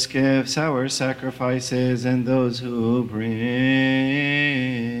 precious gifts, our sacrifices, and those who bring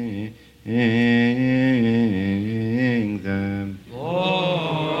them.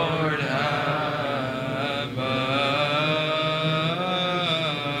 Lord have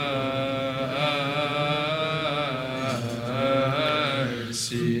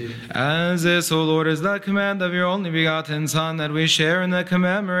mercy. As this, O Lord, is the command of your only begotten Son, that we share in the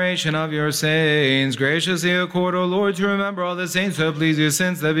commemoration of your saints. Graciously accord, O Lord, to remember all the saints who have pleased you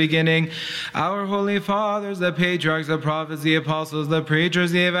since the beginning, our holy fathers, the patriarchs, the prophets, the apostles, the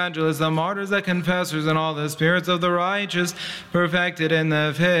preachers, the evangelists, the martyrs, the confessors, and all the spirits of the righteous perfected in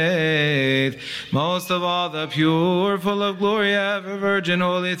the faith. Most of all, the pure, full of glory, ever Virgin,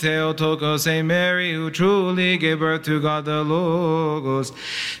 holy Theotokos, Saint Mary, who truly gave birth to God the Logos,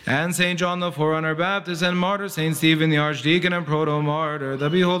 and Saint John the Forerunner, Baptist and Martyr, Saint Stephen the Archdeacon and Proto-Martyr, the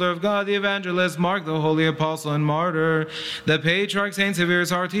Beholder of God, the Evangelist, Mark the Holy Apostle and Martyr, the Patriarch, Saint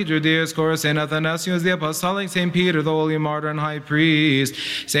Severus, our teacher, Dioscorus, Saint Athanasius, the Apostolic, Saint Peter, the Holy Martyr and High Priest,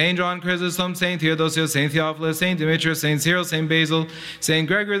 Saint John Chrysostom, Saint Theodosius, Saint Theophilus, Saint Demetrius, Saint Cyril, Saint Basil, Saint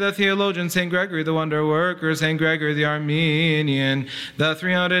Gregory the Theologian, Saint Gregory the Wonder Worker, Saint Gregory the Armenian, the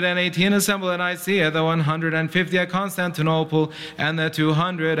 318 assembled at Nicaea, the 150 at Constantinople, and the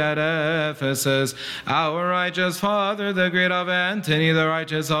 200 at Ephesus. Our righteous Father, the great of Antony, the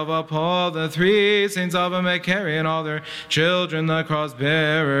righteous of Paul, the three saints of Macarian, all their children, the cross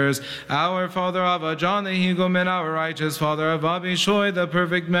bearers. Our Father of John the Hegumen, our righteous Father of Abishai, the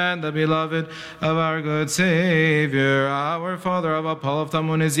perfect man, the beloved of our good Savior. Our Father of Paul of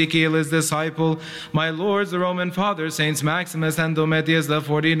Tamun, Ezekiel, his disciple. My lords, the Roman fathers, Saints Maximus and Domitius, the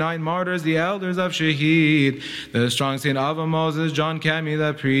 49 martyrs, the elders of Shahid, the strong Saint of Moses, John Cami,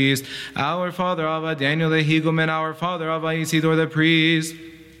 the priest. Our Father of Daniel the Hegumen, our Father of Isidore the priest.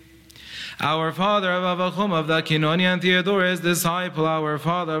 Our Father of Avachum of the Kinonian Theodore, his disciple. Our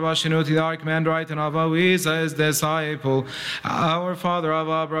Father of Ashinuti the Archimandrite and of Awisa, his disciple. Our Father of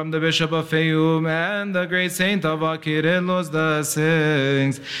Abram the Bishop of Fayum, and the great saint of Akirillos the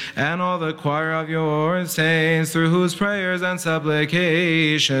sixth, and all the choir of your saints, through whose prayers and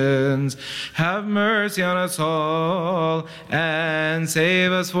supplications have mercy on us all, and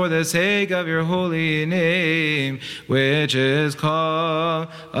save us for the sake of your holy name, which is called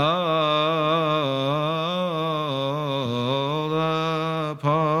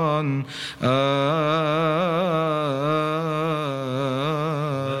upon us.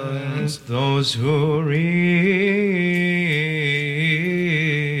 Those who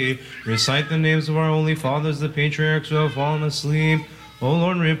recite the names of our holy fathers, the patriarchs who have fallen asleep, O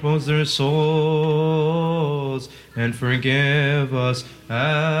Lord, repose their souls and forgive us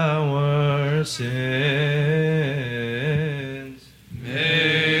our sins.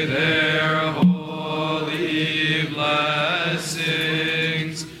 May their holy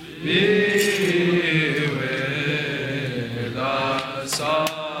blessings be with us.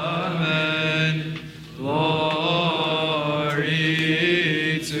 Amen. Glory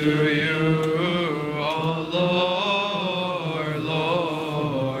to you, O Lord.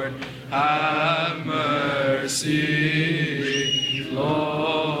 Lord, have mercy.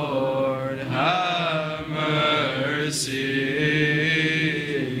 Lord,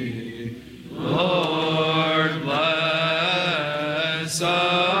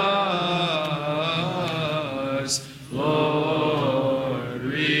 us. Lord,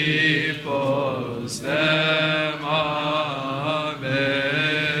 repose them. Amen.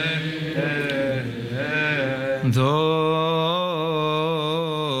 Those,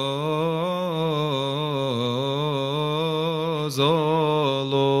 O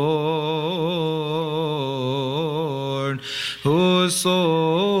Lord, whose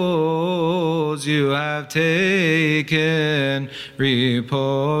souls you have taken,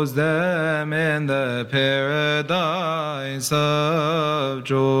 repose them in the paradise of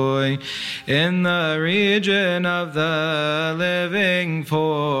joy, in the region of the living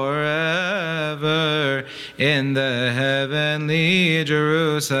forever, in the heavenly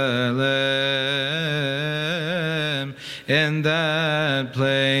Jerusalem, in that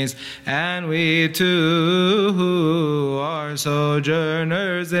place. And we too, who are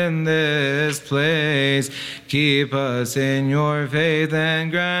sojourners in this place, keep us in your faith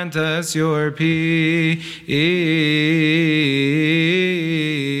and grant us your peace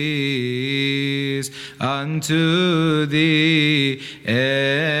unto the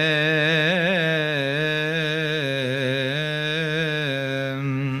end.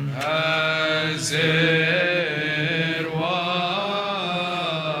 As it was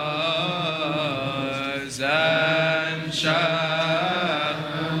and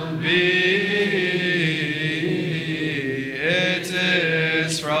shall be, it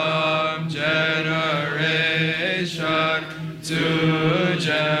is from generation to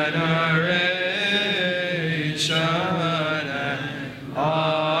generation and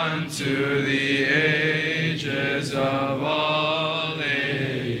unto the ages of all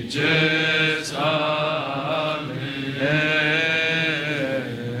ages. Amen.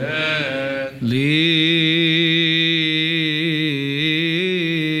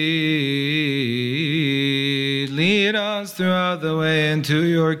 Lead us throughout the way into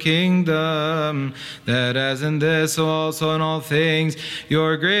your kingdom, that as in this, so also in all things,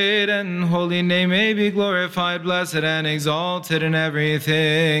 your great and holy name may be glorified, blessed and exalted in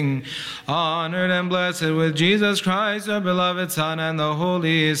everything, honored and blessed with Jesus Christ, our beloved Son, and the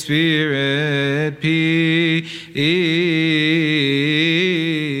Holy Spirit. Peace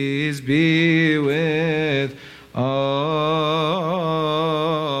be with all.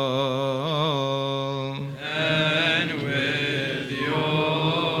 And with your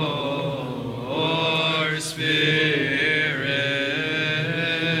spirit.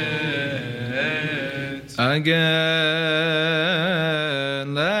 Again,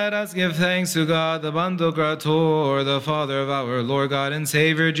 let us give thanks to God, the Pantocrator, the Father of our Lord God and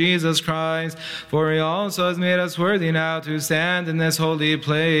Savior Jesus Christ, for he also has made us worthy now to stand in this holy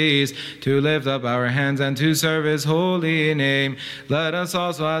place, to lift up our hands and to serve his holy name. Let us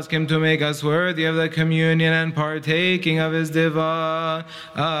also ask him to make us worthy of the communion and partaking of his divine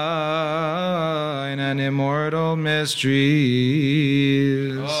and immortal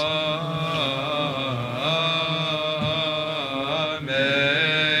mysteries.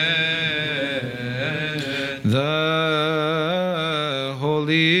 The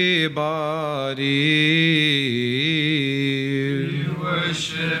holy body. We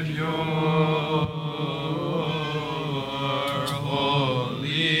worship your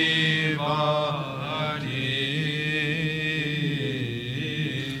holy body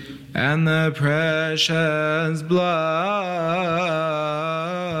And the precious blood.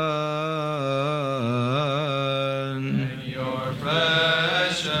 and your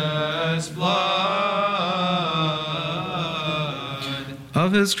precious blood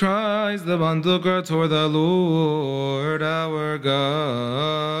Of his Christ, the Pantocrator, the Lord our God.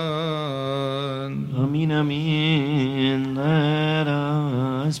 Amen, amen. Let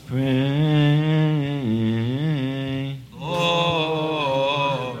us pray.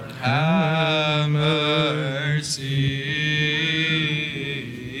 Lord, have mercy.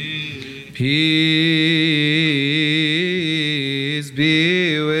 Peace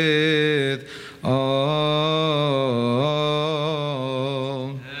be with all.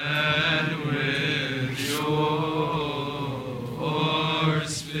 And with your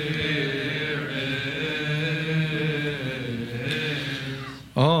spirit.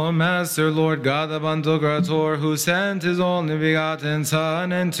 O Master, Lord God, the Pantocrator, who sent his only begotten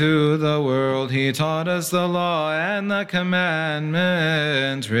Son into the world, he taught us the law and the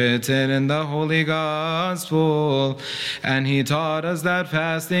commandment written in the Holy Gospel. And he taught us that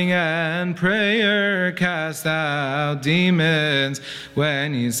fasting and prayer cast out demons,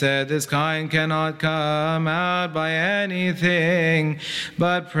 when he said this kind cannot come out by anything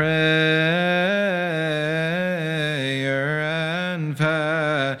but prayer and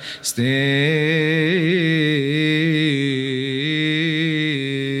fasting.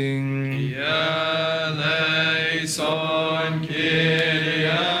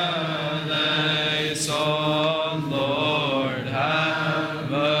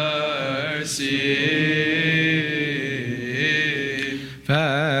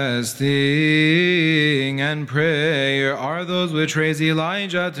 Fasting and prayer are those which raised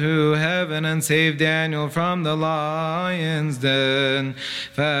Elijah to heaven and saved Daniel from the lion's den.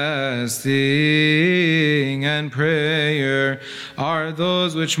 Fasting and prayer are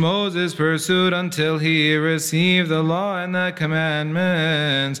those which Moses pursued until he received the law and the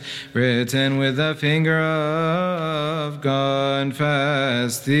commandments written with the finger of God.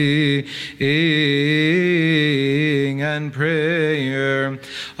 Fasting and prayer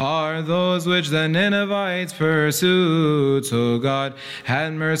are those which the Ninevites pursued. So God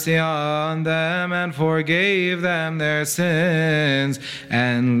had mercy on them and forgave them their sins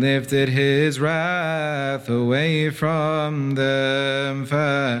and lifted his wrath away from them.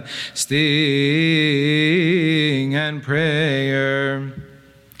 Fasting and prayer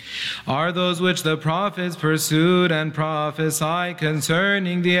are those which the prophets pursued and prophesied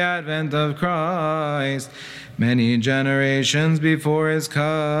concerning the advent of Christ many generations before his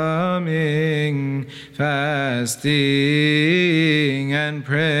coming. Fasting and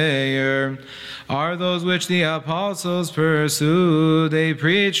prayer are those which the apostles pursued. They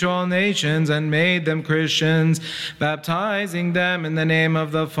preached all nations and made them Christians, baptizing them in the name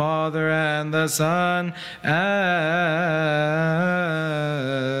of the Father and the Son and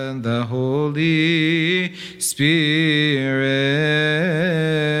the Holy Spirit.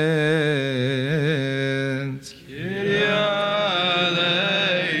 Kyrie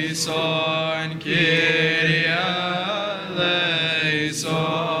eleison, Kyrie eleison,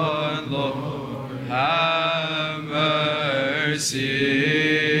 Lord, have mercy.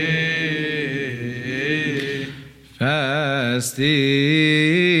 Fasting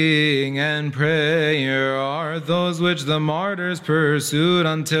and prayer are those which the martyrs pursued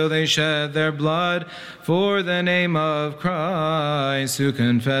until they shed their blood for the name of Christ, who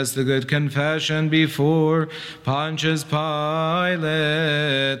confessed the good confession before Pontius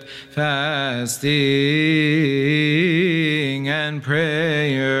Pilate. Fasting and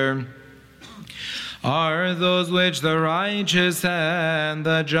prayer are those which the righteous and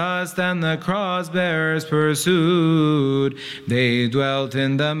the just and the cross-bearers pursued. They dwelt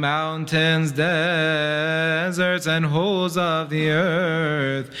in the mountains, deserts, and holes of the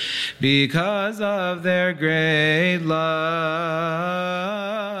earth because of their great love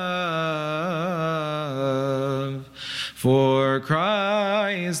for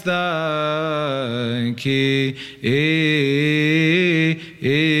Christ the King.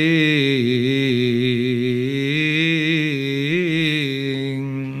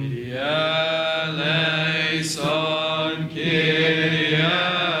 Kyrie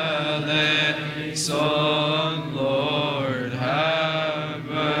eleison, Lord, have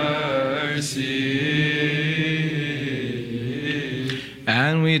mercy.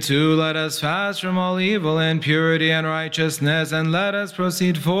 And we too, let us fast from all evil and purity and righteousness, and let us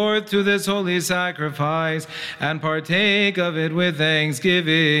proceed forth to this holy sacrifice and partake of it with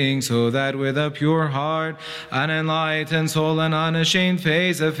thanksgiving, so that with a pure heart, an enlightened soul, and unashamed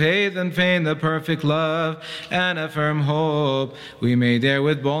face, a faith and faith, the perfect love, and a firm hope, we may dare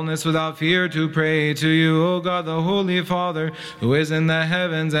with boldness without fear to pray to you, O God, the Holy Father, who is in the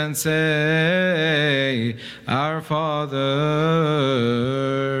heavens, and say, Our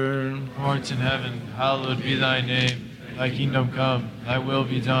Father, Who art in heaven, hallowed be thy name. Thy kingdom come, thy will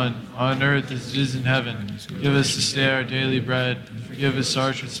be done, on earth as it is in heaven. Give us this day our daily bread, and forgive us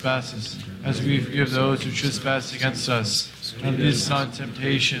our trespasses, as we forgive those who trespass against us. And lead us not into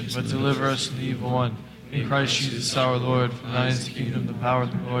temptation, but deliver us from the evil one. In Christ Jesus our Lord, for thine is the kingdom, the power,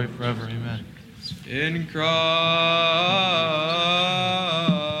 and the glory forever. Amen. In Christ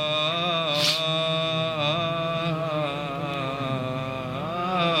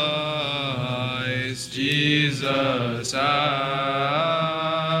Jesus, our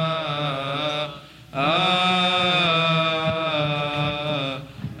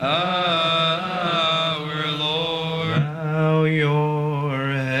Lord. Bow your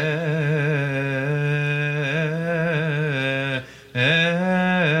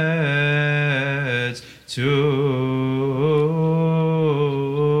heads to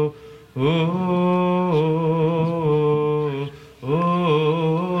the Lord. Let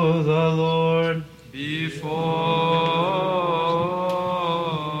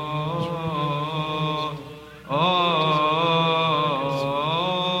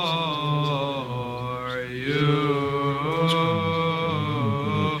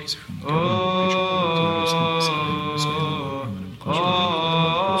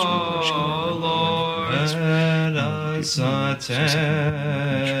us attend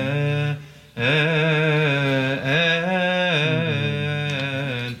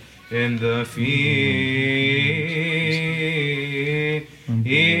in the feast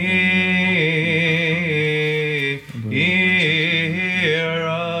ear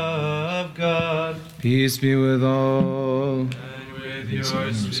of God. Peace be with all. And with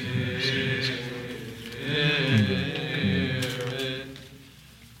your spirit.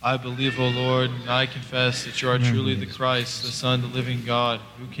 I believe, O Lord, and I confess that you are truly the Christ, the Son of the living God,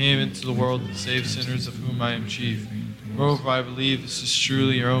 who came into the world to save sinners, of whom I am chief. Moreover, I believe this is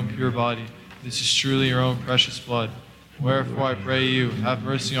truly your own pure body, this is truly your own precious blood. Wherefore I pray you, have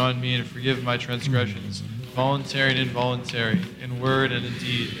mercy on me and forgive my transgressions, voluntary and involuntary, in word and in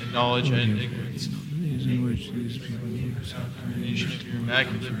deed, in knowledge and in ignorance. In which these people need incarnation of your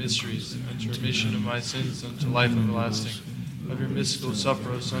immaculate mysteries, unto remission of my sins, unto life everlasting. Of your mystical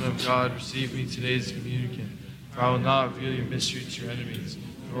supper, O Son of God, receive me today as a communicant. For I will not reveal your mystery to your enemies,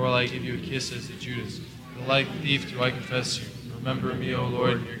 nor will I give you a kiss as to Judas. But like thief do I confess you. Remember me, O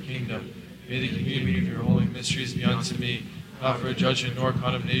Lord, in your kingdom. May the communion of your holy mysteries be unto me, not for judgment nor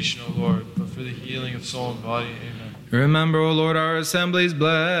condemnation, O Lord, but for the healing of soul and body. Amen. Remember, O Lord, our assemblies,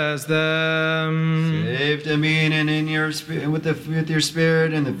 bless them. Save them in and in your spirit, with your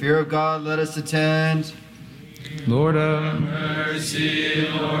spirit and the fear of God, let us attend. Lord have mercy,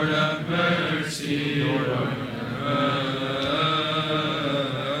 Lord have mercy, Lord have mercy.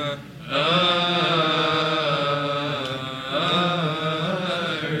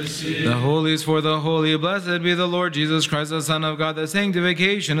 The holies for the holy, blessed be the Lord Jesus Christ, the Son of God. The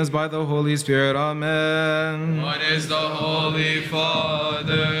sanctification is by the Holy Spirit. Amen. One is the Holy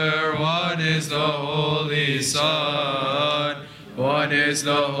Father, one is the Holy Son, one is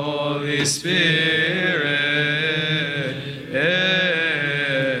the Holy Spirit.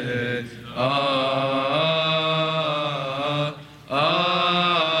 Amen.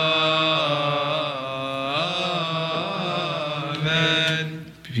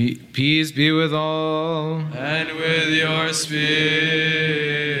 Peace be with all. And with your spirit.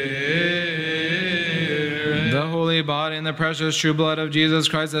 The holy body and the precious true blood of Jesus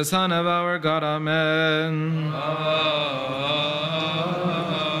Christ, the Son of our God. Amen. Amen.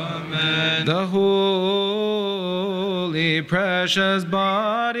 The holy precious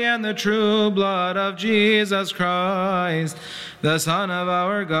body and the true blood of Jesus Christ, the Son of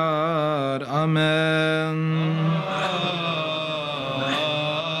our God. Amen.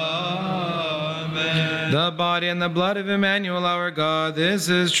 The body and the blood of Emmanuel, our God, this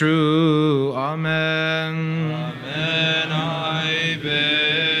is true. Amen. Amen. I believe.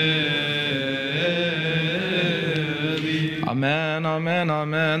 Amen, amen,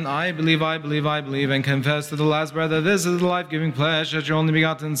 amen. I believe, and confess to the last breath that this is the life-giving flesh that your only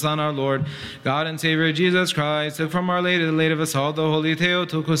begotten Son, our Lord, God and Savior Jesus Christ, took from Our Lady, the Lady of us all, the Holy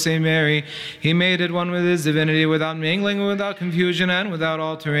Theotokos, Saint Mary. He made it one with his divinity, without mingling, without confusion, and without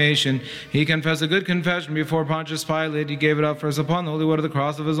alteration. He confessed a good confession before Pontius Pilate. He gave it up for us upon the holy wood of the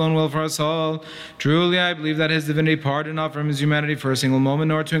cross of his own will for us all. Truly, I believe that his divinity parted not from his humanity for a single moment,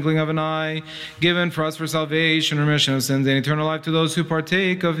 nor twinkling of an eye, given for us for salvation, remission of sins, and eternal life to those who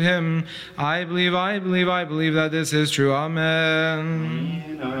partake of him. I believe that this is true.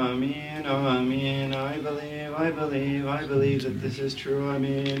 Amen. Amen, amen. I believe that this is true.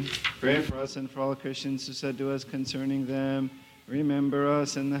 Amen. Pray for us and for all Christians who said to us concerning them, remember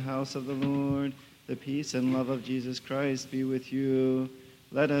us in the house of the Lord. The peace and love of Jesus Christ be with you.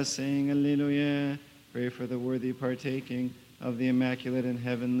 Let us sing Alleluia. Pray for the worthy partaking of the immaculate and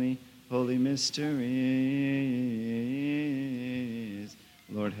heavenly holy mysteries.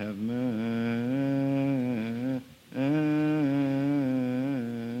 Lord have mercy.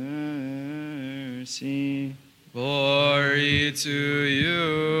 Glory to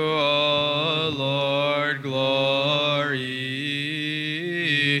you, O Lord, glory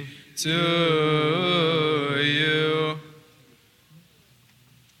to you.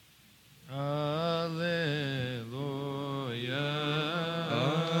 Alleluia,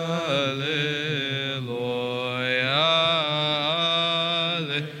 alleluia, alleluia.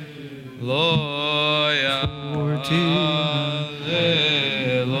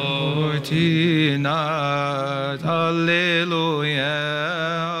 Fortinat, alleluia,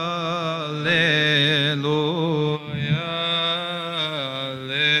 alleluia,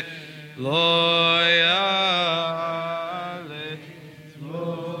 Alleluia,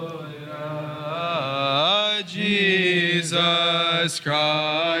 alleluia. Jesus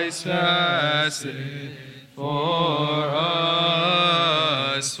Christ fasted for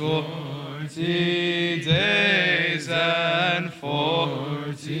us 40 days and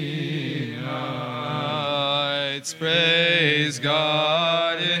 40 nights. Praise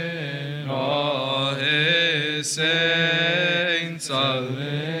God in all his saints.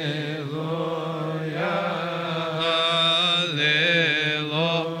 Alleluia,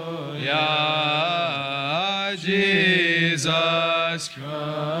 alleluia, Jesus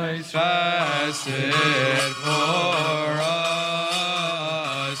Christ fasted for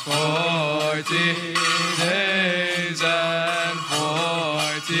us 40 days and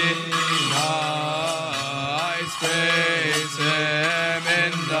 40 nights. Praise him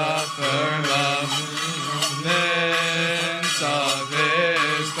in the firmament of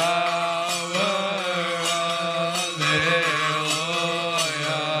his power.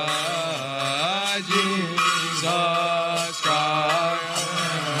 Alleluia. Jesus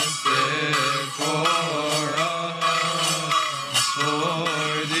Christ did for us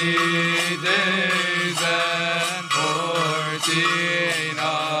 40 days and 40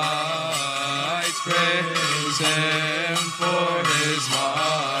 nights. Praise him for his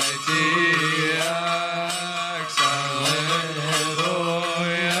mighty acts. Alleluia.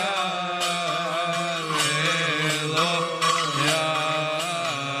 Alleluia.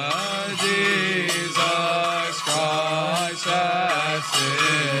 Jesus Christ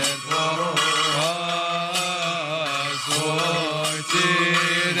fasted for us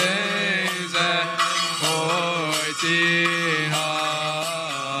 40 days and 40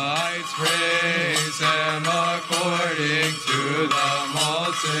 nights. Praise him according to the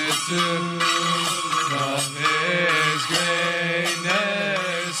multitude of his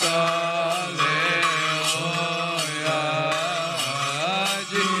greatness. Alleluia.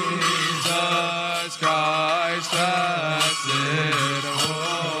 Jesus Christ fasted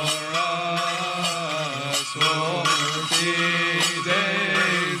for us 40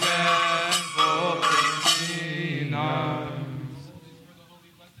 days and 40 nights.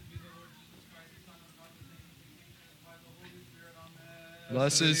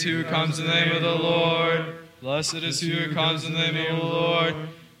 Blessed is he who comes in the name of the Lord. Blessed is he who comes in the name of the Lord.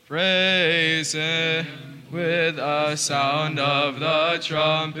 Praise him with a sound of the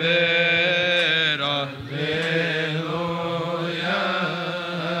trumpet. Alleluia.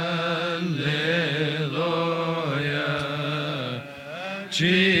 Alleluia.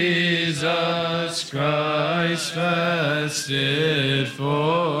 Jesus Christ fasted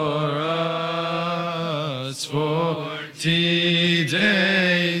for us 40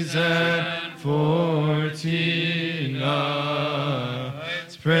 days and 40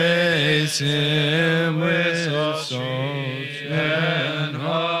 nights. Praise him with psalms and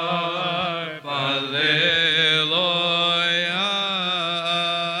harp. Alleluia.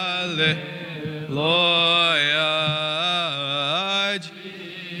 Alleluia.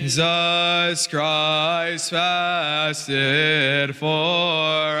 Jesus Christ fasted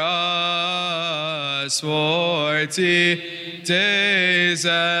for us 40 days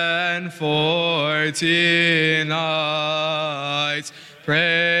and 40 nights.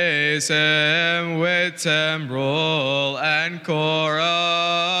 Praise him with timbrel and chorus.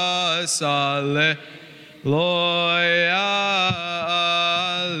 Alleluia.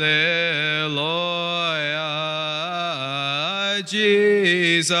 Alleluia.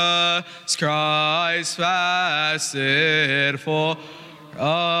 Jesus Christ fasted for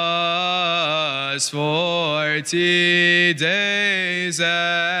us 40 days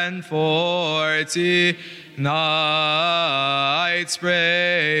and 40 nights.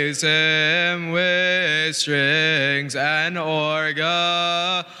 Praise him with strings and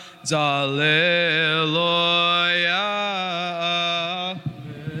organs. Alleluia.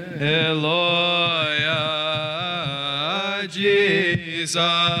 Alleluia.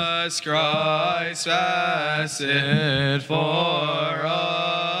 Jesus Christ fasted for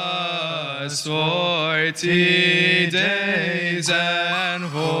us 40 days and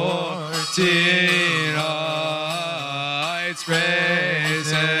 40 nights.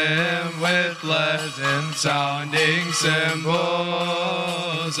 Praise him with pleasant sounding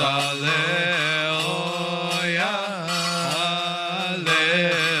cymbals. Alleluia.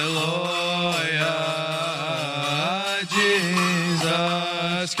 Alleluia.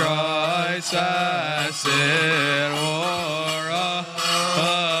 Jesus Christ fasted for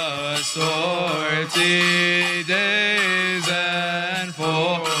us 40 days and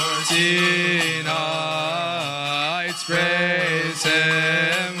 40 nights. Praise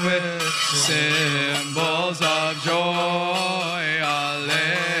him with cymbals of joy.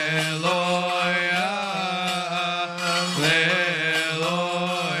 Alleluia.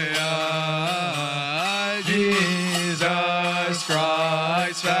 Alleluia. Jesus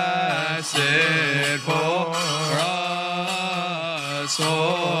Christ fasted for us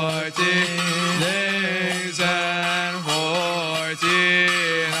 40 days and 40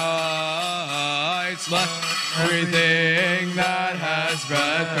 nights. Let everything that has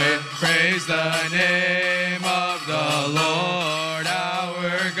breath praise the name of the Lord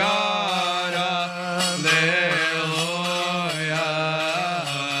our God.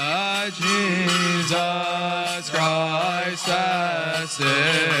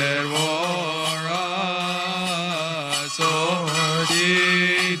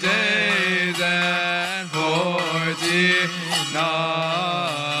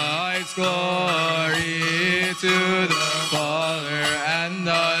 nights. Glory to the Father and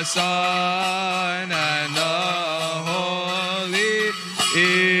the Son and the Holy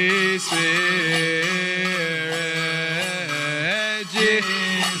Spirit.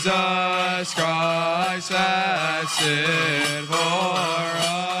 Jesus Christ has sinned for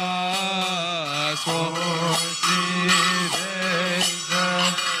us 40 days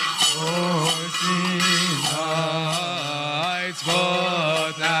and 40 nights,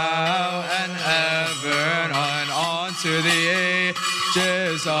 both now and ever, and on to the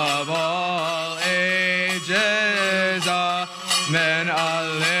ages of all ages. Amen.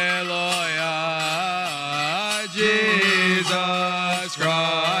 Alleluia. Jesus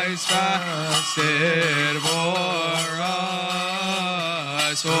Christ fasted for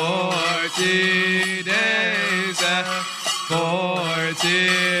us 40 days and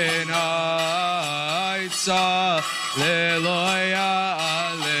 40 nights. Alleluia,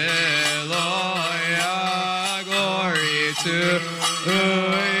 alleluia. Glory to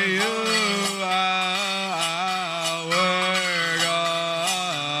you, our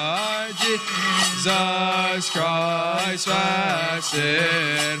God. Jesus Christ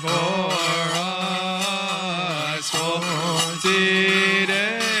fasted for us 40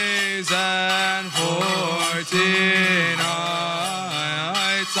 days and 40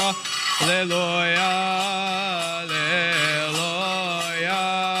 nights. Alleluia, alleluia.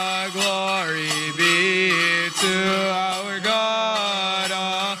 Glory be to our God.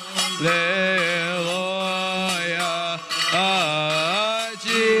 Alleluia.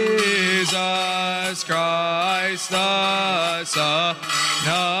 Jesus Christ, the Son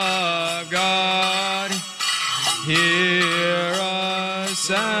of God, hear us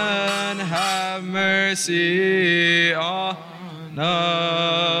and have mercy on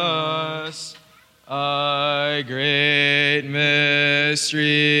us. A great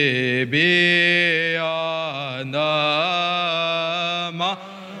mystery beyond the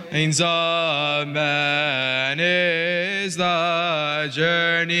minds of man is the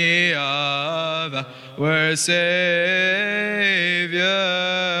journey of our Savior,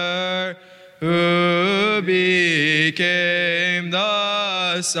 who became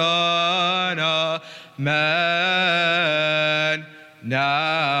the Son of Man.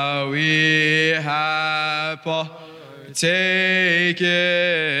 Now we have partaken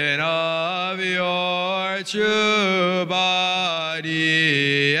of your true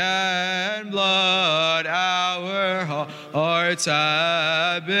body and blood. Our hearts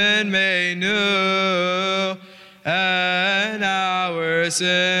have been made new, and our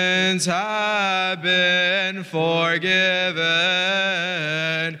sins have been forgiven.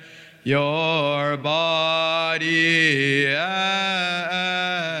 Your body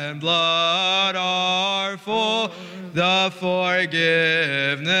and blood are for the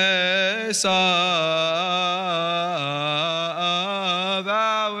forgiveness of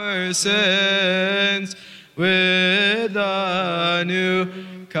our sins, with the new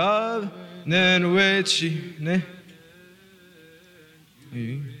covenant which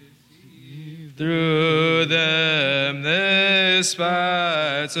through them this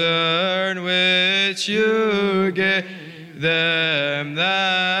pattern which you gave them,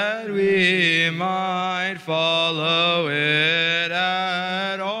 that we might follow it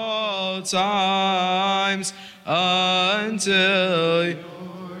at all times until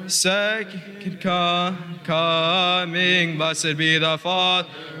your second coming. Blessed be the Father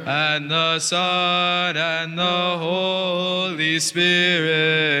and the Son and the Holy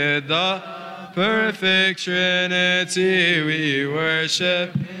Spirit, the perfect Trinity. We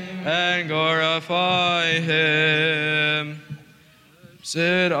worship and glorify Him.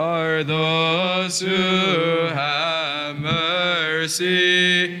 Blessed are those who have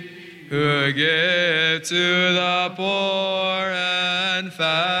mercy, who give to the poor and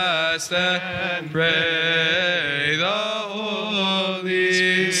fast and pray. The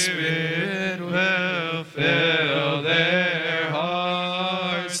Holy Spirit will fill their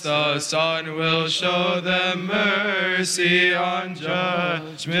hearts. The Son will show them mercy on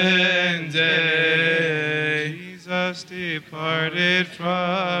Judgment Day. Jesus departed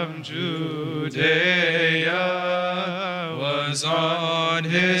from Judea, was on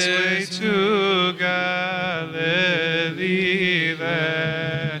his way to Galilee.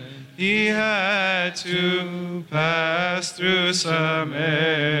 Then he had to pass through Samaria.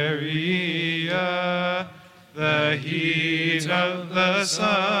 The heat of the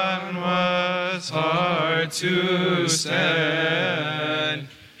sun was hard to stand.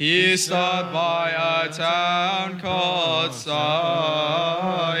 He stopped by a town called Sychar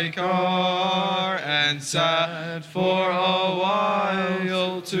and sat for a while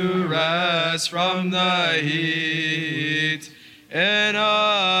us from the heat. In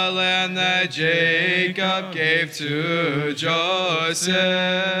a land that Jacob gave to Joseph,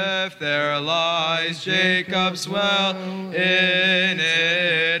 there lies Jacob's well, in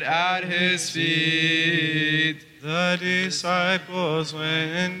it at his feet. The disciples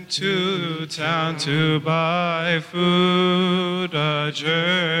went to town to buy food, a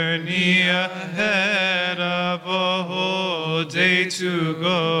journey ahead of a whole day to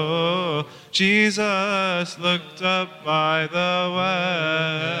go. Jesus looked up by the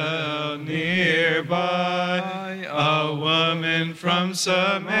well nearby. A woman from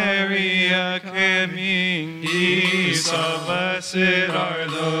Samaria came. He saw, blessed are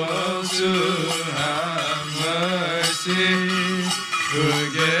those who have mercy, who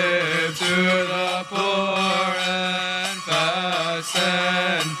give to the poor and fast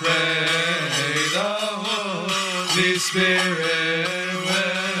and pray. The Holy Spirit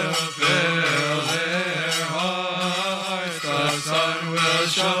will fill their hearts. The Son will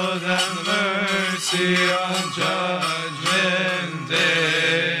show them mercy on Judgment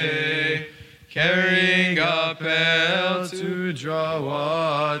Day, carrying a pail to draw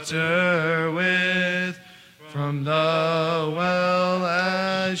water with from the well,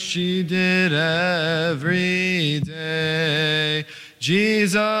 as she did every day.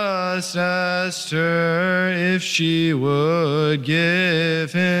 Jesus asked her if she would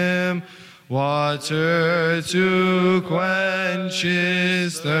give him water to quench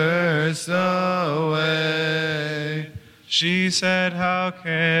his thirst away. She said, how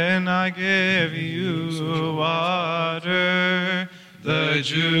can I give you water? The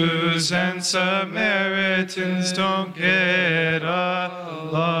Jews and Samaritans don't get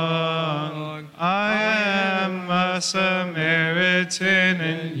along. I am a Samaritan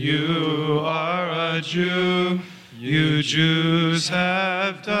and you are a Jew. You Jews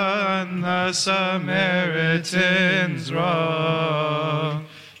have done the Samaritans wrong.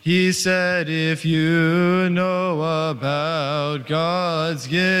 He said, if you know about God's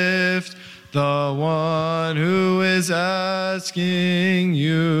gift, the one who is asking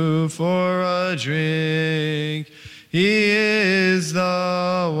you for a drink, he is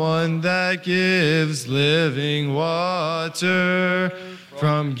the one that gives living water.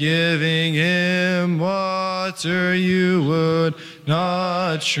 From giving him water you would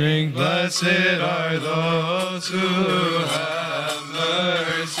not shrink. Blessed are those who have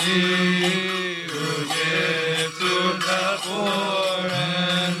mercy, who give to the poor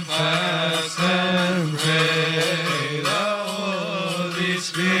and fast and pray. The Holy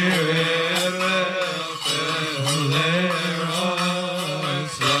Spirit will fill their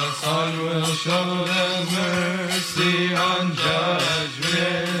hearts. The Son will show them mercy on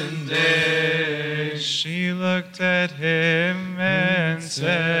Judgment Day. She looked at him and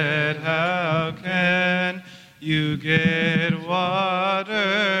said, how can you get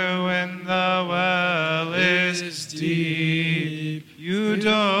water when the well is deep? You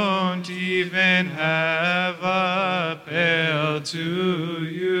don't even have a pail to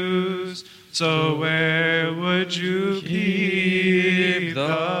use, so where would you keep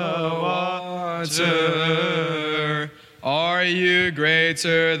the water? Are you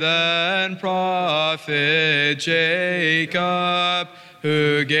greater than prophet Jacob,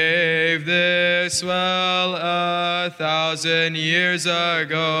 who gave this well 1,000 years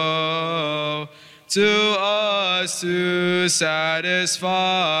ago to us to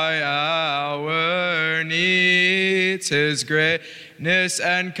satisfy our needs? His greatness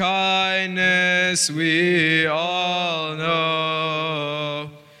and kindness we all know.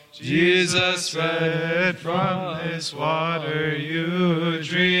 Jesus fed from this water you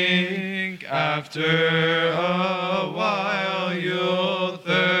drink. After a while you'll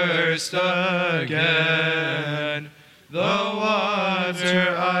thirst again. The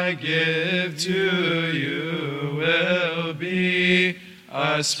water I give to you will be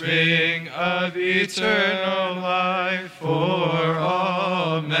a spring of eternal life for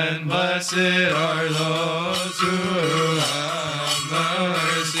all men. Blessed are those who have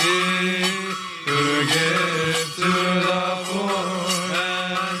mercy, who give to the poor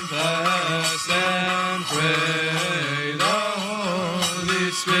and fast and pray. The Holy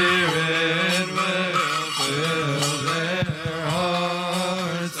Spirit will fill their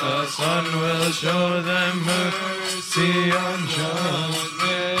hearts. The Son will show them mercy on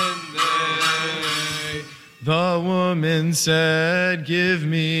Judgment Day. The woman said, give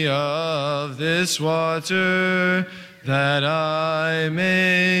me of this water, that I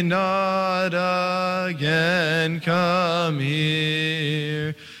may not again come here.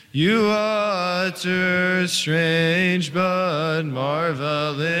 You utter strange but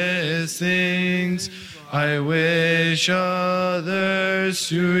marvelous things. I wish others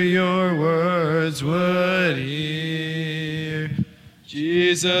to your words would hear.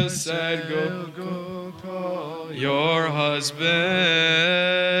 Jesus said, Go call your husband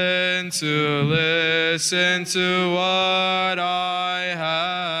to listen to what I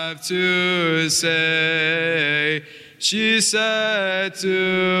have to say. She said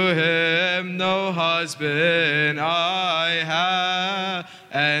to him, No husband I have,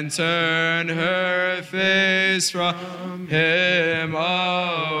 and turned her face from him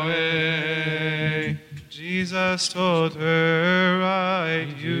away. Jesus told her,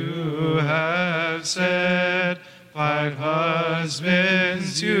 Right you have said, 5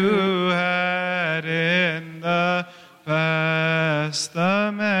 husbands you had in the past.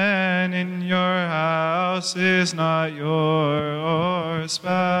 The man in your house is not your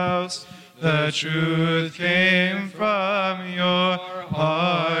spouse. The truth came from your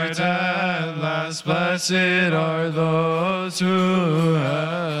heart at last. Blessed are those who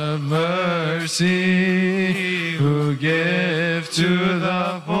have mercy, who give to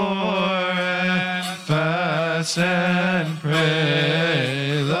the poor and fast and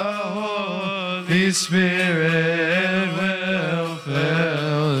pray. The Holy Spirit will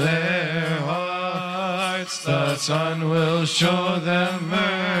fill their hearts. The Son will show them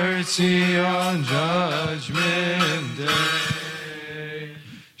mercy on Judgment Day.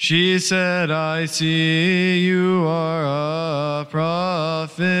 She said, I see you are a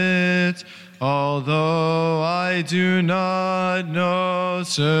prophet, although I do not know,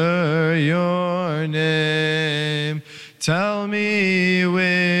 sir, your name. Tell me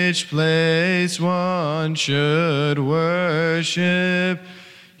which place one should worship,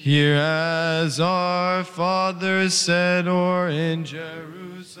 here as our fathers said, or in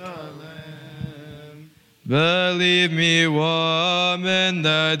Jerusalem. Believe me, woman,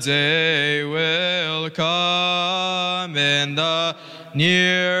 the day will come in the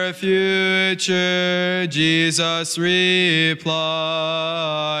near future. Jesus replied,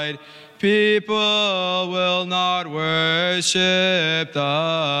 people will not worship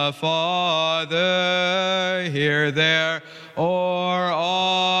the Father here, there, or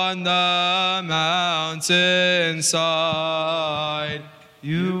on the mountainside.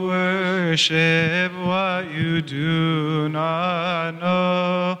 You worship what you do not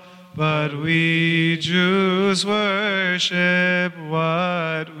know, but we Jews worship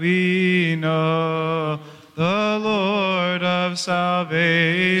what we know. The Lord of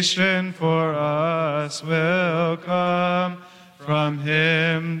salvation for us will come. From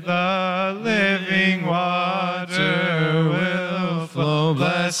him the living water will flow.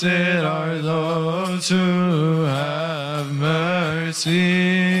 Blessed are those who have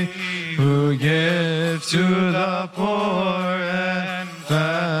mercy, who give to the poor and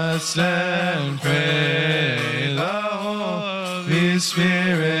fast and pray. The Holy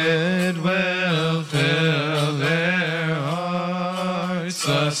Spirit will fill their hearts.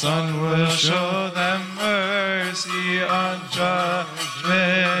 The Son will show them mercy on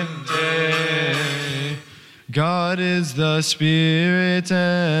Judgment Day. God is the Spirit,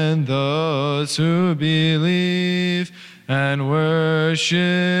 and those who believe and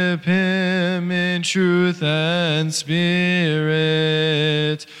worship him in truth and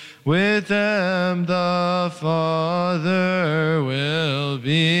spirit, with them the Father will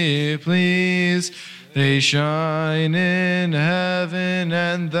be pleased. They shine in heaven,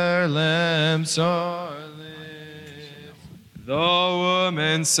 and their lamps are lit. The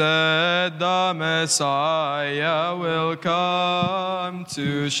woman said, the Messiah will come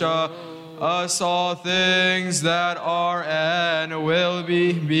to show us all things that are and will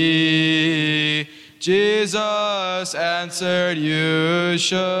be. Jesus answered, you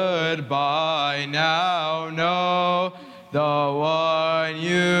should by now know the one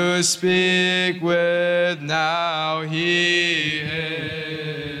you speak with, now he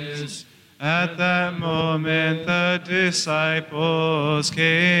is. At that moment the disciples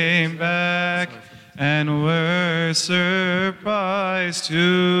came back and were surprised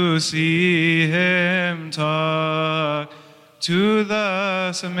to see him talk to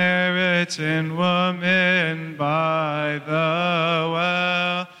the Samaritan woman by the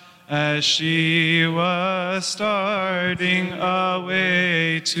well, as she was starting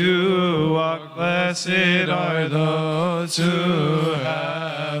away to walk. Blessed are those who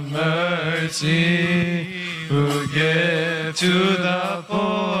have mercy, who give to the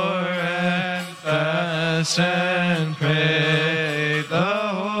poor and fast and pray. The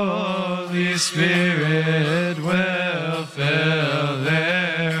Holy Spirit will fill their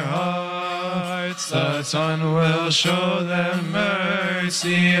the Son will show them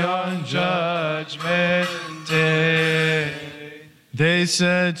mercy on Judgment Day. They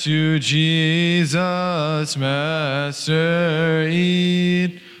said to Jesus, Master,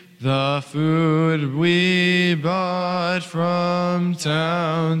 eat the food we brought from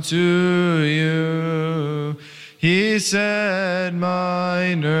town to you. He said,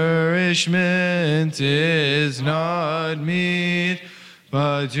 my nourishment is not meat,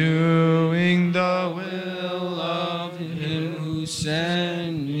 but doing the will of Him who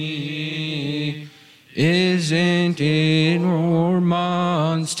sent me. Isn't it 4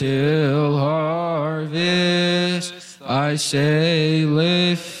 months till harvest? I say,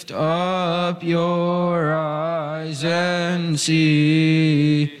 lift up your eyes and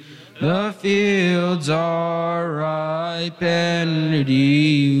see. The fields are ripe and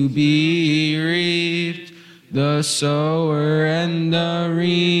ready to be reaped. The sower and the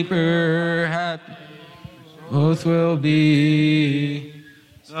reaper happy both will be.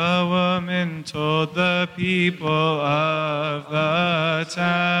 The woman told the people of the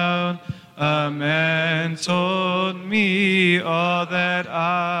town, a man told me all that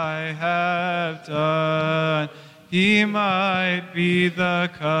I have done. He might be the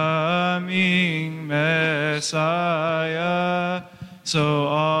coming Messiah. So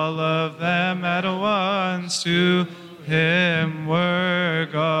all of them at once to him were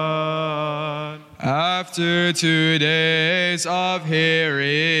gone. After 2 days of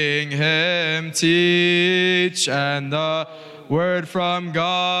hearing him teach, and the word from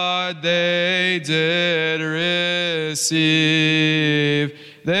God they did receive,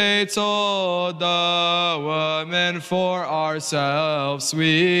 they told the woman, for ourselves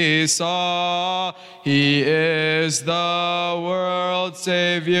we saw He is the world's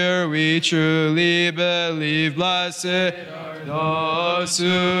Savior. We truly believe. Blessed are those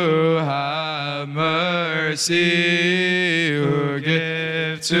who have mercy, who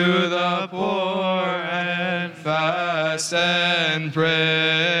give to the poor and fast and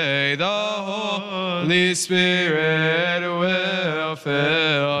pray. The Holy Spirit will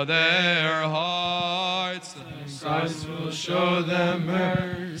fill their hearts. Christ will show them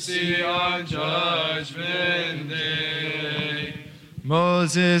mercy on Judgment Day.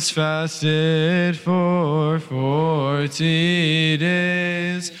 Moses fasted for 40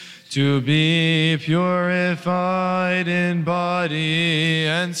 days to be purified in body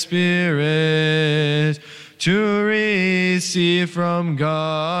and spirit, to receive from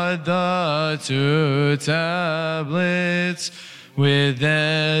God the 2 tablets with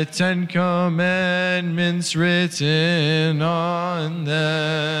the 10 commandments written on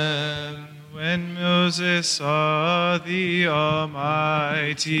them. When Moses saw the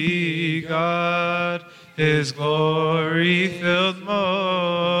Almighty God, His glory filled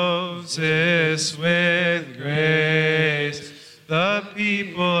Moses with grace. The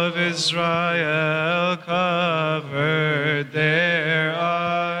people of Israel covered their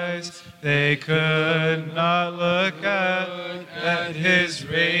eyes. They could not look at His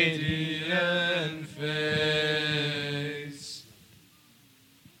radiant face.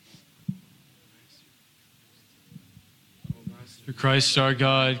 For Christ our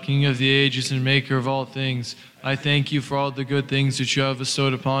God, King of the ages and Maker of all things, I thank you for all the good things which you have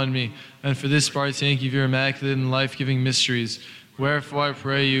bestowed upon me, and for this partake of your immaculate and life-giving mysteries. Wherefore I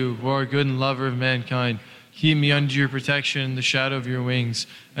pray you, who are good and lover of mankind, keep me under your protection in the shadow of your wings,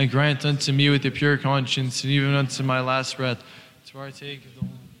 and grant unto me with a pure conscience, and even unto my last breath, to partake of the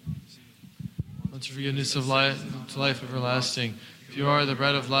Holy unto forgiveness of life, to life everlasting. If you are the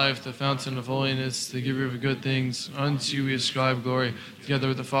bread of life, the fountain of holiness, the giver of good things, unto you we ascribe glory, together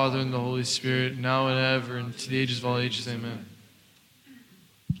with the Father and the Holy Spirit, now and ever, and to the ages of all ages. Amen.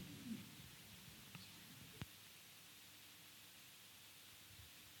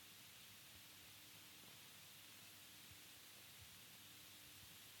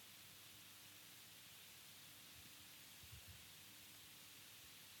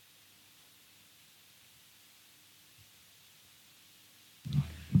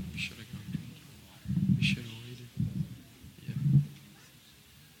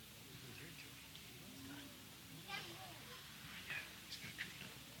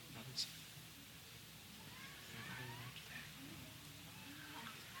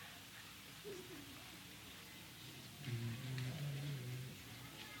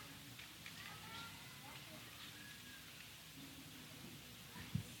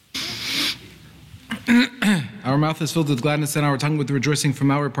 Our mouth is filled with gladness and our tongue with rejoicing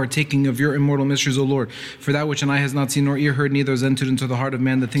from our partaking of your immortal mysteries, O Lord. For that which an eye has not seen nor ear heard, neither has entered into the heart of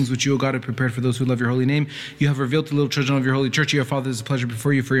man, the things which you, O God, have prepared for those who love your holy name, you have revealed to little children of your holy church. Your Father, it is a pleasure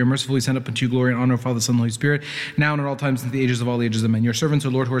before you, for you mercifully send up unto you glory and honor of Father, Son, and Holy Spirit, now and at all times, in the ages of all ages. Amen. Your servants, O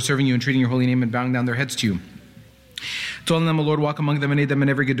Lord, who are serving you and treating your holy name and bowing down their heads to you. To all of them, O Lord, walk among them and aid them in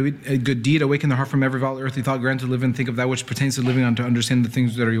every good deed. Awaken their heart from every vile earthly thought. Grant to live and think of that which pertains to living and to understand the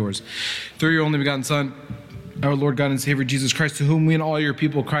things that are yours. Through your only begotten Son, our Lord God and Savior Jesus Christ, to whom we and all your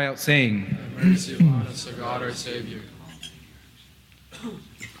people cry out, saying, Have mercy upon us, O God, our Savior.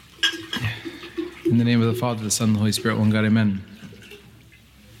 In the name of the Father, the Son, and the Holy Spirit, one God, amen.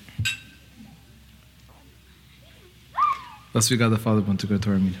 Blessed be God the Father,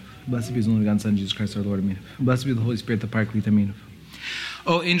 Pontificator, amen. Blessed be his only begotten Son, Jesus Christ, our Lord, amen. Blessed be the Holy Spirit, the Paraclete, amen.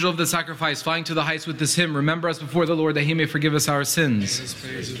 O angel of the sacrifice, flying to the heights with this hymn, remember us before the Lord, that he may forgive us our sins. This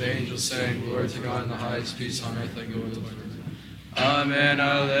praise of the angels saying, Glory to God in the highest, peace on earth like good will. Amen,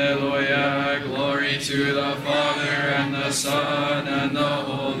 alleluia, glory to the Father, and the Son, and the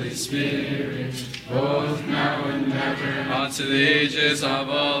Holy Spirit, both now and ever, unto the ages of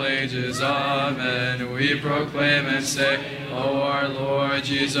all ages. Amen. We proclaim and say, O our Lord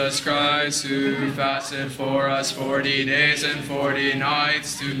Jesus Christ, who fasted for us 40 days and 40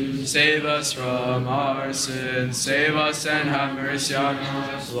 nights to save us from our sins. Save us and have mercy on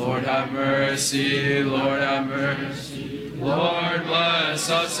us. Lord, have mercy. Lord, have mercy. Lord, bless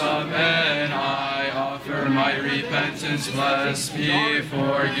us. Amen. I offer my repentance. Bless me,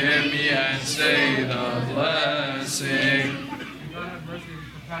 forgive me, and say the blessing. God have mercy and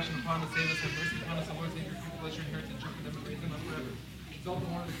compassion upon us, save us, have mercy upon us, and Lord, save your people, bless your inheritance, shepherd them, and raise them up forever. Exalt the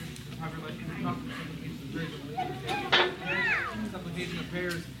Lord, and have your life in the top of the supplications and prayers of the supplication of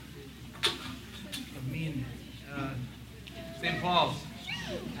prayers of me and St. Paul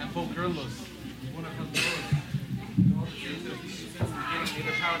and Pope Carlos, one of us, Lord. All the saints of Jesus, since the beginning, may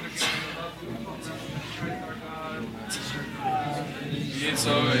the power of their kingdom and love to Christ our God. And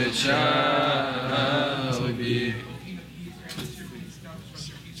so it shall be.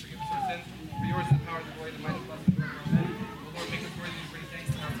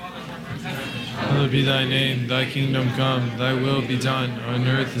 Hallowed be thy name, thy kingdom come, thy will be done, on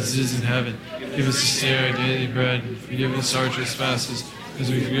earth as it is in heaven. Give us this day our daily bread, and forgive us our trespasses, as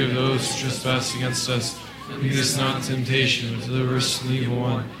we forgive those who trespass against us. Lead us not into temptation, but deliver us from the evil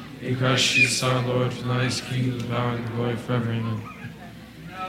one. In Christ Jesus our Lord, for thine is the kingdom, the power, and the glory forever. Amen.